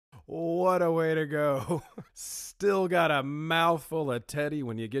What a way to go. Still got a mouthful of teddy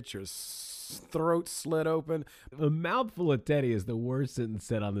when you get your throat slit open. A mouthful of teddy is the worst sentence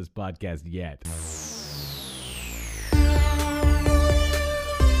said on this podcast yet.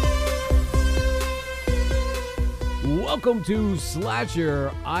 Welcome to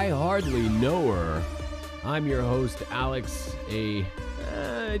Slasher, I Hardly Know Her. I'm your host, Alex, I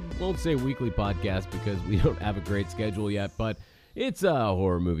won't say weekly podcast because we don't have a great schedule yet, but it's a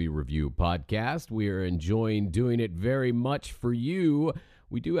horror movie review podcast. We are enjoying doing it very much for you.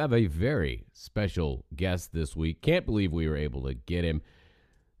 We do have a very special guest this week. Can't believe we were able to get him.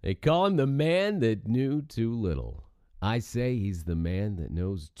 They call him the man that knew too little. I say he's the man that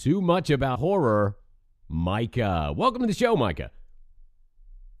knows too much about horror. Micah. Welcome to the show, Micah.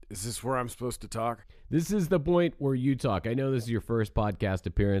 Is this where I'm supposed to talk? This is the point where you talk. I know this is your first podcast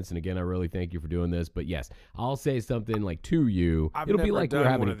appearance, and again, I really thank you for doing this. But yes, I'll say something like to you. I've never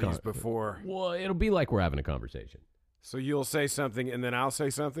done one of these before. Well, it'll be like we're having a conversation. So you'll say something, and then I'll say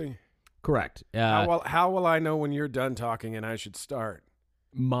something? Correct. How will I know when you're done talking and I should start?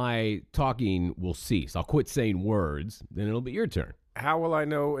 My talking will cease. I'll quit saying words, then it'll be your turn. How will I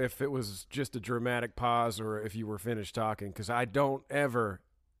know if it was just a dramatic pause or if you were finished talking? Because I don't ever,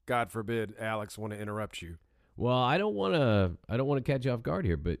 God forbid, Alex, want to interrupt you. Well, I don't want to catch you off guard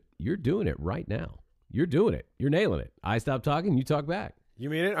here, but you're doing it right now. You're doing it. You're nailing it. I stop talking, you talk back. You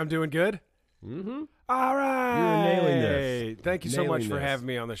mean it? I'm doing good? Mm-hmm. All right. You're nailing this. Thank you so much for having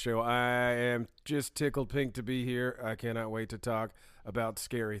me on the show. I am just tickled pink to be here. I cannot wait to talk about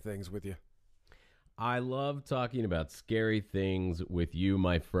scary things with you. I love talking about scary things with you,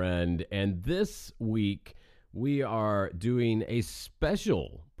 my friend. And this week, we are doing a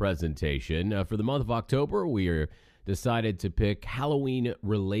special presentation. For the month of October, we are decided to pick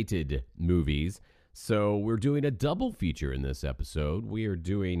Halloween-related movies. So we're doing a double feature in this episode. We are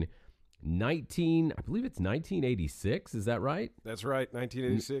doing I believe it's 1986. Is that right? That's right,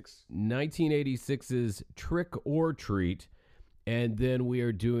 1986. 1986's Trick or Treat. And then we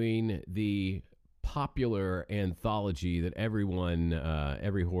are doing the popular anthology that everyone,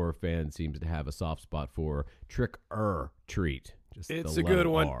 every horror fan seems to have a soft spot for, Trick or Treat. It's a good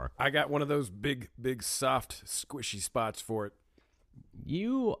one. I got one of those big, soft, squishy spots for it.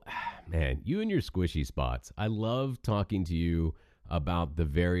 You and your squishy spots. I love talking to you about the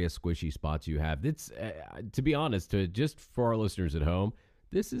various squishy spots you have. It's, to be honest, just for our listeners at home,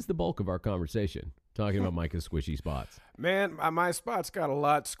 this is the bulk of our conversation. Talking about Micah's squishy spots. Man, my spots got a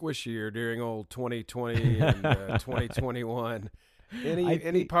lot squishier during old 2020 and 2021.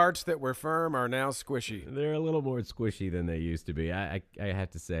 Any parts that were firm are now squishy. They're a little more squishy than they used to be. I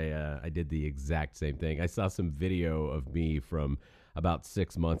have to say I did the exact same thing. I saw some video of me from about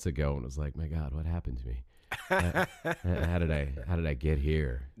 6 months ago and was like, my God, what happened to me? How did I get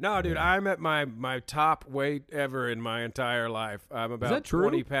here? No, dude, I'm at my top weight ever in my entire life. I'm about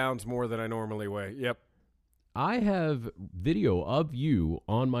 20 pounds more than I normally weigh. Yep. I have video of you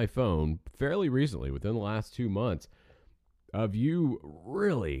on my phone fairly recently, within the last 2 months, of you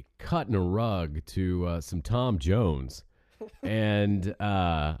really cutting a rug to some Tom Jones, and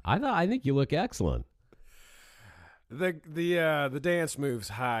I think you look excellent. The dance moves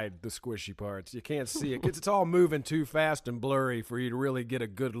hide the squishy parts. You can't see it. It's all moving too fast and blurry for you to really get a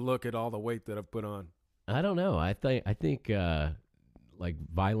good look at all the weight that I've put on. I don't know. I think like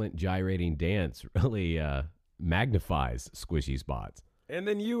violent gyrating dance really magnifies squishy spots. And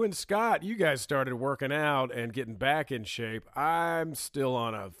then you and Scott, you guys started working out and getting back in shape. I'm still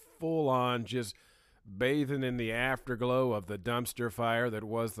on a full-on just bathing in the afterglow of the dumpster fire that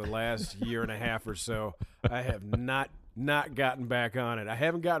was the last year and a half or so. I have not gotten back on it. I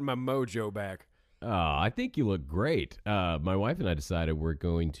haven't gotten my mojo back. I think you look great. My wife and I decided we're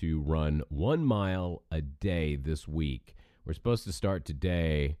going to run 1 mile a day this week. We're supposed to start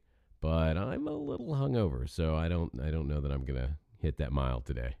today, but I'm a little hungover, so I don't know that I'm gonna hit that mile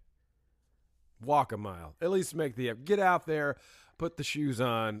today. Walk a mile. At least make the effort. Get out there, put the shoes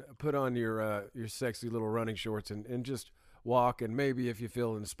on, put on your sexy little running shorts, and just walk. And maybe if you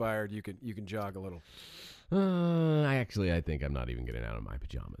feel inspired, you can jog a little. I think I'm not even getting out of my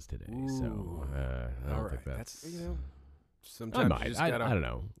pajamas today. Ooh. So I don't think that's sometimes you just gotta I don't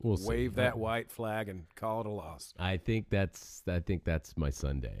know. We'll wave see. that white flag and call it a loss. I think that's my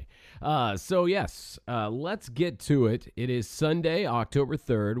Sunday. So yes, let's get to it. It is Sunday, October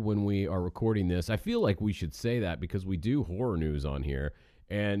 3rd, when we are recording this. I feel like we should say that because we do horror news on here.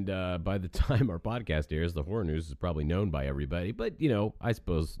 And by the time our podcast airs, the horror news is probably known by everybody. But, I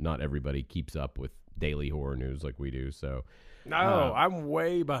suppose not everybody keeps up with daily horror news like we do. So No, I'm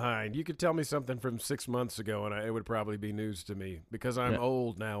way behind. You could tell me something from 6 months ago, and it would probably be news to me because I'm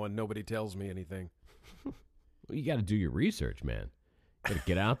old now and nobody tells me anything. Well, you got to do your research, man. Got to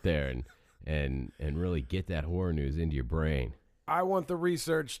get out there and really get that horror news into your brain. I want the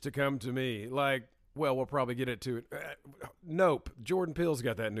research to come to me. Like, well, we'll probably get it to it. Nope. Jordan Peele's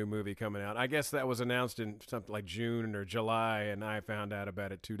got that new movie coming out. I guess that was announced in something like June or July, and I found out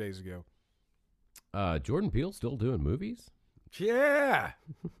about it 2 days ago. Jordan Peele still doing movies? Yeah.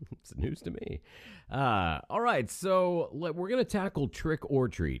 It's news to me. All right, so we're going to tackle Trick or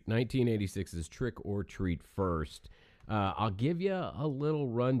Treat, 1986's Trick or Treat first. I'll give you a little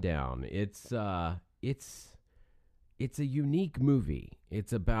rundown. It's a unique movie.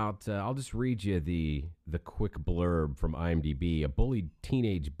 It's about, I'll just read you the quick blurb from IMDb. A bullied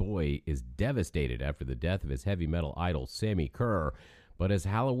teenage boy is devastated after the death of his heavy metal idol, Sammy Kerr. But as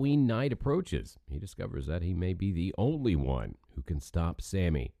Halloween night approaches, he discovers that he may be the only one who can stop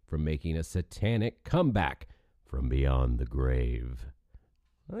Sammy from making a satanic comeback from beyond the grave.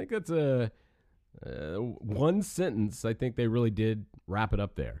 I think that's one sentence. I think they really did wrap it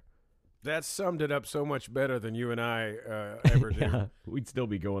up there. That summed it up so much better than you and I ever do. Yeah, we'd still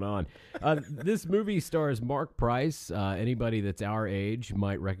be going on. This movie stars Mark Price. Anybody that's our age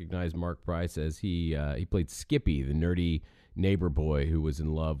might recognize Mark Price as he played Skippy, the nerdy neighbor boy who was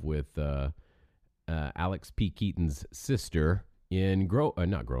in love with Alex P. Keaton's sister in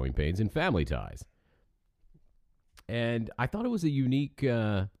not Growing Pains, in Family Ties. And I thought it was a unique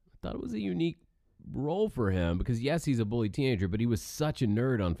role for him because, yes, he's a bullied teenager, but he was such a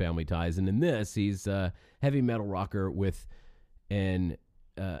nerd on Family Ties. And in this, he's a heavy metal rocker with an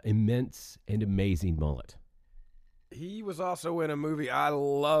immense and amazing mullet. He was also in a movie I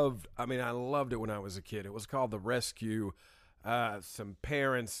loved it when I was a kid. It was called The Rescue. Some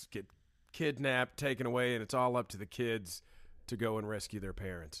parents get kidnapped, taken away, and it's all up to the kids to go and rescue their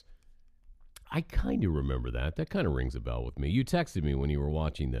parents. I kind of remember that. That kind of rings a bell with me. You texted me when you were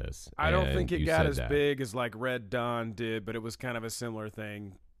watching this. I don't think it got as big as like Red Dawn did, but it was kind of a similar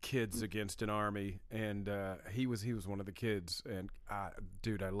thing. Kids against an army, and he was one of the kids. And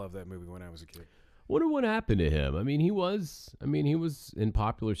dude, I loved that movie when I was a kid. Wonder what happened to him. He was in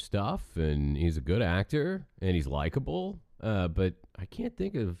popular stuff, and he's a good actor, and he's likable. But I can't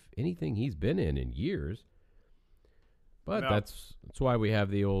think of anything he's been in years. But no. That's why we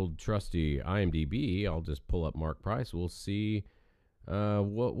have the old trusty IMDb. I'll just pull up Mark Price. We'll see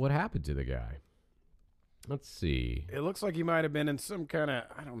what happened to the guy. Let's see. It looks like he might have been in some kind of,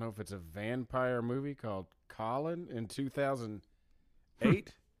 I don't know if it's a vampire movie called Colin in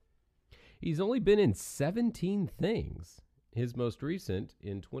 2008. He's only been in 17 things. His most recent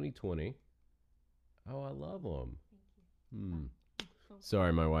in 2020. Oh, I love him.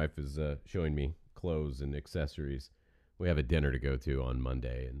 Sorry, my wife is showing me clothes and accessories. We have a dinner to go to on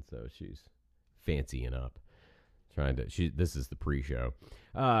Monday, and so she's fancying up. This is the pre-show.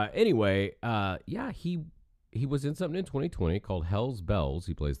 Anyway, he was in something in 2020 called Hell's Bells.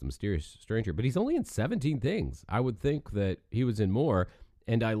 He plays the mysterious stranger, but he's only in 17 things. I would think that he was in more,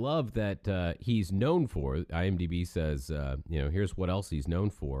 and I love that he's known for, IMDb says, here's what else he's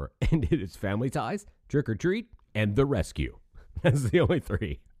known for, and it is Family Ties, Trick or Treat, and The Rescue. That's the only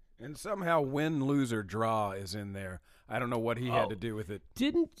three. And somehow Win, Lose, or Draw is in there. I don't know what he had to do with it.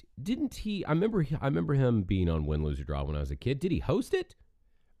 Didn't he? I remember him being on Win, Lose, or Draw when I was a kid. Did he host it?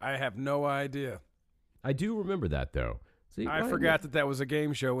 I have no idea. I do remember that, though. See, I forgot that was a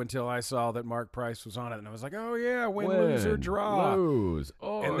game show until I saw that Mark Price was on it, and I was like, oh, yeah, Win, Lose, or Draw. Lose,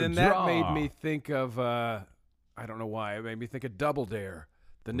 or and then draw. That made me think of, I don't know why, it made me think of Double Dare,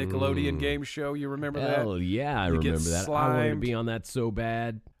 the Nickelodeon game show. You remember that? Oh, yeah, I remember that. Slimed. I wanted to be on that so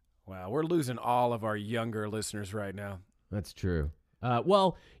bad. Wow, we're losing all of our younger listeners right now. That's true.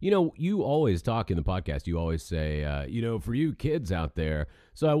 Well, you always talk in the podcast. You always say, for you kids out there.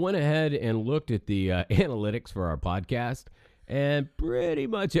 So I went ahead and looked at the analytics for our podcast, and pretty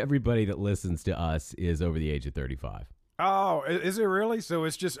much everybody that listens to us is over the age of 35. Oh, is it really? So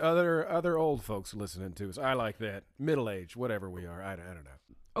it's just other old folks listening to us. I like that. Middle age, whatever we are. I don't know.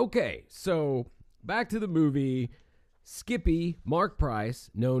 Okay, so back to the movie. Skippy, Mark Price,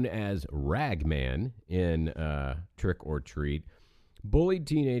 known as Ragman in Trick or Treat, bullied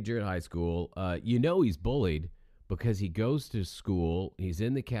teenager at high school. He's bullied because he goes to school, he's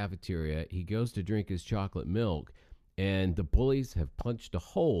in the cafeteria, he goes to drink his chocolate milk, and the bullies have punched a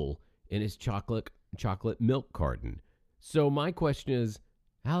hole in his chocolate milk carton. So my question is,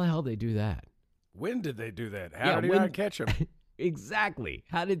 how the hell did they do that? When did they do that? How did he not catch him? Exactly.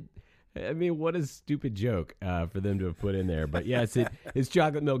 How did I mean, what a stupid joke for them to have put in there. But yes, his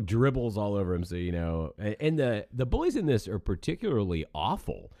chocolate milk dribbles all over him. So, and the bullies in this are particularly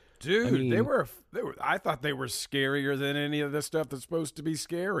awful. Dude, I mean, they were. I thought they were scarier than any of the stuff that's supposed to be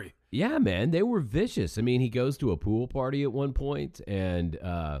scary. Yeah, man, they were vicious. I mean, he goes to a pool party at one point, and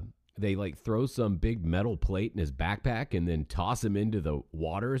they throw some big metal plate in his backpack and then toss him into the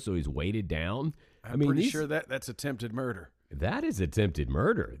water so he's weighted down. I'm pretty sure that's attempted murder. That is attempted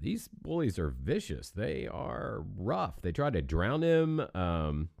murder. These bullies are vicious. They are rough. They tried to drown him.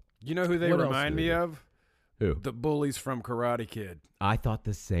 You know who they remind me of? Who? The bullies from Karate Kid. I thought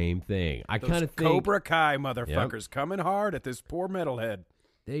the same thing. I kind of think Cobra Kai motherfuckers coming hard at this poor metalhead.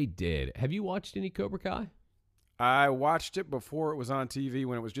 They did. Have you watched any Cobra Kai? I watched it before it was on TV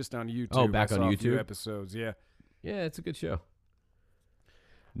when it was just on YouTube. Oh, back I on saw YouTube? A few episodes, yeah. Yeah, it's a good show.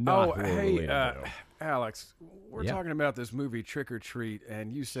 Hey, Alex, we're talking about this movie Trick or Treat,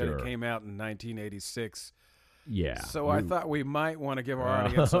 and you said it came out in 1986. Yeah. So I thought we might want to give our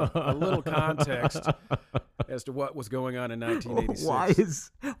audience a little context as to what was going on in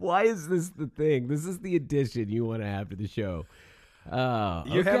 1986. Why is this the thing? This is the addition you want to have to the show.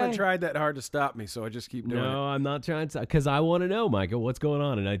 You haven't tried that hard to stop me, so I just keep doing it. No, I'm not trying to, because I want to know, Micah, what's going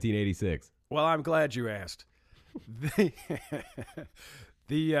on in 1986? Well, I'm glad you asked.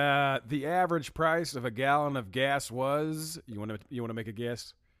 The average price of a gallon of gas was, you want to make a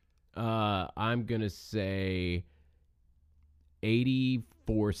guess? I'm gonna say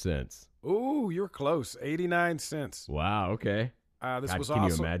 84 cents. Ooh, you're close. 89 cents. Wow. Okay. This was can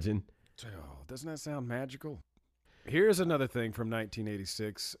also. You imagine? Oh, doesn't that sound magical? Here's another thing from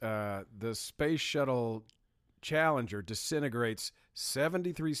 1986. The Space Shuttle Challenger disintegrates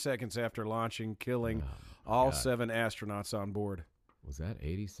 73 seconds after launching, killing all 7 astronauts on board. Was that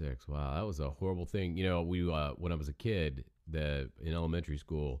 86? Wow, that was a horrible thing. We when I was a kid, in elementary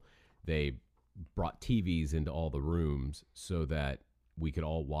school, they brought TVs into all the rooms so that we could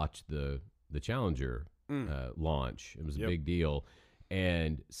all watch the Challenger launch. It was a big deal.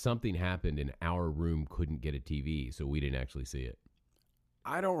 And something happened and our room couldn't get a TV, so we didn't actually see it.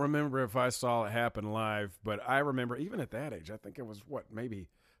 I don't remember if I saw it happen live, but I remember even at that age, I think it was, maybe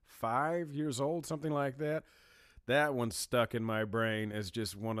 5 years old, something like that. That one stuck in my brain as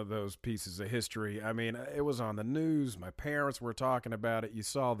just one of those pieces of history. I mean, it was on the news. My parents were talking about it. You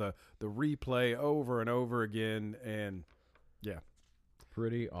saw the replay over and over again, and yeah.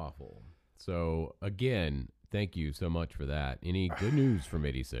 Pretty awful. So, again, thank you so much for that. Any good news from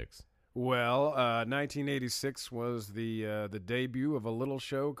 86? Well, 1986 was the debut of a little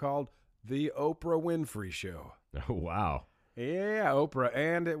show called The Oprah Winfrey Show. Oh, wow. Yeah, Oprah.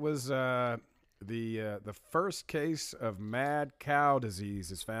 And it was the first case of mad cow disease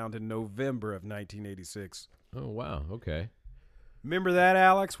is found in November of 1986. Oh, wow. Okay. Remember that,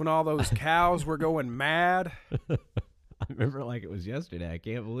 Alex, when all those cows were going mad? I remember like it was yesterday. I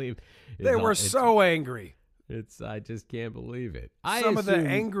can't believe they were so angry. I just can't believe it. Some of the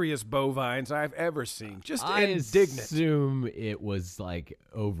angriest bovines I've ever seen. Just indignant. I assume it was like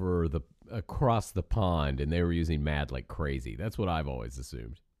across the pond, and they were using mad like crazy. That's what I've always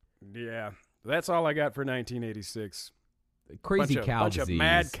assumed. Yeah, that's all I got for 1986. Crazy cow disease. Bunch of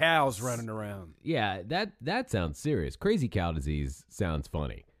mad cows running around. Yeah, that sounds serious. Crazy cow disease sounds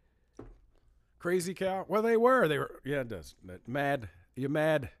funny. Crazy cow? Well, they were. Yeah, it does. Mad. You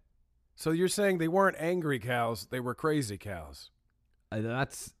mad? So you're saying they weren't angry cows, they were crazy cows. I don't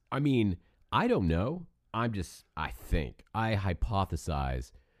know. I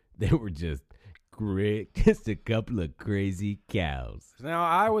hypothesize they were just a couple of crazy cows. Now,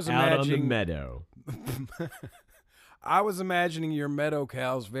 I was out imagining on the meadow. I was imagining your meadow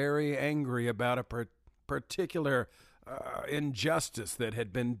cows very angry about a particular injustice that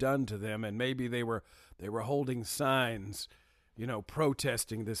had been done to them, and maybe they were holding signs,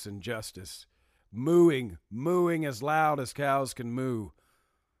 protesting this injustice, mooing as loud as cows can moo,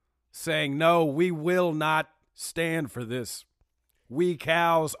 saying, "No, we will not stand for this. We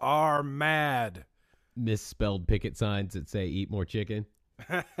cows are mad." Misspelled picket signs that say "Eat more chicken."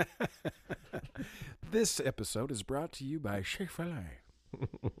 This episode is brought to you by Chick-fil-A.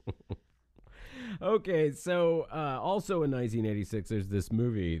 Okay, so also in 1986, there's this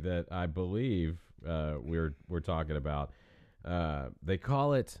movie that I believe we're talking about. They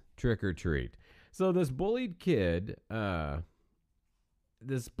call it Trick or Treat. So this bullied kid,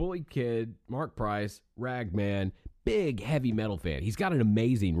 Mark Price, ragman, big heavy metal fan. He's got an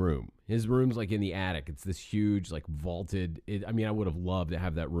amazing room. His room's like in the attic. It's this huge, like vaulted. I would have loved to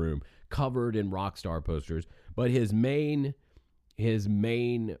have that room covered in rock star posters. But his main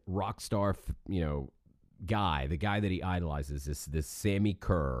rock star, guy, the guy that he idolizes, this Sammy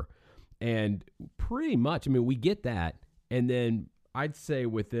Kerr, And pretty much, I mean, we get that. And then I'd say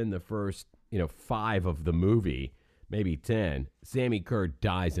within the first, 5 of the movie, maybe 10, Sammy Kerr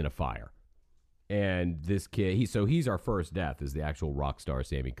dies in a fire. And this kid, he's our first death, is the actual rock star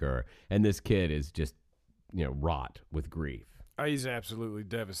Sammy Kerr. And this kid is just, wrought with grief. Oh, he's absolutely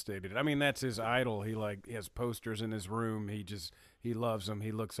devastated. I mean, that's his idol. He has posters in his room. He loves him.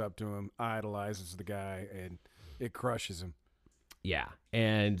 He looks up to him, idolizes the guy, and it crushes him. Yeah,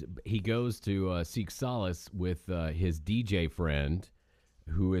 and he goes to seek solace with his DJ friend,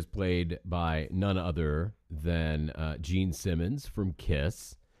 who is played by none other than Gene Simmons from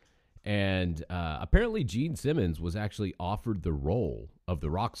Kiss. And apparently Gene Simmons was actually offered the role of the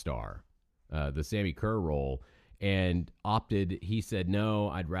rock star, the Sammy Kerr role, and opted. He said, no,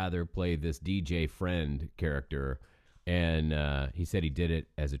 I'd rather play this DJ friend character. And he said he did it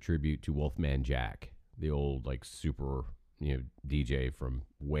as a tribute to Wolfman Jack, the old super DJ from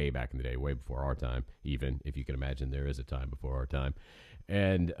way back in the day, way before our time, even if you can imagine there is a time before our time.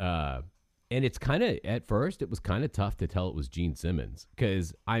 And it's kind of, at first, it was kind of tough to tell it was Gene Simmons,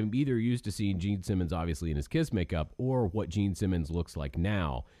 because I'm either used to seeing Gene Simmons, obviously, in his Kiss makeup, or what Gene Simmons looks like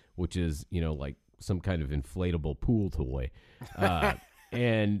now, which is, like some kind of inflatable pool toy.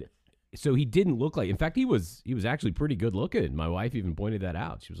 And so he didn't look like, in fact, he was actually pretty good looking. My wife even pointed that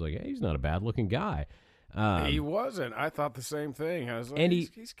out. She was like, hey, he's not a bad looking guy. He wasn't. I thought the same thing. I was like, and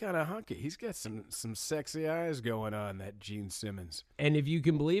he's kind of hunky. He's got some sexy eyes going on, that Gene Simmons. And if you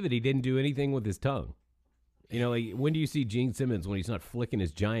can believe it, he didn't do anything with his tongue. When do you see Gene Simmons when he's not flicking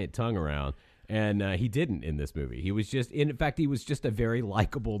his giant tongue around? And he didn't in this movie. He was just, in fact, he was just a very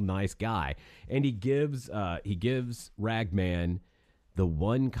likable, nice guy. And he gives Ragman the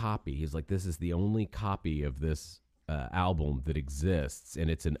one copy. He's like, this is the only copy of this album that exists, and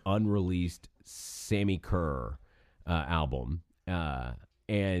it's an unreleased Sammy Kerr album.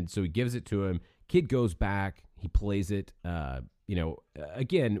 And so he gives it to him. Kid goes back. He plays it.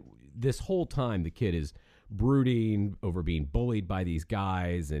 Again, this whole time the kid is brooding over being bullied by these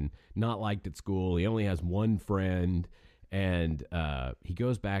guys and not liked at school. He only has one friend, and he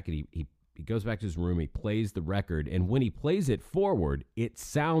goes back and he goes back to his room. He plays the record, and when he plays it forward, it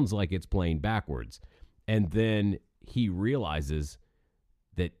sounds like it's playing backwards. And then he realizes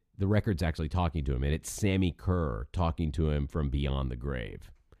that the record's actually talking to him, and it's Sammy Kerr talking to him from beyond the grave.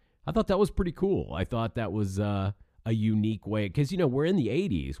 I thought that was pretty cool. I thought that was a unique way, because, we're in the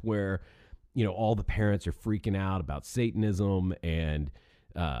 80s where, all the parents are freaking out about Satanism and,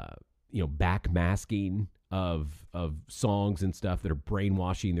 backmasking of songs and stuff that are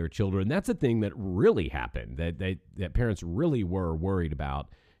brainwashing their children. That's a thing that really happened, that parents really were worried about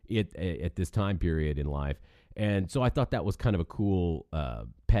it at this time period in life. And so I thought that was kind of a cool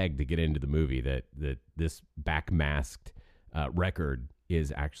peg to get into the movie, that this backmasked record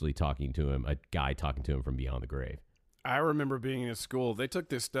is actually talking to him, a guy talking to him from beyond the grave. I remember being in school. They took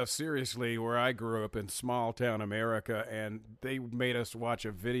this stuff seriously where I grew up in small town America, and they made us watch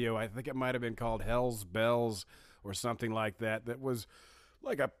a video. I think it might have been called Hell's Bells or something like that. That was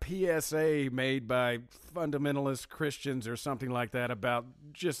like a PSA made by fundamentalist Christians or something like that about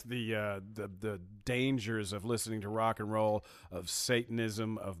just the dangers of listening to rock and roll, of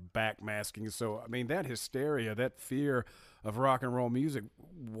Satanism, of backmasking. So, I mean, that hysteria, that fear of rock and roll music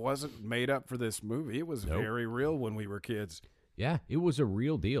wasn't made up for this movie. It was very real when we were kids. Yeah, it was a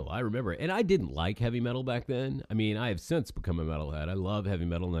real deal. I remember it. And I didn't like heavy metal back then. I mean, I have since become a metalhead. I love heavy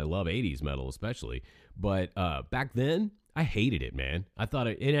metal, and I love 80s metal especially. But back then, I hated it, man. I thought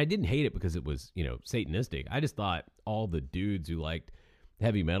it, and I didn't hate it because it was, satanistic. I just thought all the dudes who liked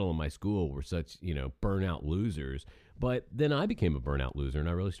heavy metal in my school were such, burnout losers. But then I became a burnout loser, and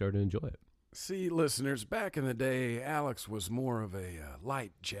I really started to enjoy it. See, listeners, back in the day, Alex was more of a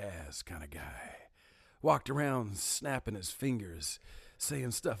light jazz kind of guy. Walked around snapping his fingers,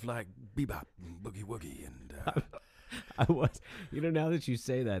 saying stuff like bebop and boogie woogie. And I was, now that you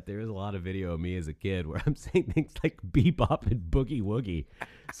say that, there is a lot of video of me as a kid where I'm saying things like bebop and boogie woogie.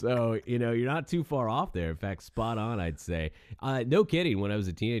 So, you're not too far off there. In fact, spot on, I'd say. No kidding. When I was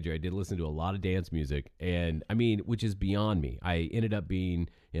a teenager, I did listen to a lot of dance music, and which is beyond me. I ended up being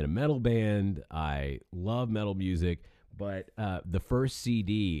in a metal band. I love metal music, but the first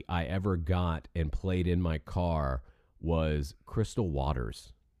CD I ever got and played in my car was Crystal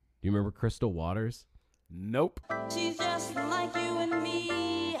Waters. Do you remember Crystal Waters? Nope. She's just like you and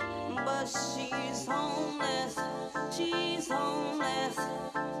me, but she's homeless. She's homeless.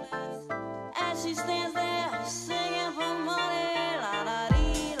 As she stands there singing for money.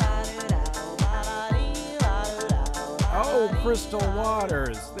 Oh, Crystal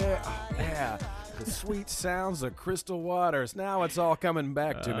Waters. Yeah. The sweet sounds of crystal waters. Now it's all coming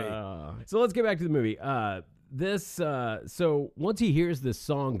back to me. So let's get back to the movie. So once he hears this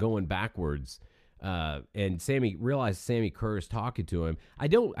song going backwards, and Sammy realizes Sammy Kerr's talking to him. I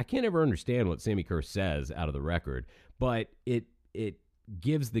can't ever understand what Sammy Kerr says out of the record, but it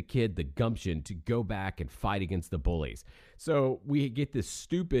gives the kid the gumption to go back and fight against the bullies. So we get this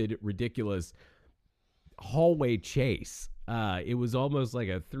stupid, ridiculous hallway chase. It was almost like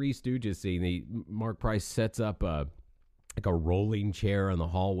a Three Stooges scene. Mark Price sets up a rolling chair in the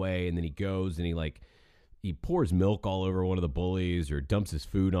hallway, and then he goes and he pours milk all over one of the bullies or dumps his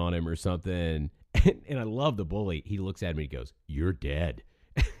food on him or something. And I love the bully. He looks at me and he goes, "You're dead."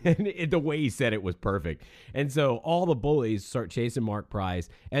 And the way he said it was perfect. And so all the bullies start chasing Mark Price,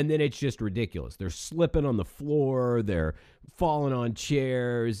 and then it's just ridiculous. They're slipping on the floor. They're falling on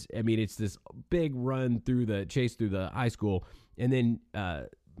chairs. I mean, it's this big run through the chase through the high school. And then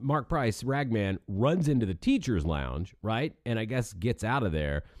Mark Price, Ragman, runs into the teacher's lounge, right? And I guess gets out of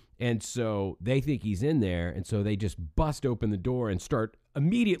there. And so they think he's in there, and so they just bust open the door and start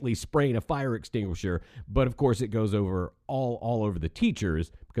immediately spraying a fire extinguisher. But, of course, it goes over all over the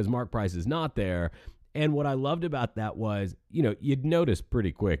teachers because Mark Price is not there. And what I loved about that was, you'd notice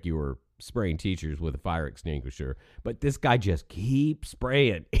pretty quick you were spraying teachers with a fire extinguisher. But this guy just keeps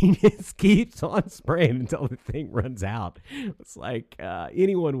spraying. He just keeps on spraying until the thing runs out. It's like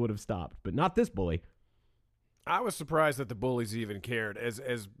anyone would have stopped, but not this bully. I was surprised that the bullies even cared.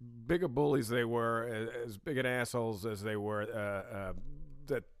 As big a bullies they were, as big an assholes as they were,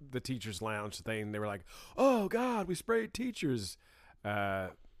 that the teacher's lounge thing, they were like, "Oh, God, we sprayed teachers."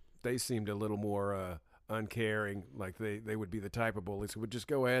 They seemed a little more uncaring, like they would be the type of bullies who would just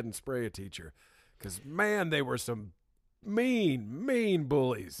go ahead and spray a teacher. Because, man, they were some mean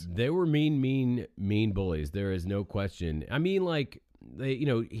bullies. They were mean bullies. There is no question. I mean,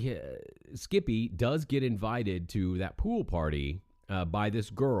 Skippy does get invited to that pool party by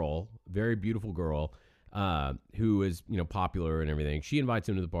this girl, very beautiful girl, who is, popular and everything. She invites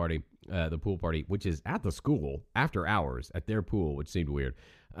him to the pool party, which is at the school after hours at their pool, which seemed weird.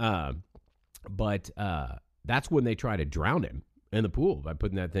 But that's when they try to drown him in the pool by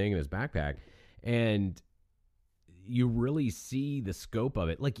putting that thing in his backpack. And you really see the scope of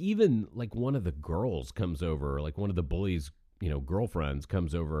it. Even one of the girls comes over, one of the bullies, girlfriends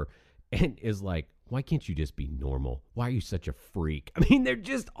comes over and is like, "Why can't you just be normal? Why are you such a freak?" I mean, they're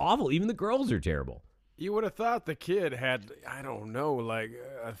just awful. Even the girls are terrible. You would have thought the kid had, I don't know,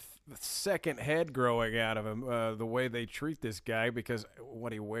 a second head growing out of him, the way they treat this guy, because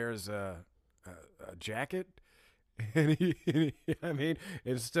what he wears a jacket. And I mean,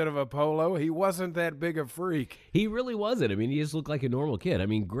 instead of a polo, he wasn't that big a freak. He really wasn't. I mean, he just looked like a normal kid. I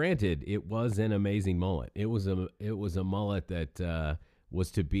mean, granted, it was an amazing mullet. It was a mullet that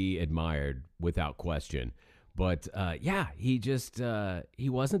was to be admired without question. But he just he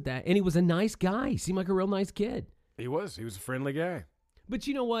wasn't that, and he was a nice guy. He seemed like a real nice kid. He was a friendly guy. But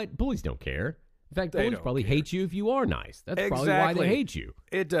you know what? Bullies don't care. In fact, They bullies don't probably care. hate you if you are nice. That's probably Exactly. why they hate you.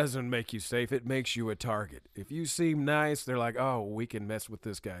 It doesn't make you safe. It makes you a target. If you seem nice, they're like, "Oh, we can mess with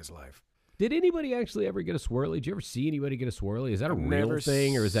this guy's life." Did anybody actually ever get a swirly? Did you ever see anybody get a swirly? Is that a I've real never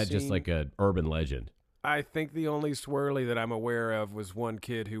thing, or is that just seen- like an urban legend? I think the only swirly that I'm aware of was one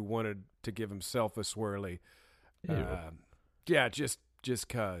kid who wanted to give himself a swirly. Ew. Yeah, just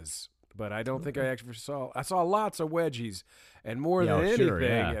 'cause. But I don't think I actually saw. I saw lots of wedgies, and more than anything, sure,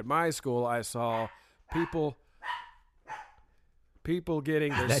 yeah. at my school, I saw people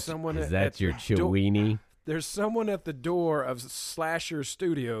getting. There's someone. Is at that the your door- Chiweenie? There's someone at the door of Slasher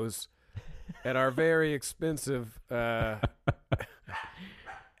Studios at our very expensive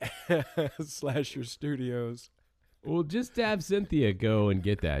Slasher Studios. Well, just have Cynthia go and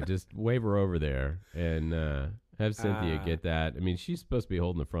get that. Just wave her over there and have Cynthia get that. I mean, she's supposed to be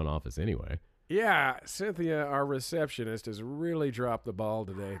holding the front office anyway. Yeah, Cynthia, our receptionist, has really dropped the ball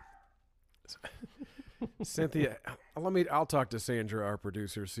today. Cynthia, I'll talk to Sandra, our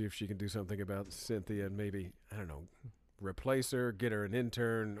producer, see if she can do something about Cynthia and maybe, I don't know, replace her, get her an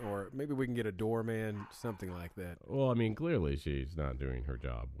intern, or maybe we can get a doorman, something like that. Well, I mean, clearly she's not doing her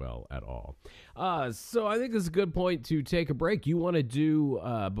job well at all. So I think this is a good point to take a break. You want to do,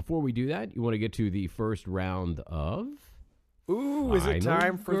 before we do that, you want to get to the first round of... Ooh, is it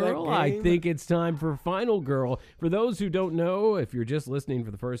time for Girl? that game? I think it's time for Final Girl. For those who don't know, if you're just listening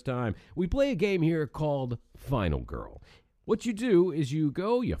for the first time, we play a game here called Final Girl. What you do is you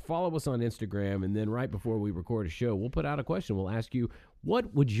follow us on Instagram, and then right before we record a show, we'll put out a question. We'll ask you,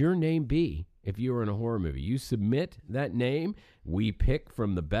 what would your name be if you were in a horror movie? You submit that name. We pick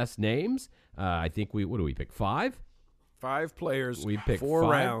from the best names. I think what do we pick, 5? 5 players, We pick 4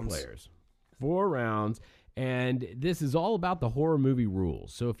 5 rounds. players. 4 rounds. And this is all about the horror movie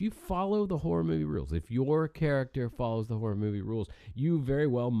rules. So if you follow the horror movie rules, if your character follows the horror movie rules, you very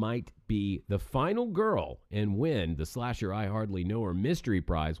well might be the final girl and win the Slasher I Hardly Know Her mystery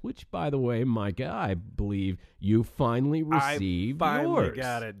prize, which, by the way, Micah, I believe you finally received I finally yours.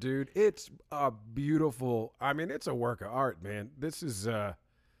 got it, dude. It's a beautiful, it's a work of art, man. This is, I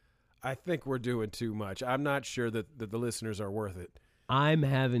think we're doing too much. I'm not sure that the listeners are worth it. I'm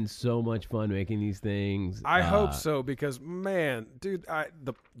having so much fun making these things. I hope so, because man, dude,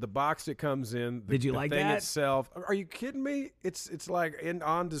 the box it comes in, did you the like thing that itself? Are you kidding me? It's like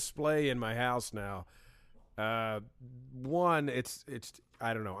on display in my house now. It's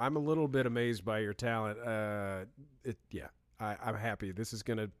I don't know. I'm a little bit amazed by your talent. I'm happy. This is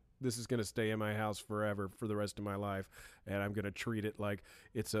gonna stay in my house forever for the rest of my life, and I'm gonna treat it like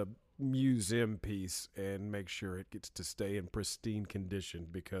it's a museum piece and make sure it gets to stay in pristine condition,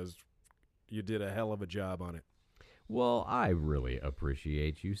 because you did a hell of a job on it. Well, I really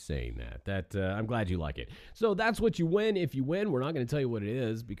appreciate you saying that. I'm glad you like it. So that's what you win. If you win, we're not going to tell you what it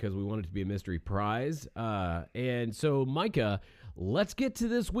is because we want it to be a mystery prize. And so, Micah, let's get to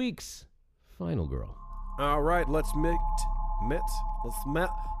this week's Final Girl. All right, let's meet the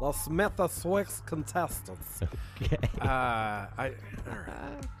week's contestants. Okay. All right.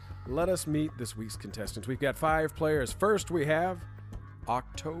 Let us meet this week's contestants. We've got 5 players. First, we have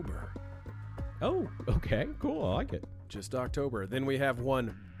October. Oh, okay, cool. I like it. Just October. Then we have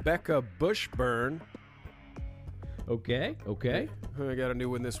one Becca Bushburn. Okay. We got a new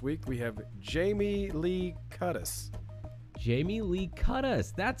one this week. We have Jamie Lee Cuttis. Jamie Lee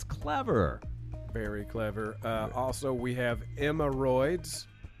Cuttis. That's clever. Very clever. Also, we have Emma Royds.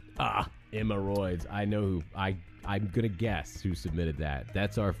 Emma Royds. I know who. I'm going to guess who submitted that.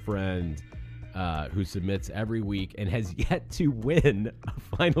 That's our friend who submits every week and has yet to win a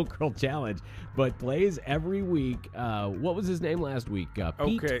Final Girl Challenge, but plays every week. What was his name last week? Pete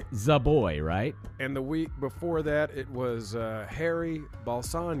Zaboy, right? And the week before that, it was Harry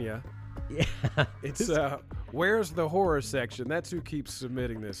Balsania. Yeah. It's Where's the Horror Section? That's who keeps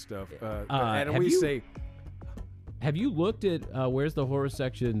submitting this stuff. Have you looked at Where's the Horror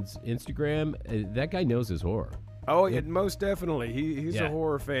Section's Instagram? That guy knows his horror. Oh, most definitely. He's a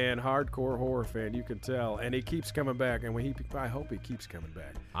horror fan, hardcore horror fan. You can tell, and he keeps coming back. And I hope he keeps coming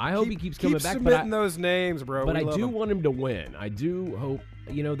back. I hope he keeps coming back. Keep submitting those names, bro. But I do want him to win. I do hope.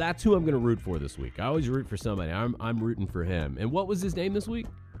 That's who I'm going to root for this week. I always root for somebody. I'm rooting for him. And what was his name this week?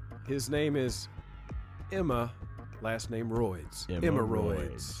 His name is Emma. Last name Royds. Emma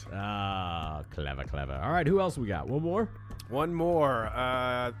Royds. Ah, clever. All right, who else we got? One more? One more.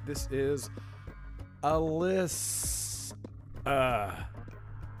 This is Alyssa.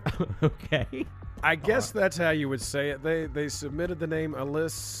 Okay. I guess that's how you would say it. They submitted the name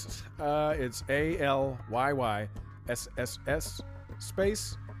Alyssa. It's ALYYSSS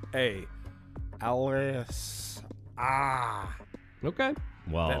space A. Alyssa. Okay.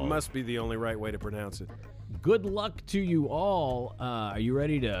 Well, that must be the only right way to pronounce it. Good luck to you all. Are you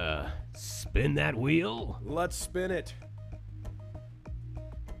ready to spin that wheel? Let's spin it.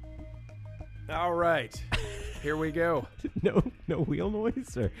 All right. Here we go. No wheel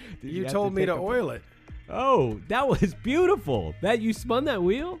noise? Or you told me to oil it. Oh, that was beautiful. You spun that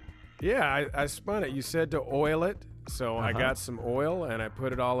wheel? Yeah, I spun it. You said to oil it. So I got some oil and I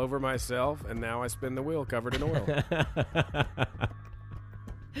put it all over myself, and now I spin the wheel covered in oil.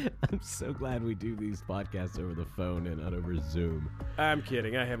 I'm so glad we do these podcasts over the phone and not over Zoom. I'm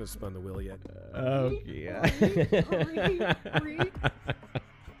kidding. I haven't spun the wheel yet. Okay.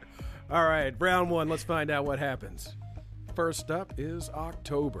 All right, round 1. Let's find out what happens. First up is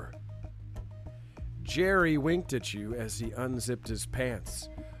October. Jerry winked at you as he unzipped his pants,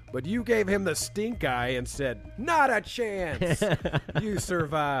 but you gave him the stink eye and said, "Not a chance." You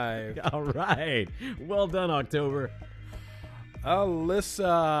survived. All right. Well done, October.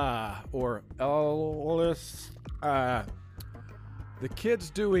 Alyssa. The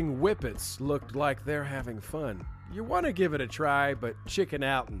kids doing whippets looked like they're having fun. You want to give it a try, but chicken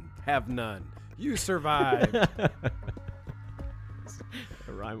out and have none. You survived. The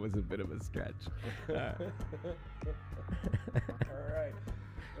rhyme was a bit of a stretch. All right.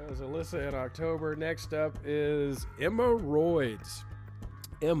 That was Alyssa in October. Next up is Emma Royds.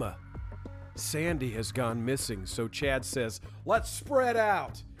 Emma, Sandy has gone missing, so Chad says, "Let's spread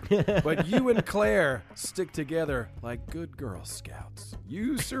out." But you and Claire stick together like good Girl Scouts.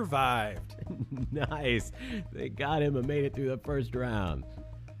 You survived. Nice. They got him and made it through the first round.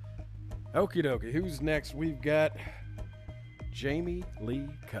 Okie dokie. Who's next? We've got Jamie Lee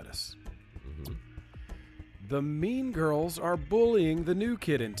Cuttis. Mm-hmm. The mean girls are bullying the new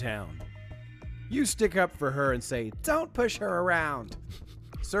kid in town. You stick up for her and say, don't push her around.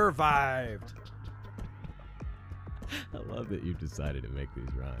 Survived. I love that you've decided to make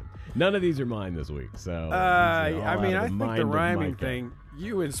these rhyme. None of these are mine this week, so... I think the rhyming thing,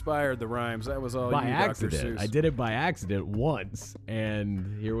 you inspired the rhymes. That was all by you, accident. Dr. Seuss. I did it by accident once,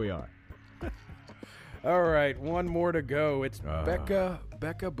 and here we are. All right, one more to go. It's Becca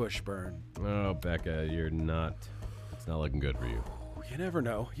Bushburn. Oh, Becca, it's not looking good for you. You never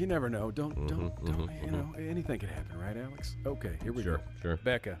know. Don't, anything could happen, right, Alex? Okay, here we go. Sure.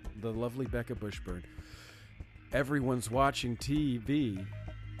 Becca, the lovely Becca Bushburn. Everyone's watching TV,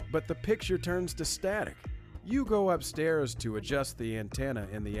 but the picture turns to static. You go upstairs to adjust the antenna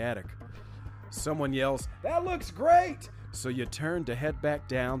in the attic. Someone yells, "That looks great!" So you turn to head back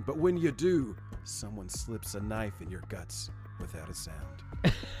down, but when you do, someone slips a knife in your guts without a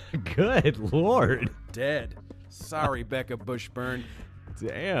sound. Good Lord. Dead. Sorry, Becca Bushburn.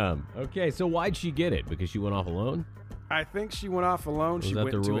 Damn. Okay, so why'd she get it? Because she went off alone? I think she went off alone. She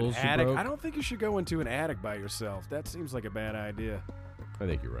went into an attic. Broke? I don't think you should go into an attic by yourself. That seems like a bad idea. I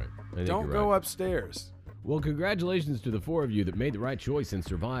think you're right. Don't go upstairs. Well, congratulations to the four of you that made the right choice and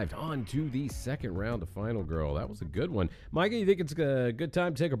survived on to the second round of Final Girl. That was a good one. Micah, you think it's a good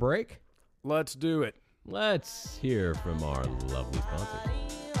time to take a break? Let's do it. Let's hear from our lovely sponsors.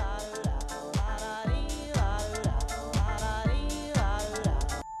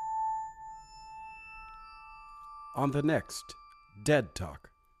 On the next Dead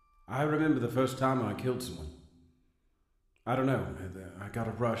Talk. I remember the first time I killed someone. I don't know. I got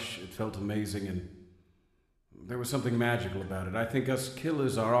a rush. It felt amazing, and there was something magical about it. I think us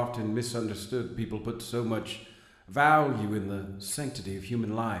killers are often misunderstood. People put so much value in the sanctity of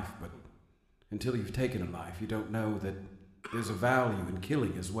human life, but until you've taken a life, you don't know that there's a value in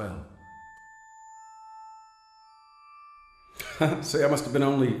killing as well. See, I must have been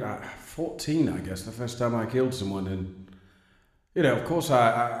only 14, I guess, the first time I killed someone, and, of course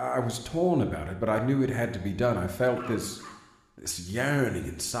I was torn about it, but I knew it had to be done. I felt this yearning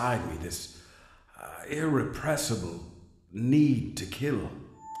inside me, this irrepressible need to kill.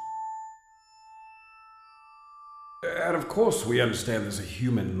 And of course we understand there's a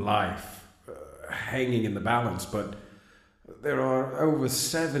human life hanging in the balance, but there are over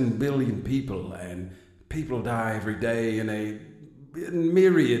 7 billion people, and people die every day in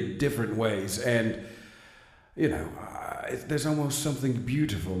myriad different ways, and there's almost something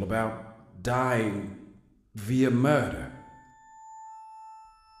beautiful about dying via murder.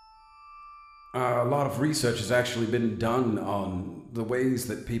 A lot of research has actually been done on the ways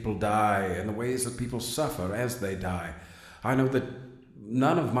that people die and the ways that people suffer as they die. I know that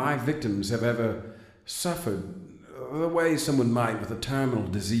none of my victims have ever suffered the way someone might with a terminal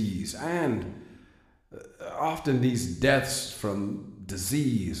disease, and often these deaths from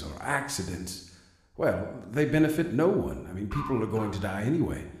disease or accidents, well, they benefit no one. I mean, people are going to die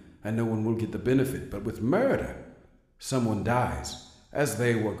anyway, and no one will get the benefit. But with murder, someone dies, as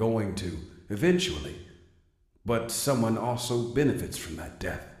they were going to eventually, but someone also benefits from that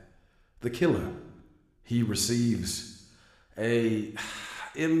death. The killer, he receives a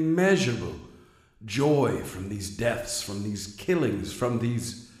immeasurable joy from these deaths, from these killings, from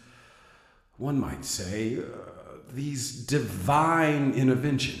these, one might say, these divine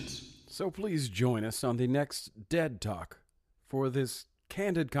interventions. So please join us on the next Dead Talk for this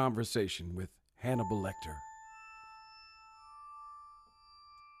candid conversation with Hannibal Lecter.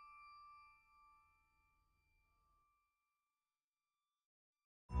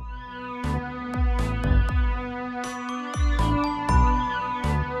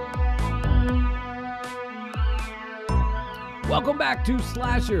 Welcome back to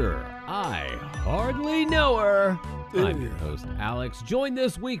Slasher. I hardly know her. I'm your host, Alex, joined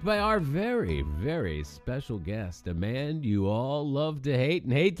this week by our very, very special guest, a man you all love to hate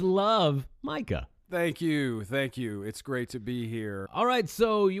and hate to love, Micah. Thank you. It's great to be here. All right,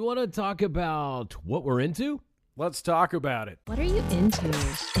 so you want to talk about what we're into? Let's talk about it. What are you into?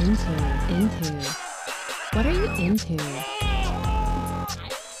 What are you into?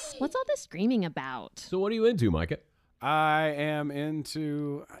 What's all this screaming about? So what are you into, Micah? I am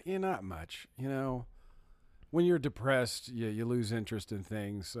into, not much. When you're depressed, you lose interest in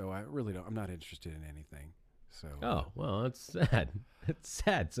things. So I'm not interested in anything. So. Oh, well, that's sad. It's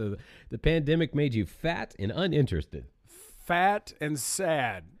sad. So the pandemic made you fat and uninterested. Fat and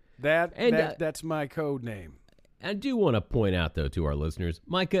sad. That's my code name. I do want to point out, though, to our listeners,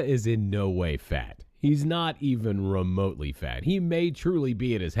 Micah is in no way fat. He's not even remotely fat. He may truly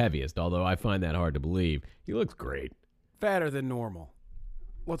be at his heaviest, although I find that hard to believe. He looks great. Fatter than normal.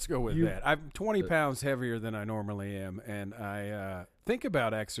 Let's go with that. I'm 20 pounds heavier than I normally am, and I think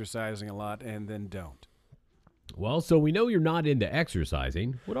about exercising a lot and then don't. Well, so we know you're not into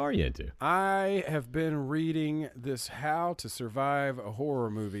exercising. What are you into? I have been reading this How to Survive a Horror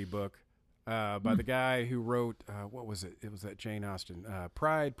Movie book by the guy who wrote, what was it? It was that Jane Austen,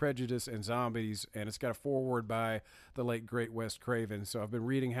 Pride, Prejudice, and Zombies, and it's got a foreword by the late, great Wes Craven. So I've been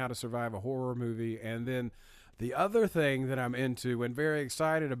reading How to Survive a Horror Movie, and then the other thing that I'm into and very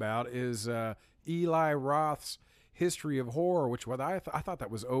excited about is Eli Roth's History of Horror, which I thought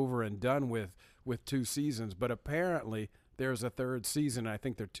that was over and done with 2 seasons, but apparently there's a 3rd season. I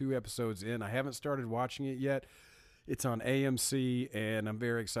think they're 2 episodes in. I haven't started watching it yet. It's on AMC, and I'm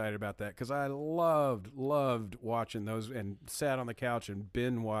very excited about that because I loved watching those and sat on the couch and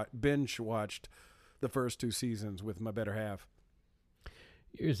binge watched the first 2 seasons with my better half.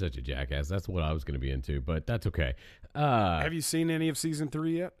 You're such a jackass. That's what I was going to be into, but that's okay. Have you seen any of season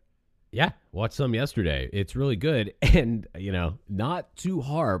 3 yet? Yeah, watched some yesterday. It's really good, and not to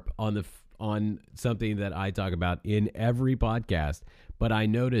harp on something that I talk about in every podcast, but I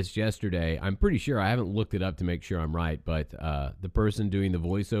noticed yesterday. I'm pretty sure I haven't looked it up to make sure I'm right, but the person doing the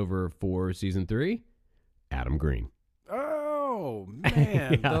voiceover for season 3, Adam Green. Oh,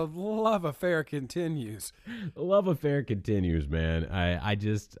 man, Yeah. The love affair continues. The love affair continues, man. I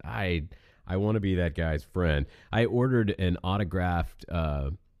want to be that guy's friend. I ordered an autographed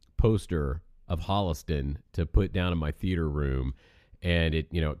poster of Holliston to put down in my theater room, and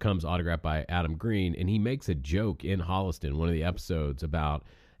it comes autographed by Adam Green, and he makes a joke in Holliston, one of the episodes, about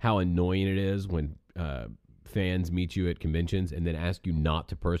how annoying it is when fans meet you at conventions and then ask you not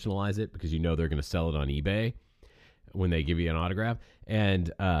to personalize it because they're going to sell it on eBay when they give you an autograph. And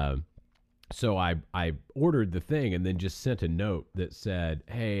so I ordered the thing and then just sent a note that said,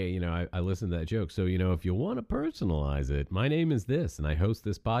 hey, I listened to that joke. So, if you want to personalize it, my name is this, and I host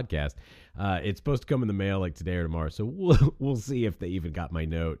this podcast. It's supposed to come in the mail like today or tomorrow. So we'll see if they even got my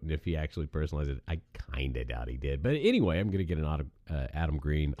note and if he actually personalized it. I kind of doubt he did. But anyway, I'm going to get an Adam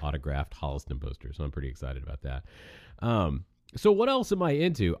Green autographed Holliston poster. So I'm pretty excited about that. So what else am I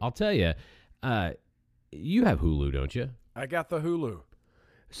into? I'll tell you. You have Hulu, don't you? I got the Hulu.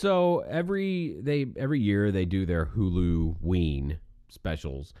 So every year they do their Hulu Ween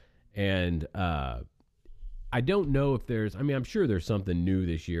specials, and I don't know if I'm sure there's something new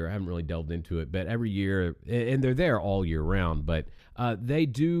this year. I haven't really delved into it, but every year, and they're there all year round, but they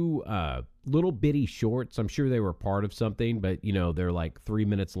do little bitty shorts. I'm sure they were part of something, but they're like 3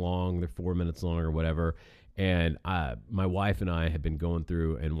 minutes long, they're 4 minutes long or whatever. And my wife and I have been going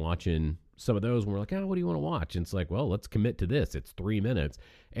through and watching some of those, and we're like, what do you want to watch? And it's like, well, let's commit to this. It's 3 minutes.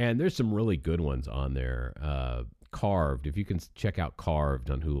 And there's some really good ones on there. Carved, if you can check out Carved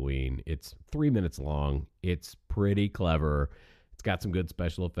on Halloween, it's 3 minutes long. It's pretty clever. It's got some good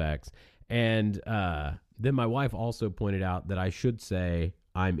special effects. And then my wife also pointed out that I should say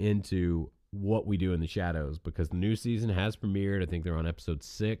I'm into What We Do in the Shadows because the new season has premiered. I think they're on episode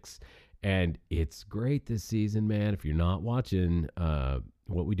 6. And it's great this season, man. If you're not watching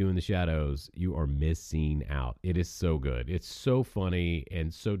What We Do in the Shadows, you are missing out. It is so good. It's so funny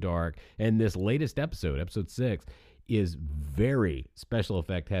and so dark. And this latest episode 6, is very special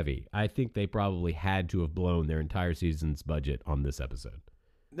effect heavy. I think they probably had to have blown their entire season's budget on this episode.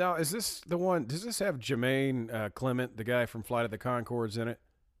 Now, is this the one? Does this have Jermaine Clement, the guy from Flight of the Conchords, in it?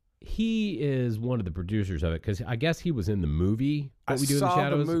 He is one of the producers of it because I guess he was in the movie. What We Do in the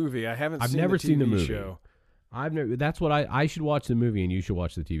Shadows. I saw the movie. I haven't. I've seen never the TV seen the movie. Show. I've never. That's what I should watch the movie and you should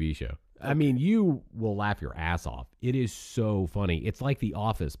watch the TV show. Okay. I mean, you will laugh your ass off. It is so funny. It's like The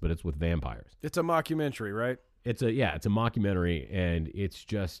Office, but it's with vampires. It's a mockumentary, right? It's a mockumentary, and it's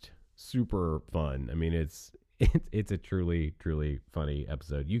just super fun. I mean, it's a truly funny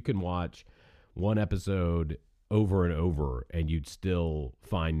episode. You can watch one episode over and over, and you'd still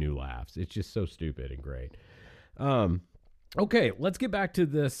find new laughs. It's just so stupid and great. Okay, let's get back to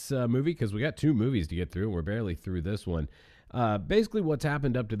this movie because we got 2 movies to get through, and we're barely through this one. Basically, what's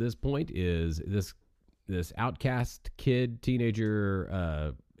happened up to this point is this outcast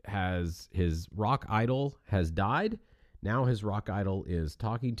teenager has his rock idol has died. Now his rock idol is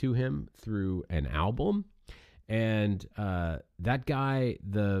talking to him through an album, and that guy,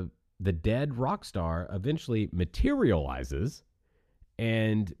 the dead rock star, eventually materializes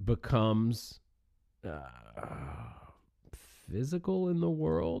and becomes physical in the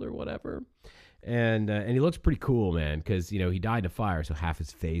world or whatever. And he looks pretty cool, man, because he died in a fire, so half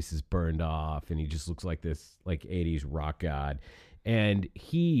his face is burned off, and he just looks like this 80s rock god. And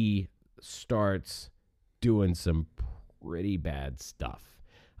he starts doing some pretty bad stuff.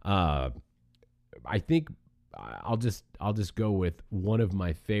 I think I'll just go with one of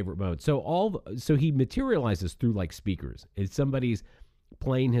my favorite moments. So he materializes through like speakers. If somebody's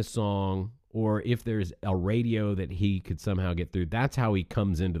playing his song, or if there's a radio that he could somehow get through, that's how he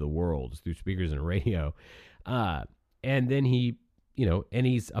comes into the world, is through speakers and a radio. And then he, and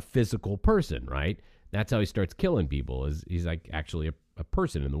he's a physical person, right? That's how he starts killing people, is he's like actually a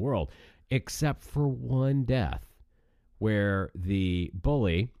person in the world, except for one death where the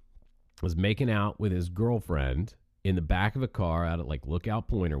bully was making out with his girlfriend in the back of a car out at like Lookout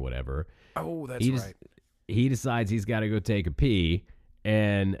Point or whatever. Oh, that's right. He decides he's got to go take a pee.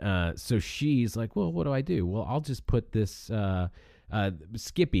 And so she's like, well, what do I do? Well, I'll just put this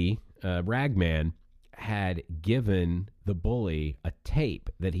Skippy, Ragman, had given the bully a tape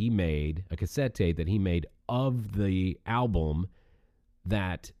that he made, a cassette tape that he made of the album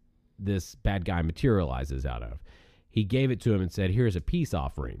that this bad guy materializes out of. He gave it to him and said, here's a peace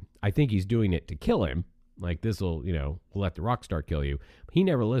offering. I think he's doing it to kill him. Like, this will, we'll let the rock star kill you. He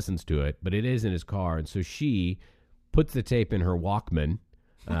never listens to it, but it is in his car. And so she puts the tape in her Walkman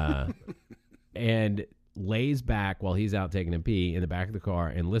and lays back while he's out taking a pee in the back of the car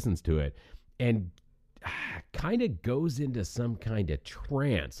and listens to it. And kind of goes into some kind of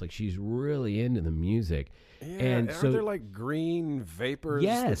trance. Like, she's really into the music. Yeah, and are there like green vapors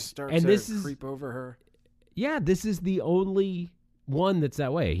that start to creep over her? Yeah, this is the only one that's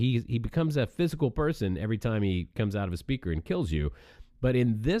that way. He becomes a physical person every time he comes out of a speaker and kills you. But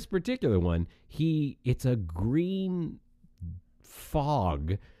in this particular one, it's a green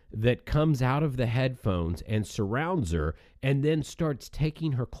fog that comes out of the headphones and surrounds her and then starts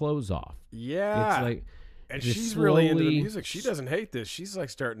taking her clothes off. Yeah. It's like, and she's really into the music. She doesn't hate this. She's like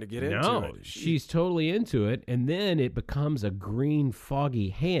starting to get into it. She's totally into it. And then it becomes a green foggy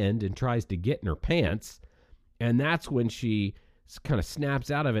hand and tries to get in her pants. And that's when she kind of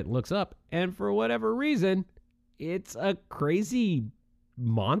snaps out of it and looks up. And for whatever reason, it's a crazy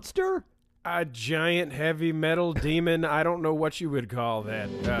monster. A giant heavy metal demon. I don't know what you would call that.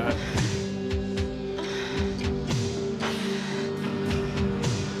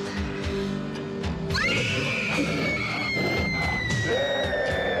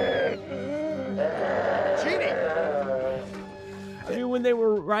 I mean, when they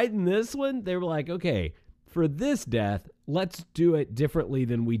were writing this one, they were like, okay, for this death, let's do it differently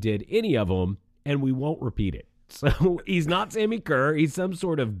than we did any of them, and we won't repeat it. So he's not Sammy Kerr. He's some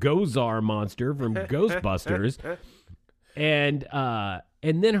sort of Gozar monster from Ghostbusters. And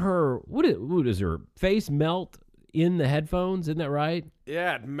then her, what is her face melt in the headphones? Isn't that right?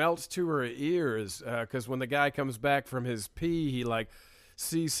 Yeah, it melts to her ears because when the guy comes back from his pee, he like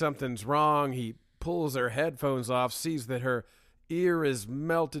sees something's wrong. He pulls her headphones off, sees that her ear is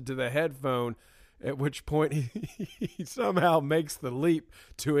melted to the headphone, at which point he somehow makes the leap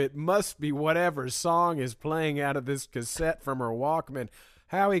to it must be whatever song is playing out of this cassette from her Walkman.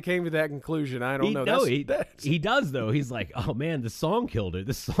 How he came to that conclusion, I don't know. No, he does, though. He's like, oh, man, the song killed her.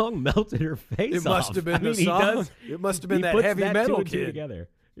 The song melted her face off. It must have been the song. It must have been that heavy metal kid. Together.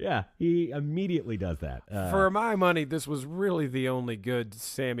 Yeah, he immediately does that. For my money, this was really the only good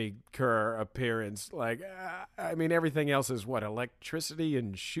Sammy Kerr appearance. Like, I mean, everything else is what, electricity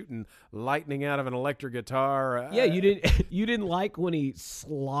and shooting lightning out of an electric guitar. Yeah, you didn't like when he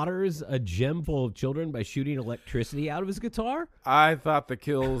slaughters a gym full of children by shooting electricity out of his guitar? I thought the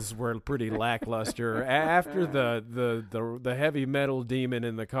kills were pretty lackluster. After the heavy metal demon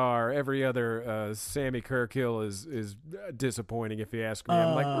in the car, every other Sammy Kerr kill is disappointing, if you ask me.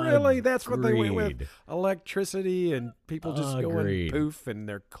 I'm like, really? That's what they went with? Electricity and people just going poof and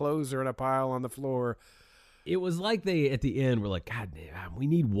their clothes are in a pile on the floor. It was like they, at the end, were like, God damn, we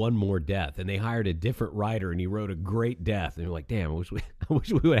need one more death. And they hired a different writer, and he wrote a great death. And they're like, damn, I wish we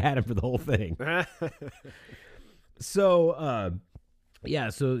would have had him for the whole thing. So,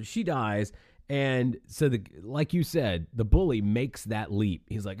 so she dies. And so, like you said, the bully makes that leap.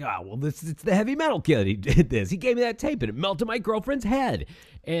 He's like, it's the heavy metal kid. He did this. He gave me that tape, and it melted my girlfriend's head.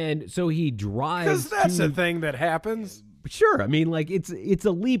 And so he drives. Because that's a thing that happens. Sure. I mean, like, it's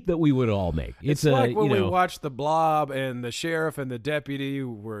a leap that we would all make. It's like when we watched The Blob and the sheriff and the deputy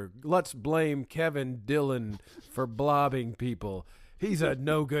were, let's blame Kevin Dillon for blobbing people. He's a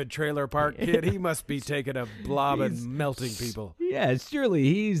no-good trailer park kid. He must be taking a blob and melting people. Yeah, surely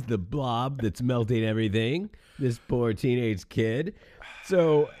he's the blob that's melting everything, this poor teenage kid.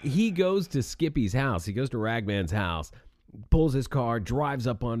 So he goes to Skippy's house. He goes to Ragman's house, pulls his car, drives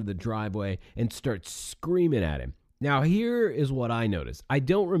up onto the driveway, and starts screaming at him. Now, here is what I noticed. I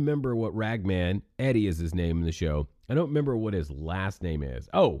don't remember what Ragman, Eddie is his name in the show. I don't remember what his last name is.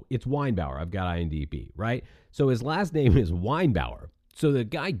 Oh, it's Weinbauer. I've got IMDb, right? So his last name is Weinbauer. So the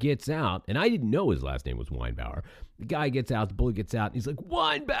guy gets out, and I didn't know his last name was Weinbauer. The guy gets out, the bully gets out, and he's like,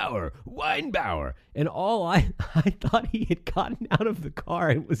 Weinbauer, Weinbauer. And I thought he had gotten out of the car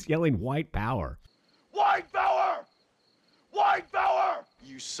and was yelling white power. Weinbauer! Weinbauer!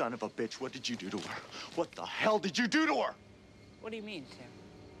 You son of a bitch, what did you do to her? What the hell did you do to her? What do you mean, Sam?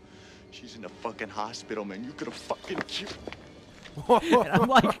 She's in the fucking hospital, man. You could have fucking killed.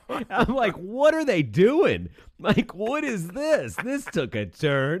 And I'm like, what are they doing? Like, what is this? This took a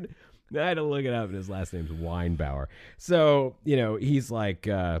turn. I had to look it up, and his last name's Weinbauer. So, he's like,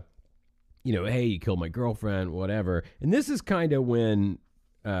 hey, you killed my girlfriend, whatever. And this is kind of when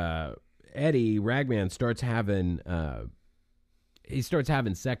Eddie, Ragman, starts having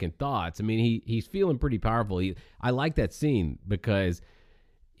second thoughts. I mean, he's feeling pretty powerful. I like that scene because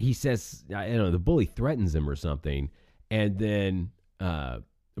he says, the bully threatens him or something, and then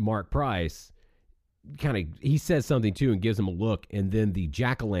Mark Price he says something too and gives him a look, and then the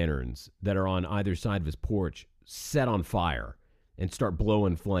jack-o'-lanterns that are on either side of his porch set on fire and start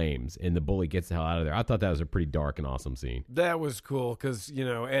blowing flames, and the bully gets the hell out of there. I thought that was a pretty dark and awesome scene. That was cool because,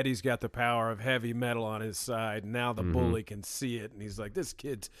 Eddie's got the power of heavy metal on his side. Now the bully can see it, and he's like, this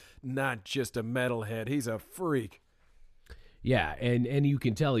kid's not just a metalhead. He's a freak. Yeah, and you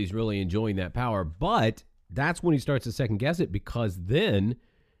can tell he's really enjoying that power, but that's when he starts to second-guess it, because then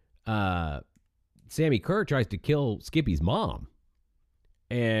Sammy Kerr tries to kill Skippy's mom.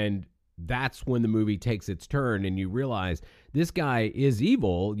 And that's when the movie takes its turn, and you realize this guy is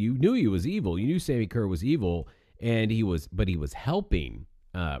evil. You knew he was evil. You knew Sammy Kerr was evil, and he was helping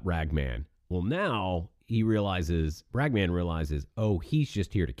Ragman. Well, now Ragman realizes, oh, he's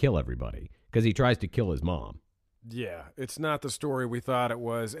just here to kill everybody, because he tries to kill his mom. Yeah, it's not the story we thought it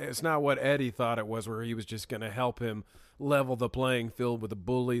was. It's not what Eddie thought it was, where he was just going to help him level the playing field with the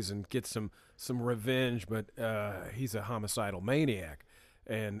bullies and get some revenge, but he's a homicidal maniac.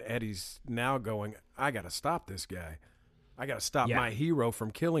 And Eddie's now going, I got to stop this guy. I got to stop my hero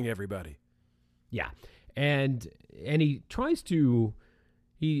from killing everybody. Yeah. And he tries to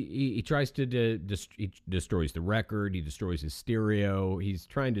he destroys the record, he destroys his stereo. He's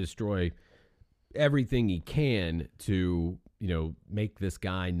trying to destroy everything he can to, make this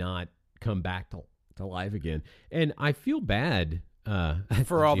guy not come back to life again. And I feel bad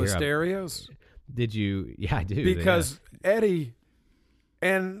for all the stereos. Did you? Yeah, I do. Because Eddie,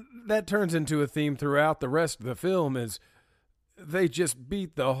 and that turns into a theme throughout the rest of the film, is they just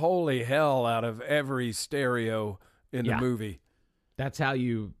beat the holy hell out of every stereo in the movie. That's how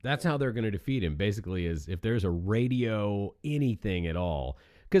they're going to defeat him, basically, is if there's a radio, anything at all,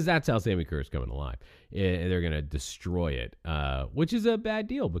 because that's how Sammy Kerr's coming alive. They're going to destroy it, which is a bad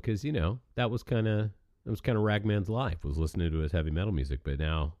deal, because, that was kind of Ragman's life, was listening to his heavy metal music, but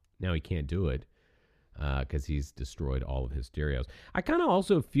now he can't do it because he's destroyed all of his stereos. I kind of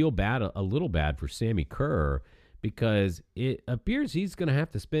also feel a little bad for Sammy Kerr, because it appears he's going to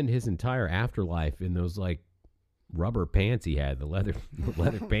have to spend his entire afterlife in those, rubber pants he had, the leather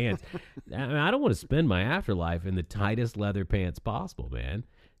pants. I don't want to spend my afterlife in the tightest leather pants possible, man.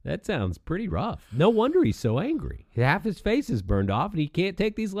 That sounds pretty rough. No wonder he's so angry. Half his face is burned off, and he can't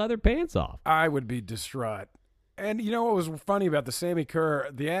take these leather pants off. I would be distraught. And what was funny about the Sammy Kerr,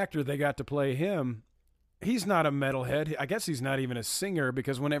 the actor they got to play him, he's not a metalhead. I guess he's not even a singer,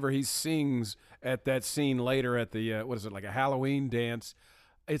 because whenever he sings at that scene later at the, a Halloween dance,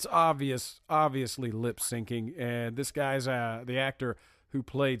 it's obviously lip syncing. And this guy's the actor who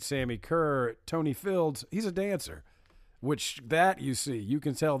played Sammy Kerr, Tony Fields, he's a dancer, which you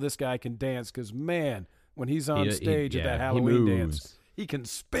can tell this guy can dance, because, man, when he's on stage at that Halloween dance, he can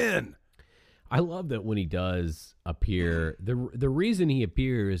spin. I love that when he does appear, the reason he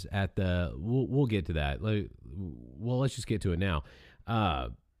appears at the, we'll get to that. Let's just get to it now.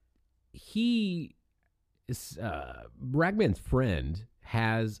 Ragman's friend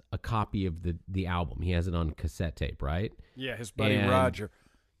has a copy of the album. He has it on cassette tape, right? Yeah, his buddy Roger.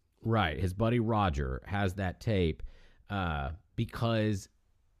 Right, his buddy Roger has that tape because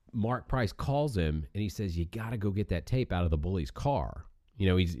Mark Price calls him and he says, you got to go get that tape out of the bully's car.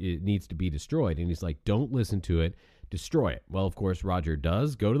 It needs to be destroyed. And he's like, don't listen to it, destroy it. Well, of course, Roger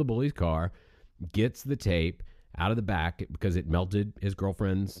does go to the bully's car, gets the tape out of the back because it melted his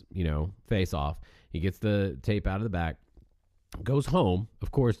girlfriend's, face off. He gets the tape out of the back, goes home,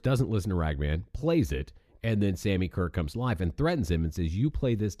 of course, doesn't listen to Ragman, plays it, and then Sammy Kerr comes to life and threatens him and says, you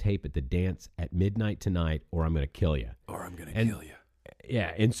play this tape at the dance at midnight tonight, or I'm going to kill you. Or I'm going to kill you.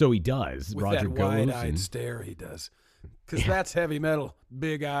 Yeah, and so he does. With Roger that goes wide-eyed stare he does. Because that's heavy metal,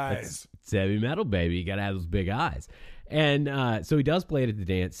 big eyes. It's heavy metal, baby. You got to have those big eyes. And so he does play it at the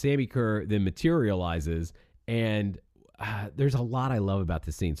dance. Sammy Kerr then materializes, and there's a lot I love about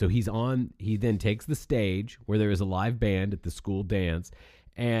this scene. So he then takes the stage where there is a live band at the school dance,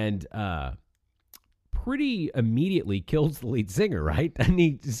 and pretty immediately kills the lead singer, right? And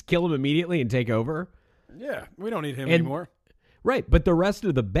he just kill him immediately and take over. Yeah, we don't need him anymore. Right, but the rest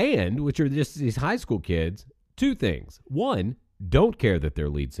of the band, which are just these high school kids, two things. One, don't care that their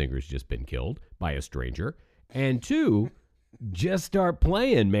lead singer's just been killed by a stranger. And two, just start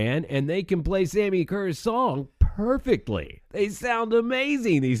playing, man, and they can play Sammy Kerr's song perfectly. They sound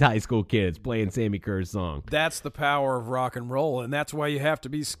amazing, these high school kids playing Sammy Kerr's song. That's the power of rock and roll, and that's why you have to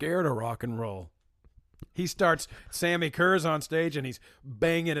be scared of rock and roll. He starts, Sammy Kerr's on stage, and he's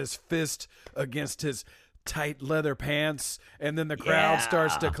banging his fist against his tight leather pants, and then the crowd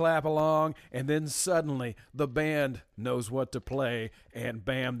starts to clap along, and then suddenly the band knows what to play, and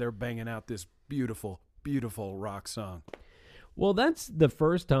bam, they're banging out this beautiful, beautiful rock song. Well, that's the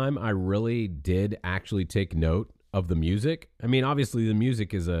first time I really did actually take note of the music. I mean, obviously the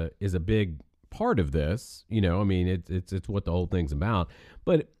music is a big part of this, you know. I mean, it's what the whole thing's about.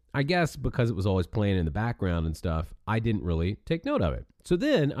 But I guess because it was always playing in the background and stuff, I didn't really take note of it. So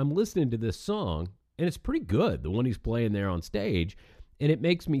then I'm listening to this song, and it's pretty good, the one he's playing there on stage, and it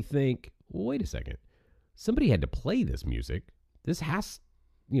makes me think, well, wait a second. Somebody had to play this music. This has,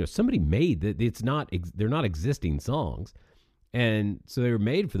 somebody made that. They're not existing songs. And so they were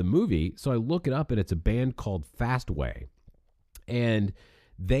made for the movie. So I look it up, and it's a band called Fastway. And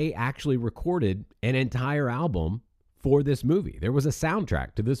they actually recorded an entire album for this movie. There was a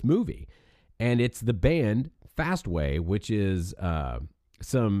soundtrack to this movie. And it's the band Fastway, which is they're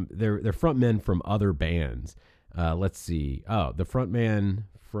frontmen from other bands. Let's see. Oh, the frontman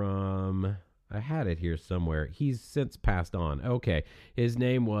from, I had it here somewhere. He's since passed on. Okay. He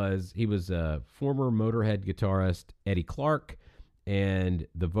was a former Motorhead guitarist, Eddie Clark, and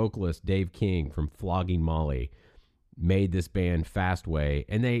the vocalist Dave King from Flogging Molly made this band Fastway.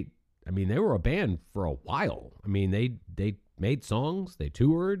 And they were a band for a while. I mean, they made songs, they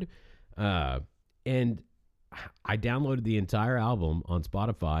toured, and I downloaded the entire album on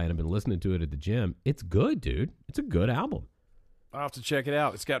Spotify, and I've been listening to it at the gym. It's good, dude. It's a good album. I'll have to check it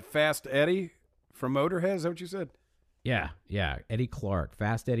out. It's got Fast Eddie from Motorhead. Is that what you said? Yeah. Eddie Clark,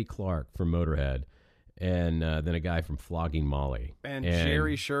 Fast Eddie Clark from Motorhead, and then a guy from Flogging Molly. And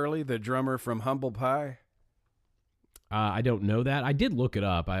Jerry Shirley, the drummer from Humble Pie. I don't know that. I did look it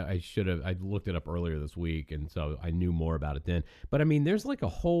up. I looked it up earlier this week, and so I knew more about it then. But, I mean, there's like a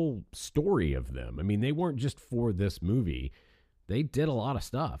whole story of them. I mean, they weren't just for this movie. They did a lot of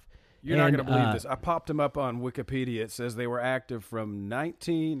stuff. You're not going to believe this. I popped them up on Wikipedia. It says they were active from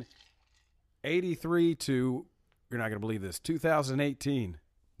 1983 to, you're not going to believe this, 2018.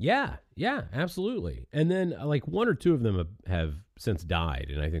 Yeah, absolutely. And then, like, one or two of them have since died,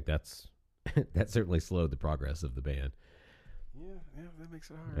 and I think that's that certainly slowed the progress of the band. Yeah, that makes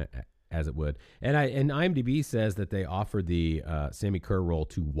it hard. As it would. And IMDb says that they offered the Sammy Kerr role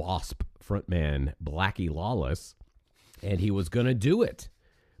to Wasp frontman Blackie Lawless, and he was going to do it.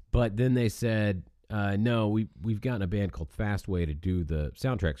 But then they said, no, we've gotten a band called Fastway to do the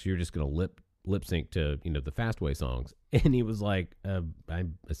soundtrack, so you're just going to lip sync to the Fastway songs. And he was like,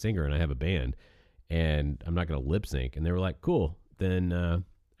 I'm a singer and I have a band, and I'm not going to lip sync. And they were like, cool, then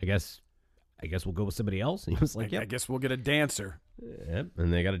I guess we'll go with somebody else. And he was like, I guess we'll get a dancer. Yep.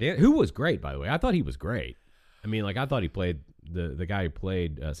 And they got a dancer who was great, by the way. I thought he was great. I mean, like, I thought he played the guy who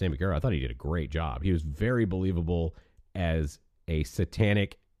played Sammy Kerr. I thought he did a great job. He was very believable as a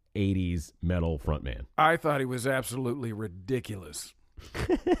satanic 80s metal frontman. I thought he was absolutely ridiculous.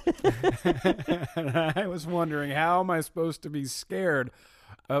 And I was wondering, how am I supposed to be scared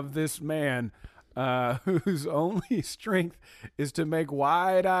of this man whose only strength is to make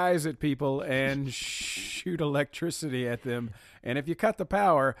wide eyes at people and shoot electricity at them? And if you cut the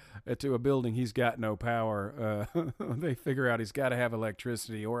power to a building, he's got no power. They figure out he's got to have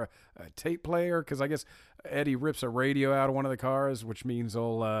electricity or a tape player, because I guess Eddie rips a radio out of one of the cars, which means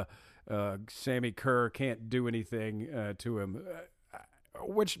old Sammy Kerr can't do anything to him.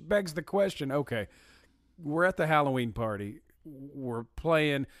 Which begs the question, okay, we're at the Halloween party, we're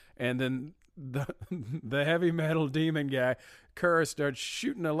playing, and then the heavy metal demon guy, Kerr, starts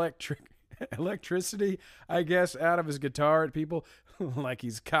shooting electricity, I guess, out of his guitar at people, like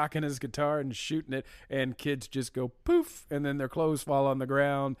he's cocking his guitar and shooting it, and kids just go poof, and then their clothes fall on the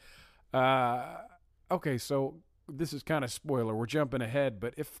ground. Okay, so this is kind of spoiler, we're jumping ahead,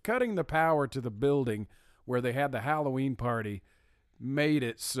 but if cutting the power to the building where they had the Halloween party made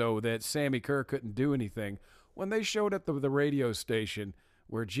it so that Sammy Kerr couldn't do anything, when they showed at the radio station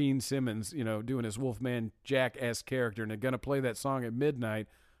where Gene Simmons, doing his Wolfman Jack-esque character, and they're going to play that song at midnight,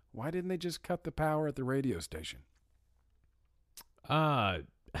 why didn't they just cut the power at the radio station?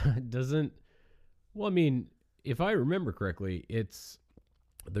 Doesn't. Well, I mean, if I remember correctly, it's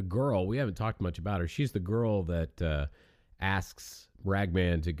the girl. We haven't talked much about her. She's the girl that asks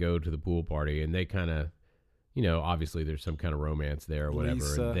Ragman to go to the pool party, and they kind of, obviously there's some kind of romance there or whatever.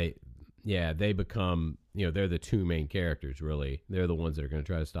 Lisa. And they become, they're the two main characters, really. They're the ones that are going to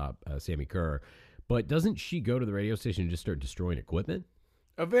try to stop Sammy Kerr. But doesn't she go to the radio station and just start destroying equipment?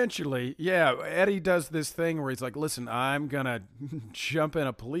 Eventually, yeah. Eddie does this thing where he's like, listen, I'm going to jump in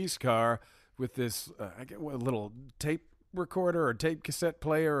a police car with this I get a little tape recorder or tape cassette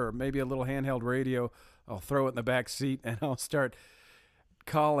player or maybe a little handheld radio. I'll throw it in the back seat and I'll start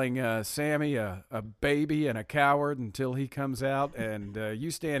calling Sammy a baby and a coward until he comes out. And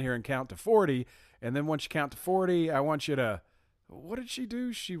you stand here and count to 40. And then once you count to 40, I want you to, what did she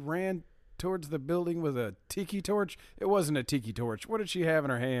do? She ran towards the building with a tiki torch. It wasn't a tiki torch. What did she have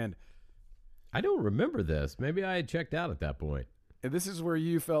in her hand? I don't remember this. Maybe I had checked out at that point. And this is where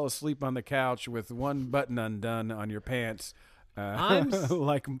you fell asleep on the couch with one button undone on your pants.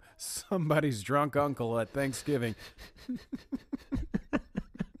 Like somebody's drunk uncle at Thanksgiving.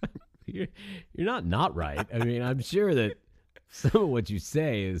 You're not right. I mean, I'm sure that some of what you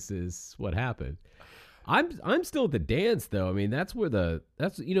say is what happened. I'm still at the dance though. I mean, that's there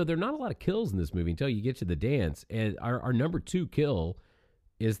are not a lot of kills in this movie until you get to the dance. And our number 2 kill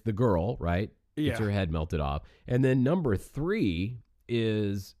is the girl, right? Yeah. Gets her head melted off. And then number 3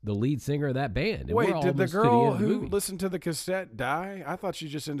 is the lead singer of that band. And Wait, we're did the almost to girl end of the who movie. listened to the cassette die? I thought she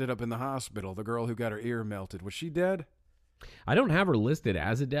just ended up in the hospital. The girl who got her ear melted. Was she dead? I don't have her listed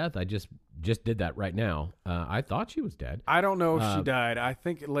as a death. I just did that right now. I thought she was dead. I don't know if she died. I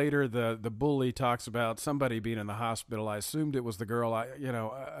think later the bully talks about somebody being in the hospital. I assumed it was the girl.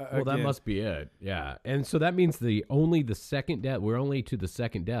 Well, that must be it. Yeah. And so that means the second death. We're only to the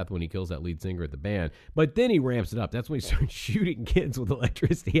second death when he kills that lead singer at the band. But then he ramps it up. That's when he starts shooting kids with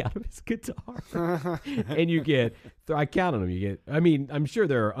electricity out of his guitar. And you get, I counted them. You get, I mean, I'm sure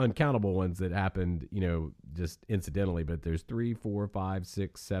there are uncountable ones that happened, just incidentally, but there's 3, 4, 5,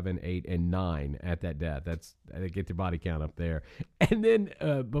 6, 7, 8, and 9 at that death. Get your body count up there. And then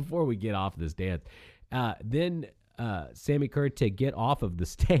before we get off this dance, then Sammy Kerr, to get off of the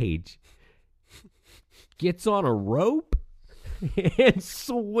stage, gets on a rope and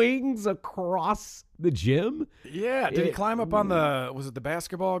swings across the gym. Yeah. Did he climb up on was it the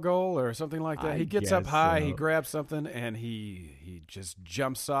basketball goal or something like that? He gets up high, he grabs something, and he just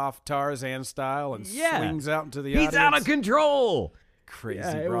jumps off Tarzan style and swings out into the audience. He's out of control.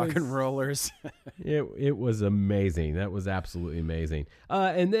 Crazy rock and rollers. It was amazing. That was absolutely amazing.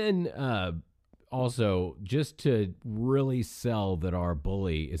 And then also, just to really sell that our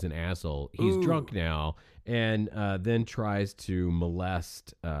bully is an asshole, he's drunk now and then tries to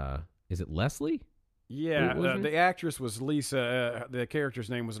molest, is it Leslie? Yeah, the actress was Lisa. The character's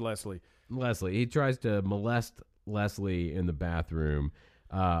name was Leslie. Leslie. He tries to molest Leslie in the bathroom,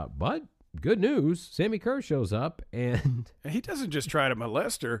 but good news, Sammy Kerr shows up, and he doesn't just try to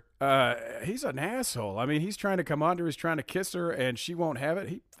molest her. He's an asshole. I mean, he's trying to come on to her, he's trying to kiss her, and she won't have it.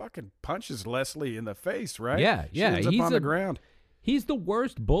 He fucking punches Leslie in the face, right? Yeah. She ends up on the ground. He's the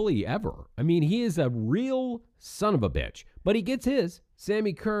worst bully ever. I mean, he is a real son of a bitch. But he gets his.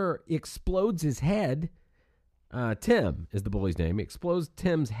 Sammy Kerr explodes his head. Tim is the bully's name. He explodes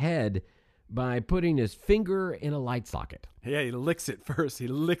Tim's head by putting his finger in a light socket. Yeah, he licks it first. He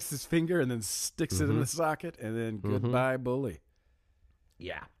licks his finger and then sticks it in the socket, and then goodbye, bully.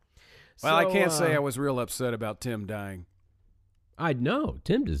 Yeah. Well, I can't say I was real upset about Tim dying. I know.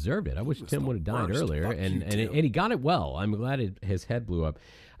 Tim deserved it. I wish Tim would have died earlier, and he got it well. I'm glad his head blew up.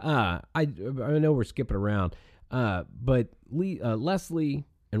 I know we're skipping around, but Leslie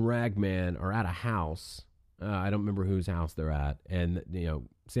and Ragman are at a house. I don't remember whose house they're at, and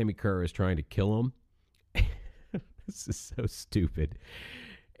Sammy Kerr is trying to kill him. This is so stupid.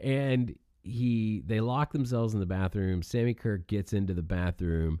 And they lock themselves in the bathroom. Sammy Kerr gets into the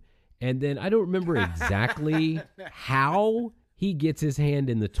bathroom, and then I don't remember exactly how he gets his hand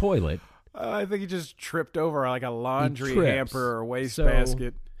in the toilet. I think he just tripped over like a laundry hamper or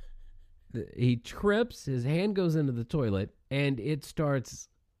wastebasket. He trips, his hand goes into the toilet, and it starts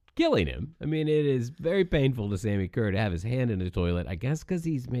killing him. I mean, it is very painful to Sammy Kerr to have his hand in the toilet. I guess because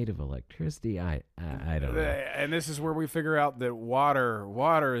he's made of electricity. I don't know. And this is where we figure out that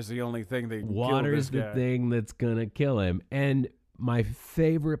water is the only thing that can kill this guy. The thing that's gonna kill him. And my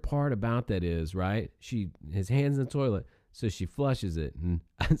favorite part about that is, right, his hand's in the toilet, so she flushes it, and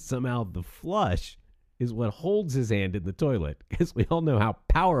somehow the flush is what holds his hand in the toilet, because we all know how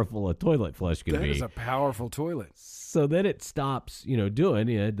powerful a toilet flush can be. That is a powerful toilet. So then it stops,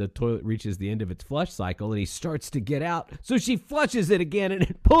 doing, the toilet reaches the end of its flush cycle, and he starts to get out. So she flushes it again, and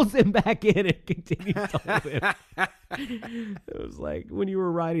it pulls him back in and continues to hold him. It was like, when you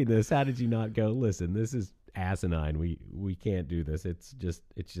were writing this, how did you not go, listen, this is asinine. We can't do this. It's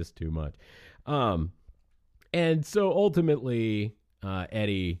just too much. And so ultimately,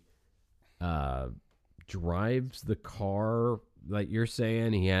 Eddie drives the car, like you're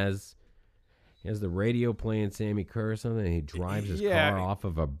saying. He has the radio playing Sammy Kerr or something, and he drives his car off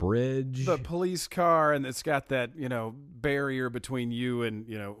of a bridge. The police car, and it's got that, barrier between you and,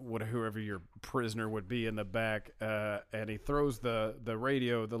 whoever your prisoner would be in the back. And he throws the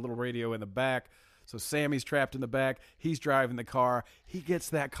radio, the little radio in the back. So Sammy's trapped in the back. He's driving the car. He gets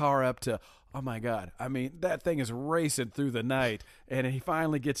that car up to, oh my God. I mean, that thing is racing through the night. And he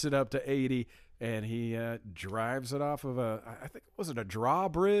finally gets it up to 80, and he drives it off of I think, was it a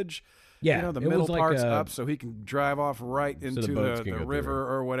drawbridge? Yeah. The middle like part's up so he can drive off right into the river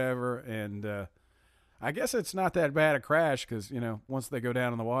through. Or whatever. And I guess it's not that bad a crash because, once they go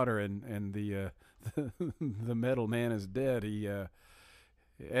down in the water and the the metal man is dead,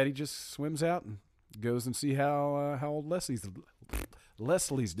 Eddie just swims out and goes and see how old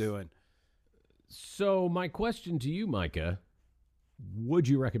Leslie's doing. So my question to you, Micah, would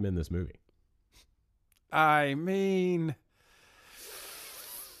you recommend this movie? I mean,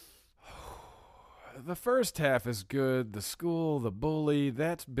 the first half is good. The school, the bully,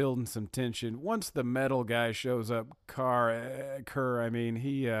 that's building some tension. Once the metal guy shows up, Kerr, I mean,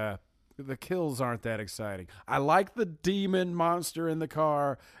 the kills aren't that exciting. I like the demon monster in the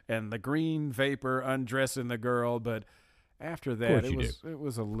car and the green vapor undressing the girl, but after that, it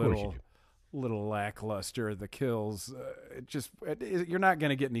was a little lackluster. The kills, you're not going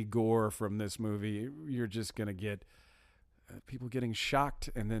to get any gore from this movie. You're just going to get people getting shocked,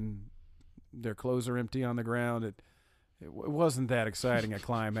 and then their clothes are empty on the ground. It wasn't that exciting a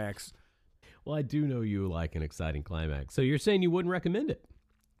climax. Well, I do know you like an exciting climax. So you're saying you wouldn't recommend it?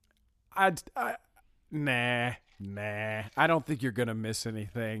 Nah. I don't think you're going to miss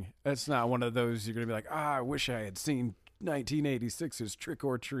anything. That's not one of those you're going to be like, I wish I had seen 1986's Trick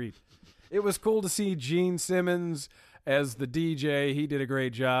or Treat. It was cool to see Gene Simmons as the DJ. He did a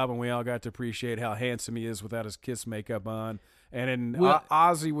great job, and we all got to appreciate how handsome he is without his Kiss makeup on. And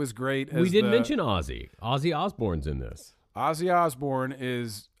Ozzy was great. We didn't mention Ozzy. Ozzy Osbourne's in this. Ozzy Osbourne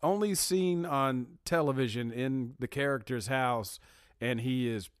is only seen on television in the character's house, and he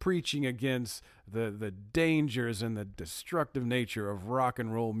is preaching against the dangers and the destructive nature of rock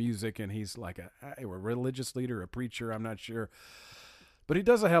and roll music. And he's like a religious leader, a preacher, I'm not sure. But he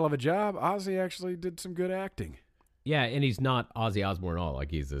does a hell of a job. Ozzy actually did some good acting. Yeah, and he's not Ozzy Osbourne at all.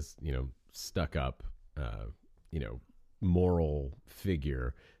 Like, he's this, stuck up, moral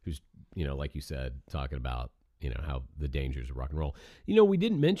figure who's, like you said, talking about, how the dangers of rock and roll. We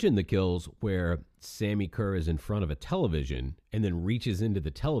didn't mention the kills where Sammy Kerr is in front of a television and then reaches into the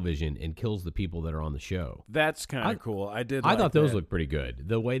television and kills the people that are on the show. That's kind of cool. I thought those looked pretty good.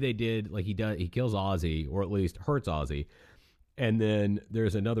 The way they did, like he kills Ozzy, or at least hurts Ozzy. And then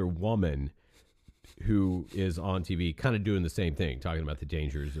there's another woman who is on TV kind of doing the same thing, talking about the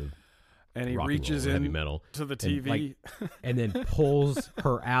dangers of and he rock reaches and roll, in heavy metal to the TV and then pulls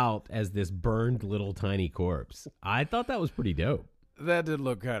her out as this burned little tiny corpse. I thought that was pretty dope. That did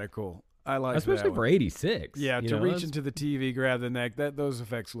look kind of cool. I like that, especially for 86. Yeah, to reach into the TV, grab the neck. Those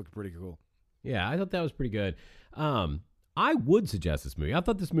effects look pretty cool. Yeah, I thought that was pretty good. I would suggest this movie. I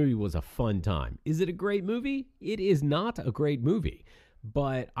thought this movie was a fun time. Is it a great movie? It is not a great movie.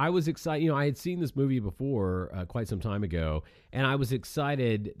 But I was excited. I had seen this movie before quite some time ago, and I was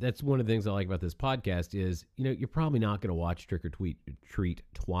excited. That's one of the things I like about this podcast is, you're probably not going to watch Trick or Treat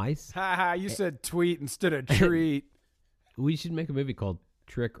twice. Ha ha, you said tweet instead of treat. We should make a movie called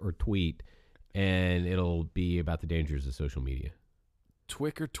Trick or Tweet, and it'll be about the dangers of social media.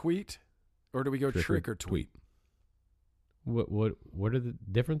 Twick or tweet? Or do we go trick or tweet? What are the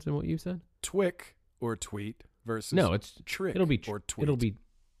difference in what you said? Twick or tweet versus it's trick or tweet. It'll be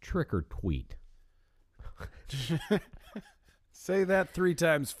Trick or Tweet. Say that 3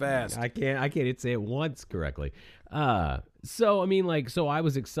 times fast. I can't say it once correctly. So I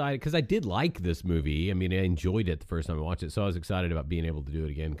was excited because I did like this movie. I mean, I enjoyed it the first time I watched it, so I was excited about being able to do it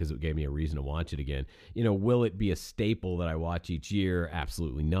again because it gave me a reason to watch it again. Will it be a staple that I watch each year?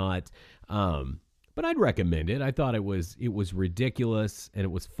 Absolutely not. But I'd recommend it. I thought it was ridiculous and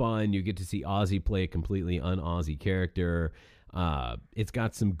it was fun. You get to see Ozzy play a completely un-Ozzy character. It's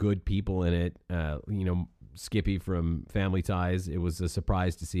got some good people in it. Skippy from Family Ties. It was a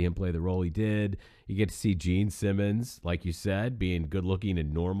surprise to see him play the role he did. You get to see Gene Simmons, like you said, being good looking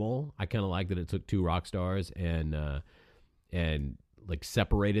and normal. I kind of like that it took two rock stars and like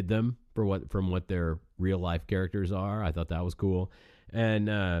separated them from what their real life characters are. I thought that was cool.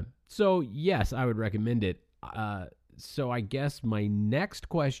 And so yes, I would recommend it. So I guess my next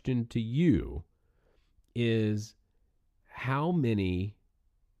question to you is, how many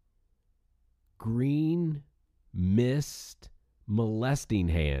green mist molesty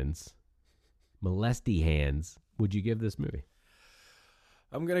hands would you give this movie?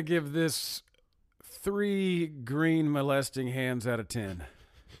 I'm going to give this 3 green molesting hands out of 10.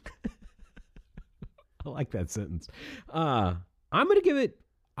 I like that sentence. I'm going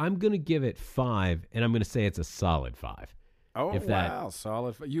to give it 5, and I'm going to say it's a solid 5. Oh, wow,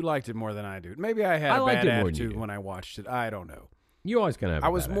 solid. You liked it more than I do. Maybe I had a bad attitude when I watched it. I don't know. You always kind of have I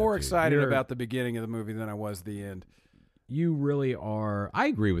was more excited about the beginning of the movie than I was the end. You really are. I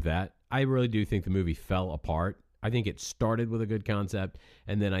agree with that. I really do think the movie fell apart. I think it started with a good concept,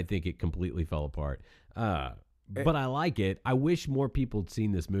 and then I think it completely fell apart. But I like it. I wish more people had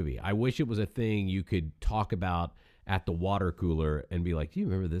seen this movie. I wish it was a thing you could talk about at the water cooler and be like, do you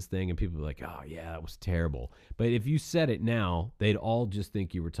remember this thing? And people would be like, oh, yeah, that was terrible. But if you said it now, they'd all just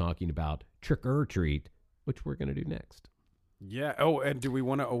think you were talking about Trick or Treat, which we're going to do next. Yeah. Oh, and do we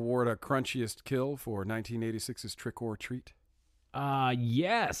want to award a crunchiest kill for 1986's Trick or Treat?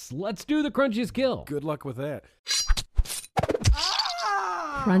 Yes. Let's do the crunchiest kill. Good luck with that.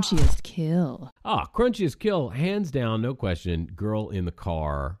 Crunchiest kill. Crunchiest kill, hands down, no question. Girl in the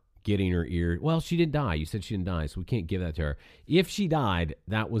car getting her ear. Well, she didn't die. You said she didn't die, so we can't give that to her. If she died,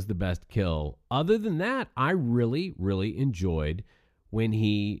 that was the best kill. Other than that, I really, really enjoyed when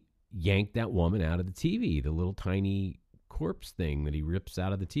he yanked that woman out of the TV, the little tiny corpse thing that he rips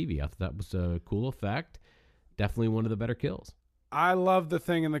out of the TV. I thought that was a cool effect. Definitely one of the better kills. I love the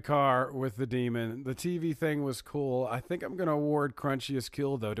thing in the car with the demon. The TV thing was cool. I think I'm going to award crunchiest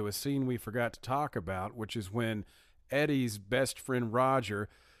kill, though, to a scene we forgot to talk about, which is when Eddie's best friend Roger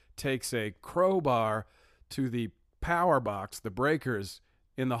takes a crowbar to the power box, the breakers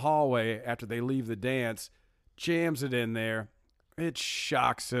in the hallway after they leave the dance, jams it in there. It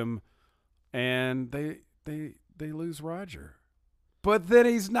shocks him, and they lose Roger. But then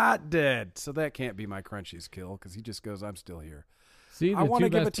he's not dead, so that can't be my crunchiest kill because he just goes, I'm still here. See, the two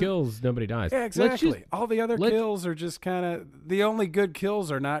best kills, nobody dies. Yeah, exactly. All the other kills are just kind of, the only good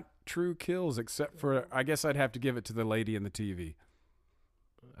kills are not true kills, except for, I guess I'd have to give it to the lady in the TV.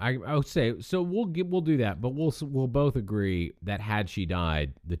 I would say, so we'll do that, but we'll both agree that had she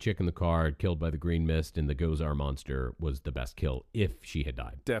died, the chick in the car killed by the green mist and the Gozar monster was the best kill if she had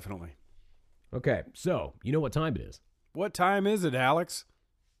died. Definitely. Okay, so you know what time it is. What time is it, Alex?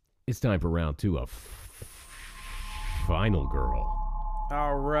 It's time for round 2 of Final Girl.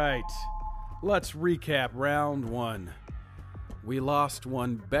 All right. Let's recap round 1. We lost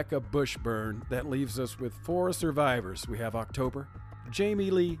one Becca Bushburn. That leaves us with 4 survivors. We have October, Jamie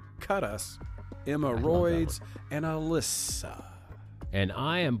Lee Cuttus, Emma Royds, and Alyssa. And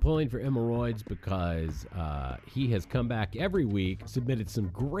I am pulling for Hemorrhoids because he has come back every week, submitted some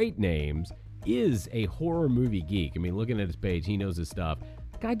great names, is a horror movie geek. I mean, looking at his page, he knows his stuff.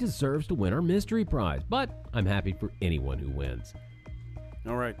 The guy deserves to win our mystery prize, but I'm happy for anyone who wins.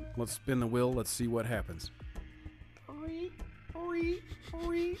 All right, let's spin the wheel. Let's see what happens.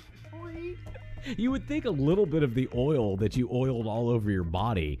 You would think a little bit of the oil that you oiled all over your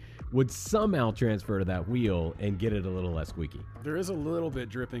body would somehow transfer to that wheel and get it a little less squeaky. There is a little bit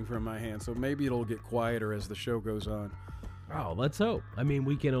dripping from my hand, so maybe it'll get quieter as the show goes on. Oh, let's hope. I mean,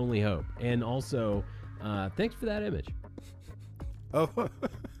 we can only hope. And also, thanks for that image.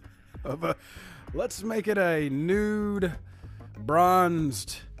 Let's make it a nude,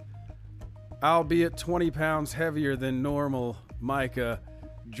 bronzed, albeit 20 pounds heavier than normal, Micah,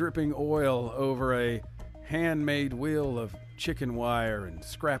 dripping oil over a handmade wheel of chicken wire and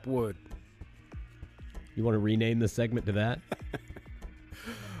scrap wood. You want to rename the segment to that?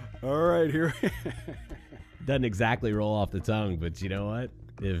 All right, here. Doesn't exactly roll off the tongue, but you know what?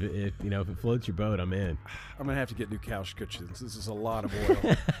 If it floats your boat, I'm in. I'm gonna have to get new couch cushions. This is a lot of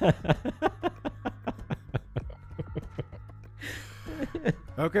oil.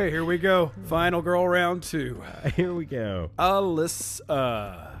 Okay, here we go. Final girl round 2. Here we go.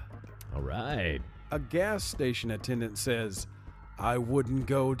 Alyssa. All right. A gas station attendant says, I wouldn't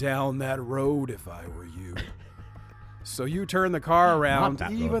go down that road if I were you. So you turn the car around,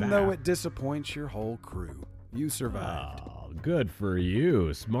 even though it disappoints your whole crew. You survived. Oh, good for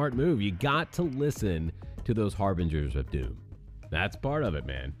you. Smart move. You got to listen to those harbingers of doom. That's part of it,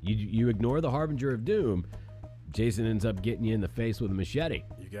 man. You ignore the harbinger of doom, Jason ends up getting you in the face with a machete.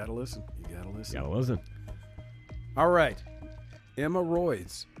 You gotta listen. Gotta listen. All right.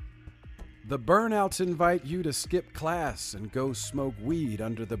 Hemorrhoids. The burnouts invite you to skip class and go smoke weed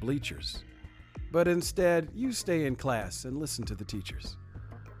under the bleachers. But instead, you stay in class and listen to the teachers.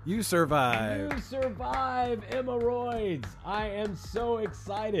 You survive. You survive hemorrhoids. I am so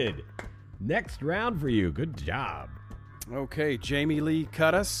excited. Next round for you. Good job. Okay, Jamie Lee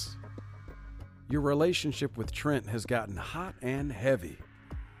Cuttis. Your relationship with Trent has gotten hot and heavy,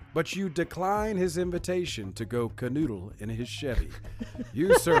 but you decline his invitation to go canoodle in his Chevy.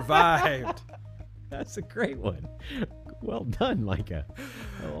 You survived. That's a great one. Well done, Micah.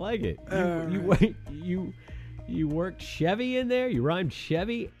 I like it. You worked Chevy in there. You rhymed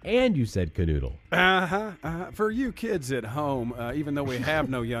Chevy, and you said canoodle. For you kids at home, even though we have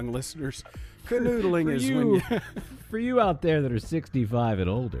no young listeners, canoodling is when you... For you out there that are 65 and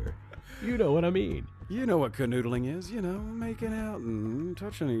older, you know what I mean. You know what canoodling is, making out and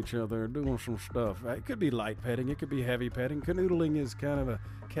touching each other, doing some stuff. It could be light petting, it could be heavy petting. Canoodling is kind of a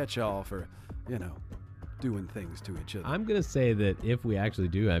catch-all for, doing things to each other. I'm going to say that if we actually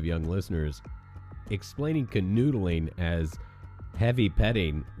do have young listeners, explaining canoodling as heavy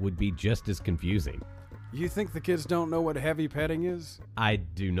petting would be just as confusing. You think the kids don't know what heavy petting is? I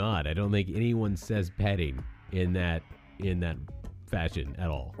do not. I don't think anyone says petting in that fashion at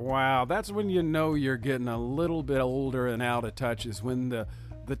all. Wow, that's when you know you're getting a little bit older and out of touch, is when the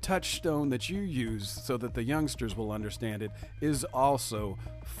touchstone that you use so that the youngsters will understand it is also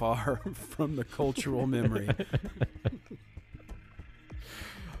far from the cultural memory.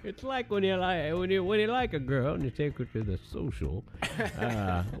 It's like when you like a girl and you take her to the social.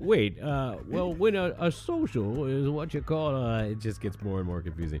 When a social is what you call it just gets more and more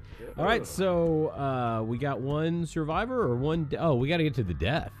confusing. All right, so we got one survivor or one. We got to get to the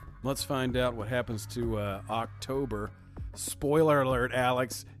death. Let's find out what happens to October. Spoiler alert,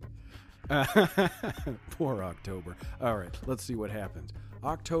 Alex. Poor October. All right, let's see what happens.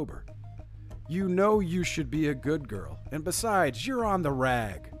 October. You know you should be a good girl, and besides, you're on the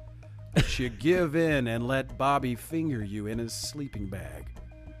rag. But you give in and let Bobby finger you in his sleeping bag.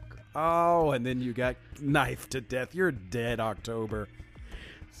 Oh, and then you got knifed to death. You're dead, October.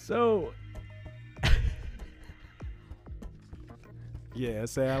 So...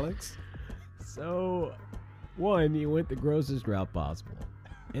 Yes, Alex? So, one, you went the grossest route possible.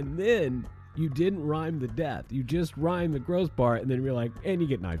 And then... you didn't rhyme the death. You just rhymed the gross part, and then you're like, and you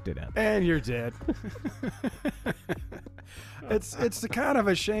get knifed to death. And you're dead. It's kind of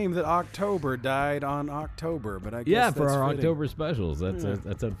a shame that October died on October, but I guess for our fitting. October specials.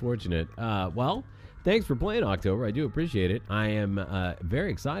 That's unfortunate. Well, thanks for playing October. I do appreciate it. I am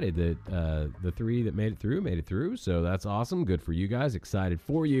very excited that the three that made it through. So that's awesome. Good for you guys. Excited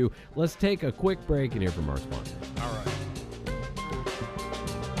for you. Let's take a quick break and hear from our sponsor. All right.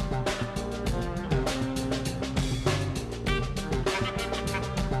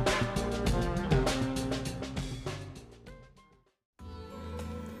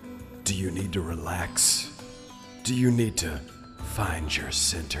 Do you need to relax? Do you need to find your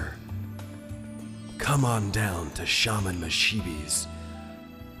center? Come on down to Shaman Mashibi's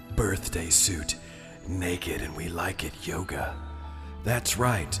birthday suit, naked and we like it yoga. That's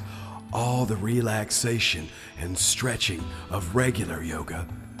right, all the relaxation and stretching of regular yoga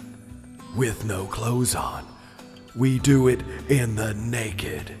with no clothes on. We do it in the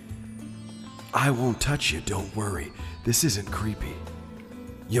naked. I won't touch you, don't worry. This isn't creepy.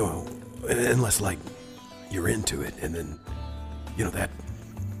 Unless, you're into it, and then, that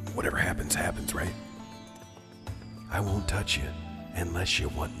whatever happens, right? I won't touch you unless you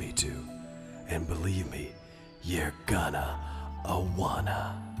want me to. And believe me, you're gonna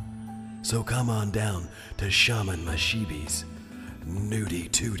wanna. So come on down to Shaman Mashibi's Nudie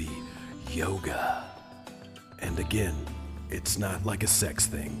Tootie Yoga. And again, it's not like a sex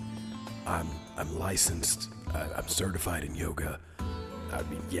thing. I'm licensed. I'm certified in yoga. I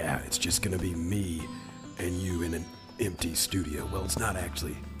mean, yeah, it's just gonna be me and you in an empty studio. Well, it's not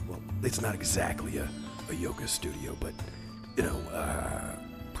exactly a yoga studio, but,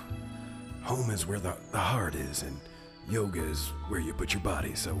 home is where the heart is, and yoga is where you put your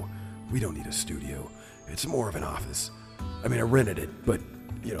body, so we don't need a studio. It's more of an office. I mean, I rented it, but,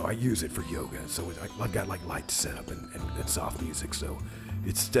 I use it for yoga, so I've got, lights set up and soft music, so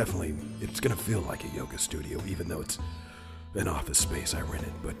it's gonna feel like a yoga studio, even though it's an office space I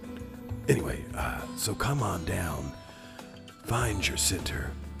rented. But anyway, so come on down, find your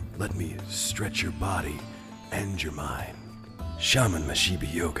center, let me stretch your body and your mind. Shaman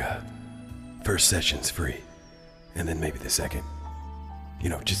Mashibi Yoga. First session's free, and then maybe the second.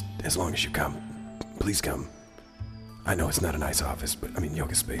 Just as long as you come. Please come. I know it's not a nice office,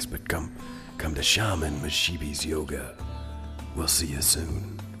 yoga space, but come to Shaman Mashibi's Yoga. We'll see you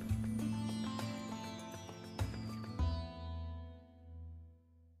soon.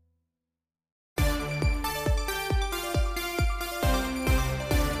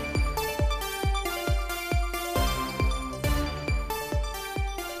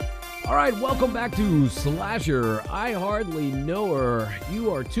 All right, welcome back to Slasher. I Hardly Know Her.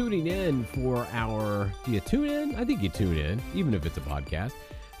 You are tuning in for our... Do you tune in? I think you tune in, even if it's a podcast.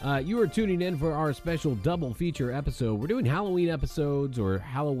 You are tuning in for our special double feature episode. We're doing Halloween episodes or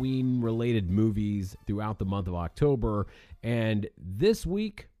Halloween-related movies throughout the month of October. And this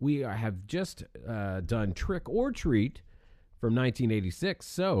week, we have just done Trick or Treat from 1986.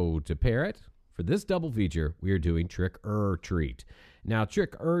 So, to pair it, for this double feature, we are doing Trick or Treat. Now,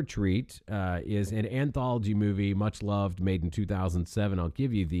 Trick or Treat is an anthology movie, much loved, made in 2007. I'll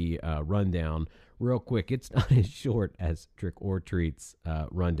give you the rundown real quick. It's not as short as Trick or Treat's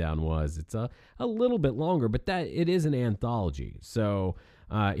rundown was. It's a little bit longer, but it is an anthology. So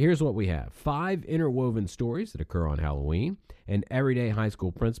here's what we have. 5 interwoven stories that occur on Halloween. An everyday high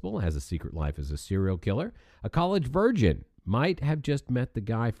school principal has a secret life as a serial killer. A college virgin might have just met the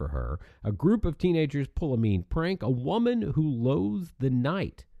guy for her. A group of teenagers pull a mean prank. A woman who loathes the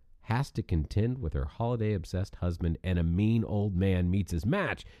night has to contend with her holiday-obsessed husband, and a mean old man meets his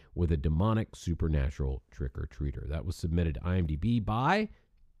match with a demonic supernatural trick-or-treater. That was submitted to IMDb by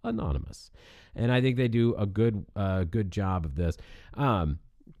Anonymous. And I think they do a good job of this.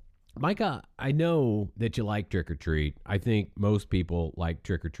 Micah, I know that you like Trick or Treat. I think most people like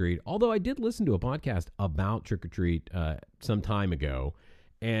Trick or Treat, although I did listen to a podcast about Trick or Treat some time ago,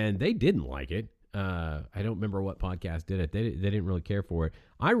 and they didn't like it. I don't remember what podcast did it. They didn't really care for it.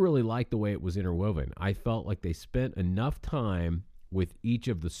 I really liked the way it was interwoven. I felt like they spent enough time with each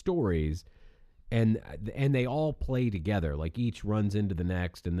of the stories, and they all play together. Like each runs into the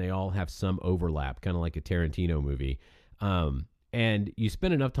next, and they all have some overlap, kind of like a Tarantino movie. And you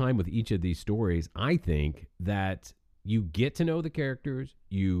spend enough time with each of these stories, I think, that you get to know the characters,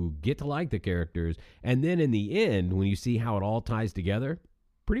 you get to like the characters, and then in the end, when you see how it all ties together,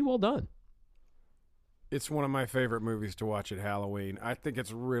 pretty well done. It's one of my favorite movies to watch at Halloween. I think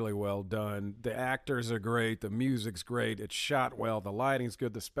it's really well done. The actors are great. The music's great. It's shot well. The lighting's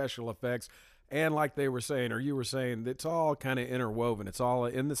good. The special effects. And like they were saying, or you were saying, it's all kind of interwoven. It's all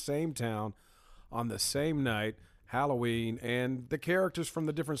in the same town on the same night, Halloween, and the characters from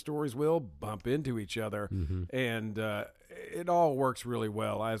the different stories will bump into each other. Mm-hmm. And it all works really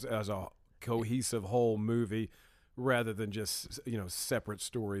well as a cohesive whole movie rather than just, separate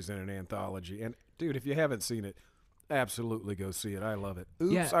stories in an anthology. And dude, if you haven't seen it, absolutely go see it. I love it.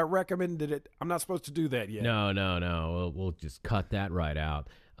 Oops, yeah. I recommended it. I'm not supposed to do that yet. No. We'll just cut that right out.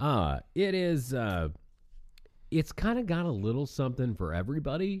 It is, it's kind of got a little something for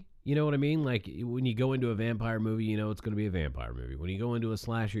everybody. You know what I mean? Like when you go into a vampire movie, you know it's going to be a vampire movie. When you go into a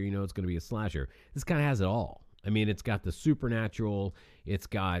slasher, you know it's going to be a slasher. This kind of has it all. I mean, it's got the supernatural. It's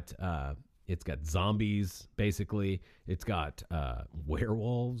got zombies, basically. It's got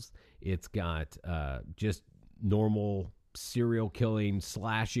werewolves. It's got just normal serial killing,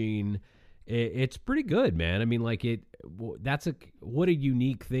 slashing. It's pretty good, man. I mean, like what a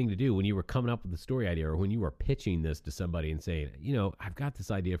unique thing to do when you were coming up with the story idea, or when you were pitching this to somebody and saying, I've got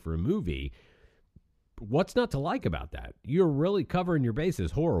this idea for a movie. What's not to like about that? You're really covering your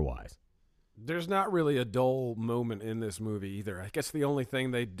bases horror-wise. There's not really a dull moment in this movie either. I guess the only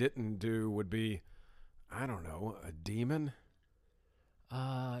thing they didn't do would be, I don't know, a demon.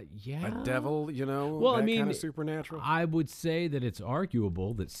 Yeah. A devil, well, that kind of supernatural. I would say that it's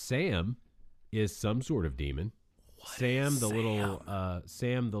arguable that Sam is some sort of demon. Sam, the little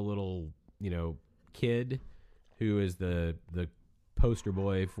kid who is the poster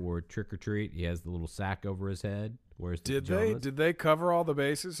boy for Trick or Treat. He has the little sack over his head. Did they cover all the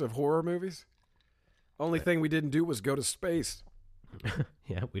bases of horror movies? Only thing we didn't do was go to space.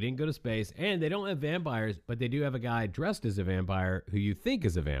 Yeah, we didn't go to space, and they don't have vampires, but they do have a guy dressed as a vampire who you think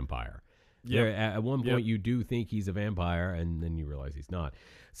is a vampire. Yeah. At one point, you do think he's a vampire, and then you realize he's not.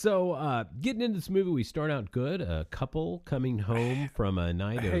 So, getting into this movie, we start out good. A couple coming home from a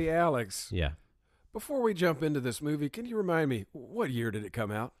night of... Hey, Alex. Yeah. Before we jump into this movie, can you remind me, what year did it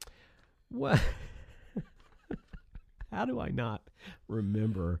come out? What? How do I not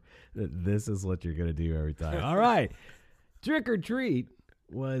remember that this is what you're going to do every time? All right. Trick or Treat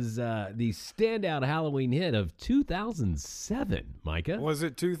was the standout Halloween hit of 2007, Micah. Was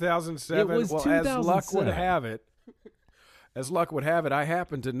it 2007? It was 2007. As luck would have it, I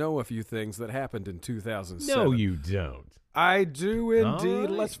happen to know a few things that happened in 2007. No, you don't. I do indeed. All right.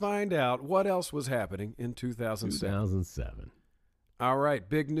 Let's find out what else was happening in 2007. All right,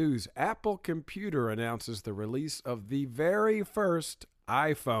 big news. Apple Computer announces the release of the very first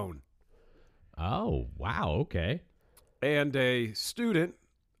iPhone. Oh, wow. Okay. And a student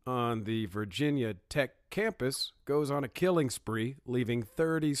on the Virginia Tech campus goes on a killing spree, leaving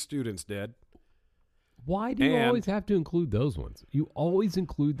 30 students dead. Why do you And- always have to include those ones? You always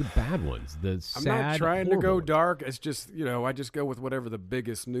include the bad ones, the sad, I'm not trying to go horrible ones. dark. It's just, I just go with whatever the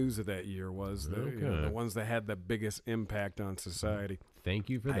biggest news of that year was, Okay. the ones that had the biggest impact on society. Thank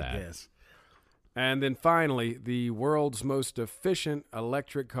you for that. I guess. And then finally, the world's most efficient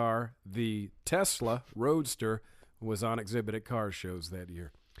electric car, the Tesla Roadster, was on exhibit at car shows that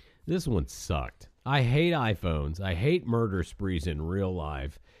year. This one sucked. I hate iPhones. I hate murder sprees in real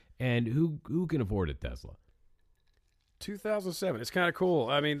life. And who can afford a Tesla? 2007. It's kind of cool.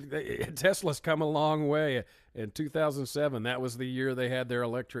 I mean, Tesla's come a long way. In 2007, that was the year they had their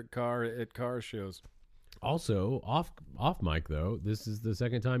electric car at car shows. Also, off mic though, this is the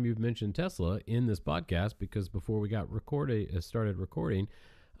second time you've mentioned Tesla in this podcast because before we got started recording,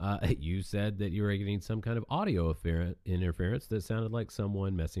 you said that you were getting some kind of audio interference that sounded like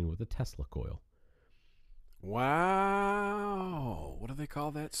someone messing with a Tesla coil. Wow. What do they call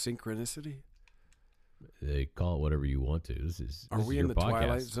that? Synchronicity? They call it whatever you want to. This Are we is in your the podcast.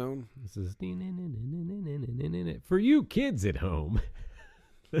 Twilight Zone? This is for you kids at home.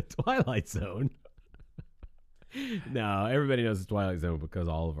 The Twilight Zone. No, everybody knows the Twilight Zone because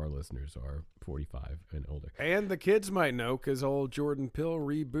all of our listeners are 45 and older. And the kids might know because old Jordan Peele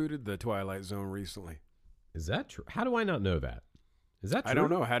rebooted the Twilight Zone recently. Is that true? How do I not know that? Is that true? I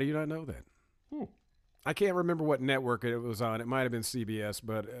don't know. How do you not know that? I can't remember what network it was on. It might have been CBS,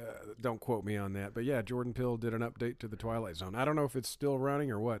 but don't quote me on that. But yeah, Jordan Peele did an update to the Twilight Zone. I don't know if it's still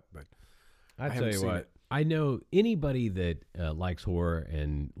running or what, but I tell haven't you seen what. it. I know anybody that likes horror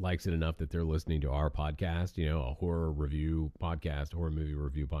and likes it enough that they're listening to our podcast, a horror review podcast, horror movie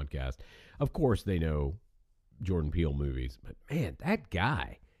review podcast. Of course, they know Jordan Peele movies, but man, that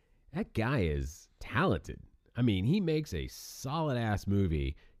guy is talented. I mean, he makes a solid ass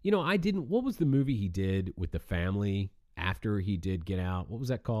movie. What was the movie he did with the family after he did Get Out? What was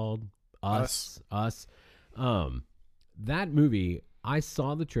that called? Us. That movie, I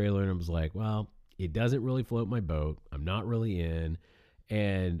saw the trailer and I was like, well, it doesn't really float my boat. I'm not really in.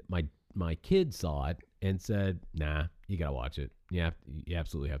 And my kid saw it and said, nah, you got to watch it. You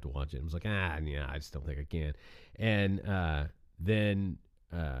absolutely have to watch it. I was like, yeah, I just don't think I can. And then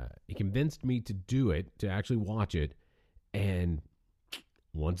he convinced me to do it, to actually watch it. And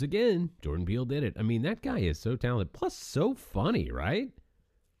once again, Jordan Peele did it. I mean, that guy is so talented, plus so funny, right?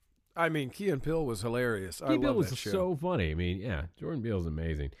 I mean, Key and Peele was hilarious. I Peele love was that show. so funny. I mean, yeah, Jordan Peele's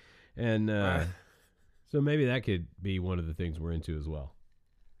amazing. And so maybe that could be one of the things we're into as well.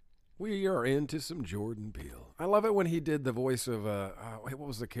 We are into some Jordan Peele. I love it when he did the voice of what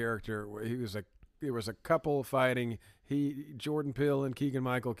was the character? Where there was a couple fighting. Jordan Peele and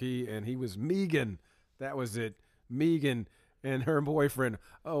Keegan-Michael Key, and he was Megan. That was it, Megan. And her boyfriend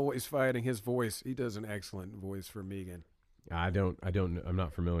always fighting. His voice, he does an excellent voice for Megan. I'm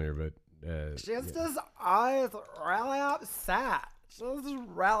not familiar, but She's just always really upset. She's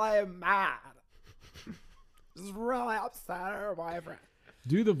really mad. She's really upset at her boyfriend.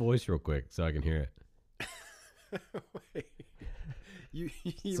 do the voice real quick so I can hear it. Wait. You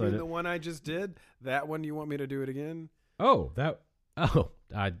So mean the one I just did? That one, you want me to do it again? I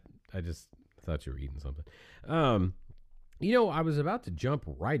just thought you were eating something. I was about to jump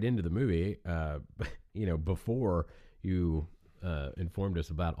right into the movie, before you informed us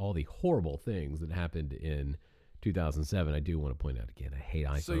about all the horrible things that happened in 2007. I do want to point out again, I hate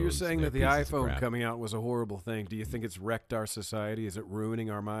iPhones. So you're saying They're that the pieces of iPhone crap. coming out was a horrible thing. Do you think it's wrecked our society? Is it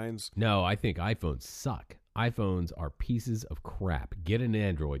ruining our minds? No, I think iPhones suck. iPhones are pieces of crap. Get an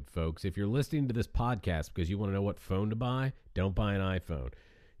Android, folks. If you're listening to this podcast because you want to know what phone to buy, don't buy an iPhone.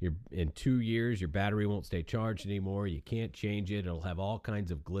 In 2 years, your battery won't stay charged anymore. You can't change it. It'll have all kinds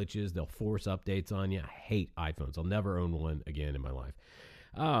of glitches. They'll force updates on you. I hate iPhones. I'll never own one again in my life.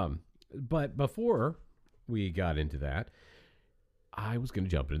 But before we got into that, I was going to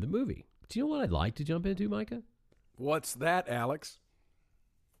jump into the movie. Do you know what I'd like to jump into, Micah? What's that, Alex?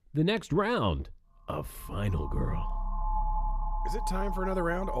 The next round of Final Girl. Is it time for another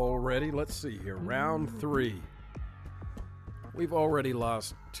round already? Let's see here. Round 3. We've already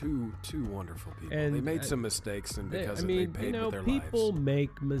lost two wonderful people. And they made some mistakes, and because they paid with their people lives.